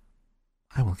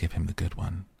 "I will give him the good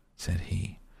one," said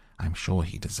he. "I'm sure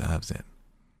he deserves it."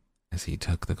 As he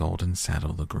took the golden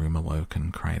saddle, the groom awoke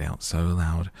and cried out so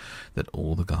loud that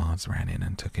all the guards ran in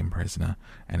and took him prisoner,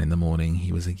 and in the morning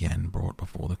he was again brought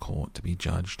before the court to be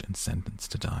judged and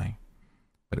sentenced to die.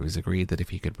 But it was agreed that if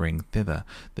he could bring thither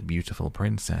the beautiful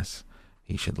princess,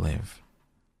 he should live,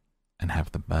 and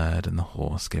have the bird and the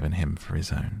horse given him for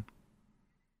his own.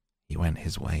 He went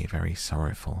his way very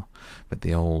sorrowful, but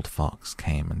the old fox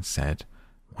came and said,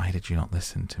 "Why did you not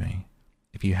listen to me?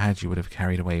 If you had, you would have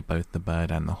carried away both the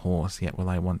bird and the horse, yet will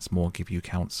I once more give you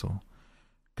counsel.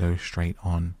 Go straight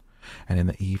on, and in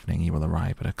the evening you will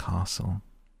arrive at a castle.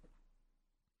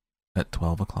 At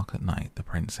 12 o'clock at night the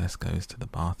princess goes to the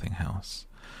bathing house.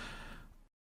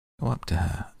 Go up to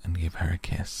her and give her a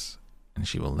kiss, and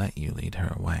she will let you lead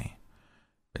her away.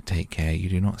 But take care you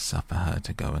do not suffer her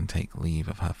to go and take leave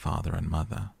of her father and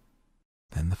mother."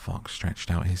 Then the fox stretched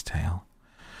out his tail,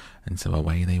 and so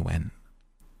away they went,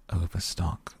 over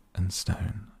stock and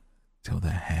stone, till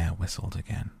their hair whistled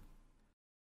again.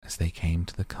 As they came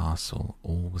to the castle,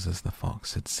 all was as the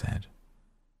fox had said,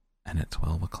 and at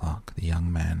 12 o'clock the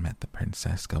young man met the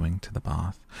princess going to the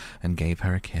bath, and gave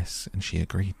her a kiss, and she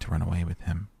agreed to run away with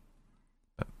him,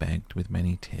 but begged with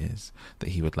many tears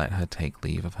that he would let her take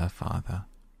leave of her father.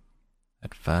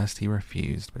 At first he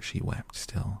refused, but she wept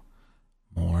still,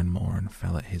 more, and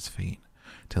fell at his feet,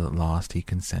 till at last he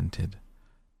consented.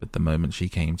 But the moment she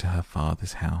came to her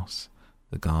father's house,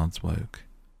 the guards woke,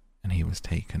 and he was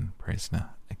taken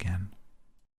prisoner again.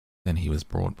 Then he was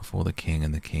brought before the king,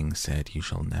 and the king said, "You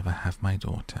shall never have my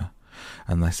daughter,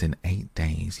 unless in 8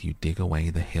 days you dig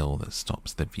away the hill that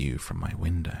stops the view from my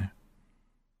window."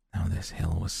 Now this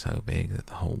hill was so big that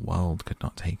the whole world could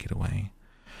not take it away.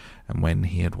 And when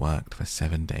he had worked for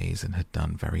 7 days and had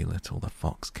done very little, the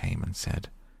fox came and said,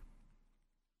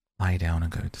 "Lie down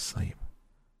and go to sleep.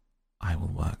 I will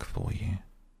work for you."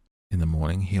 In the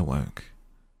morning he awoke,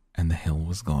 and the hill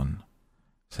was gone.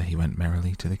 So he went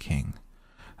merrily to the king,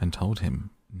 and told him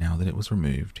now that it was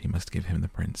removed he must give him the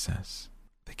princess.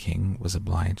 The king was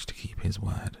obliged to keep his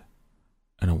word,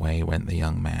 and away went the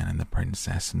young man and the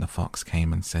princess, and the fox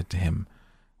came and said to him,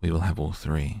 "We will have all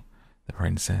three, the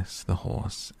princess, the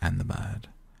horse, and the bird."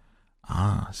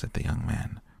 "Ah," said the young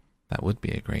man, "that would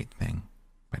be a great thing,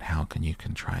 but how can you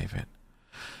contrive it?"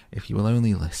 "If you will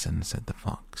only listen," said the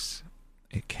fox,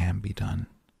 "it can be done.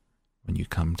 When you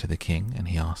come to the king and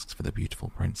he asks for the beautiful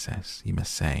princess, you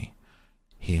must say,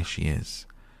 'Here she is.'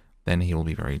 Then he will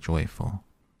be very joyful,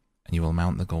 and you will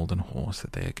mount the golden horse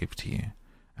that they give to you,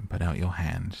 and put out your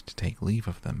hand to take leave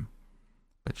of them.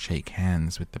 But shake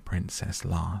hands with the princess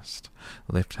last,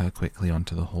 lift her quickly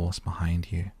onto the horse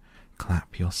behind you,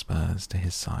 clap your spurs to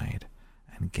his side,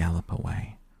 and gallop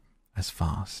away as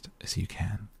fast as you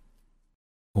can."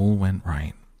 All went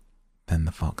right. Then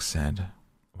the fox said,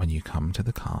 "When you come to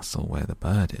the castle where the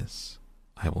bird is,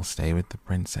 I will stay with the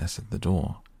princess at the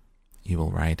door. You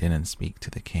will ride in and speak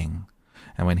to the king,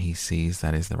 and when he sees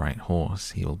that is the right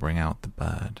horse, he will bring out the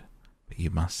bird. But you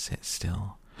must sit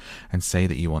still, and say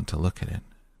that you want to look at it,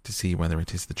 to see whether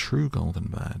it is the true golden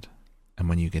bird, and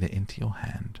when you get it into your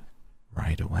hand,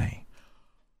 ride away."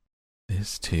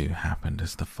 This too happened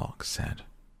as the fox said.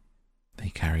 They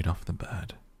carried off the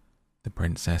bird. The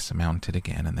princess mounted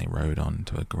again, and they rode on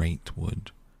to a great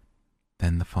wood.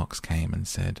 Then the fox came and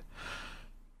said,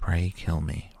 "Pray kill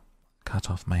me, cut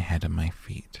off my head and my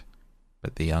feet."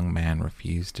 But the young man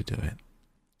refused to do it.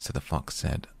 So the fox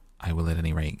said, "I will at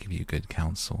any rate give you good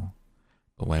counsel.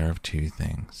 Beware of 2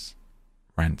 things.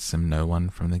 Ransom no one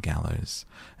from the gallows,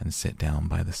 and sit down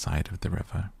by the side of the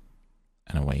river."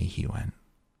 And away he went.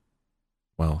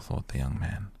 Well, thought the young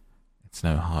man, it's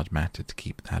no hard matter to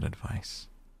keep that advice.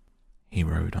 He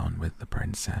rode on with the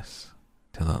princess,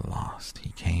 till at last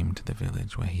he came to the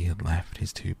village where he had left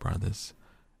his 2 brothers,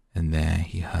 and there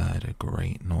he heard a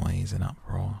great noise and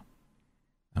uproar.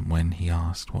 And when he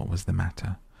asked what was the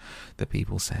matter, the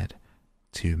people said,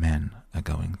 2 men are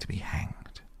going to be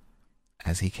hanged.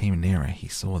 As he came nearer, he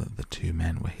saw that the 2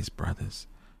 men were his brothers,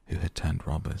 who had turned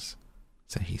robbers.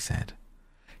 So he said,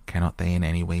 "Cannot they in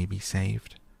any way be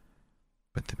saved?"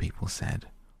 But the people said,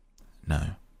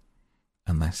 "No,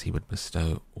 unless he would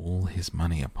bestow all his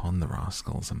money upon the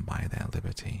rascals and buy their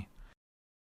liberty."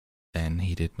 Then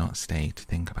he did not stay to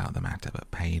think about the matter, but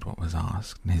paid what was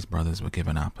asked, and his brothers were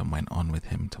given up and went on with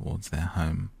him towards their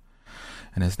home.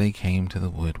 And as they came to the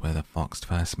wood where the fox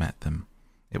first met them,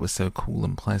 it was so cool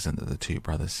and pleasant that the 2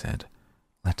 brothers said,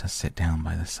 "Let us sit down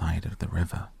by the side of the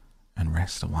river and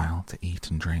rest a while to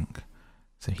eat and drink."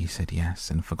 So he said yes,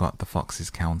 and forgot the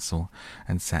fox's counsel,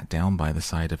 and sat down by the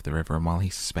side of the river, and while he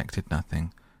suspected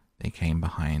nothing, they came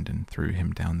behind and threw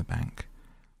him down the bank,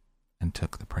 and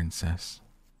took the princess,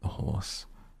 the horse,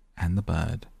 and the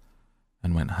bird,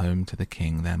 and went home to the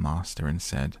king their master, and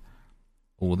said,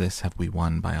 "All this have we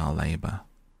won by our labour."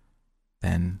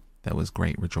 Then there was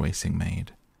great rejoicing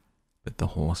made, but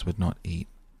the horse would not eat,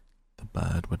 the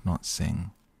bird would not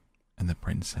sing, and the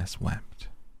princess wept.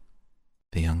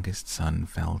 The youngest son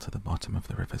fell to the bottom of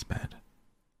the river's bed.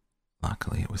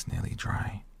 Luckily it was nearly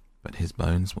dry, but his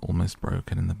bones were almost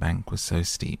broken and the bank was so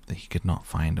steep that he could not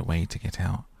find a way to get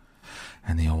out.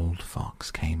 And the old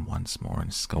fox came once more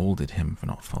and scolded him for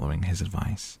not following his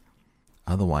advice.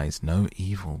 Otherwise no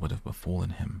evil would have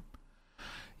befallen him.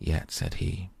 Yet, said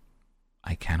he,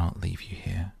 I cannot leave you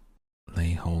here.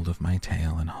 Lay hold of my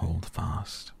tail and hold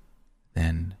fast.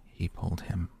 Then he pulled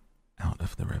him out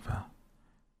of the river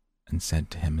and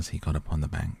said to him as he got upon the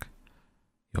bank,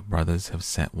 Your brothers have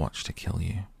set watch to kill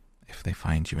you if they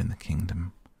find you in the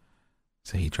kingdom.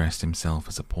 So he dressed himself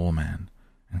as a poor man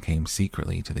and came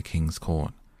secretly to the king's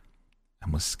court,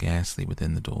 and was scarcely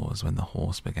within the doors when the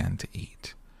horse began to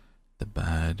eat, the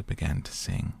bird began to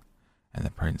sing, and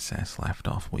the princess left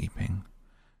off weeping.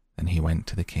 Then he went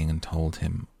to the king and told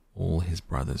him all his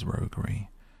brothers' roguery.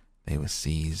 They were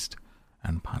seized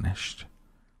and punished,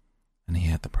 and he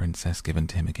had the princess given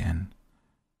to him again,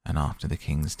 and after the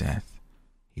king's death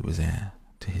he was heir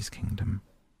to his kingdom.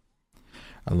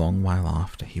 A long while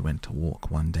after he went to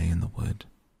walk one day in the wood,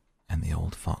 and the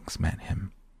old fox met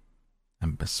him,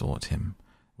 and besought him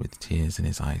with tears in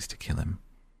his eyes to kill him,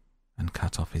 and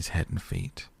cut off his head and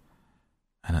feet,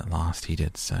 and at last he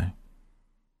did so,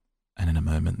 and in a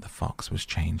moment the fox was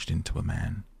changed into a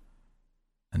man,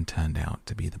 and turned out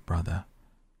to be the brother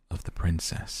of the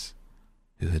princess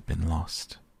who had been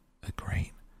lost a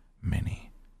great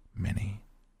many, many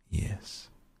years.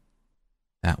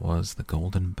 That was The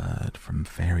Golden Bird from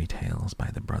Fairy Tales by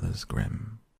the Brothers Grimm.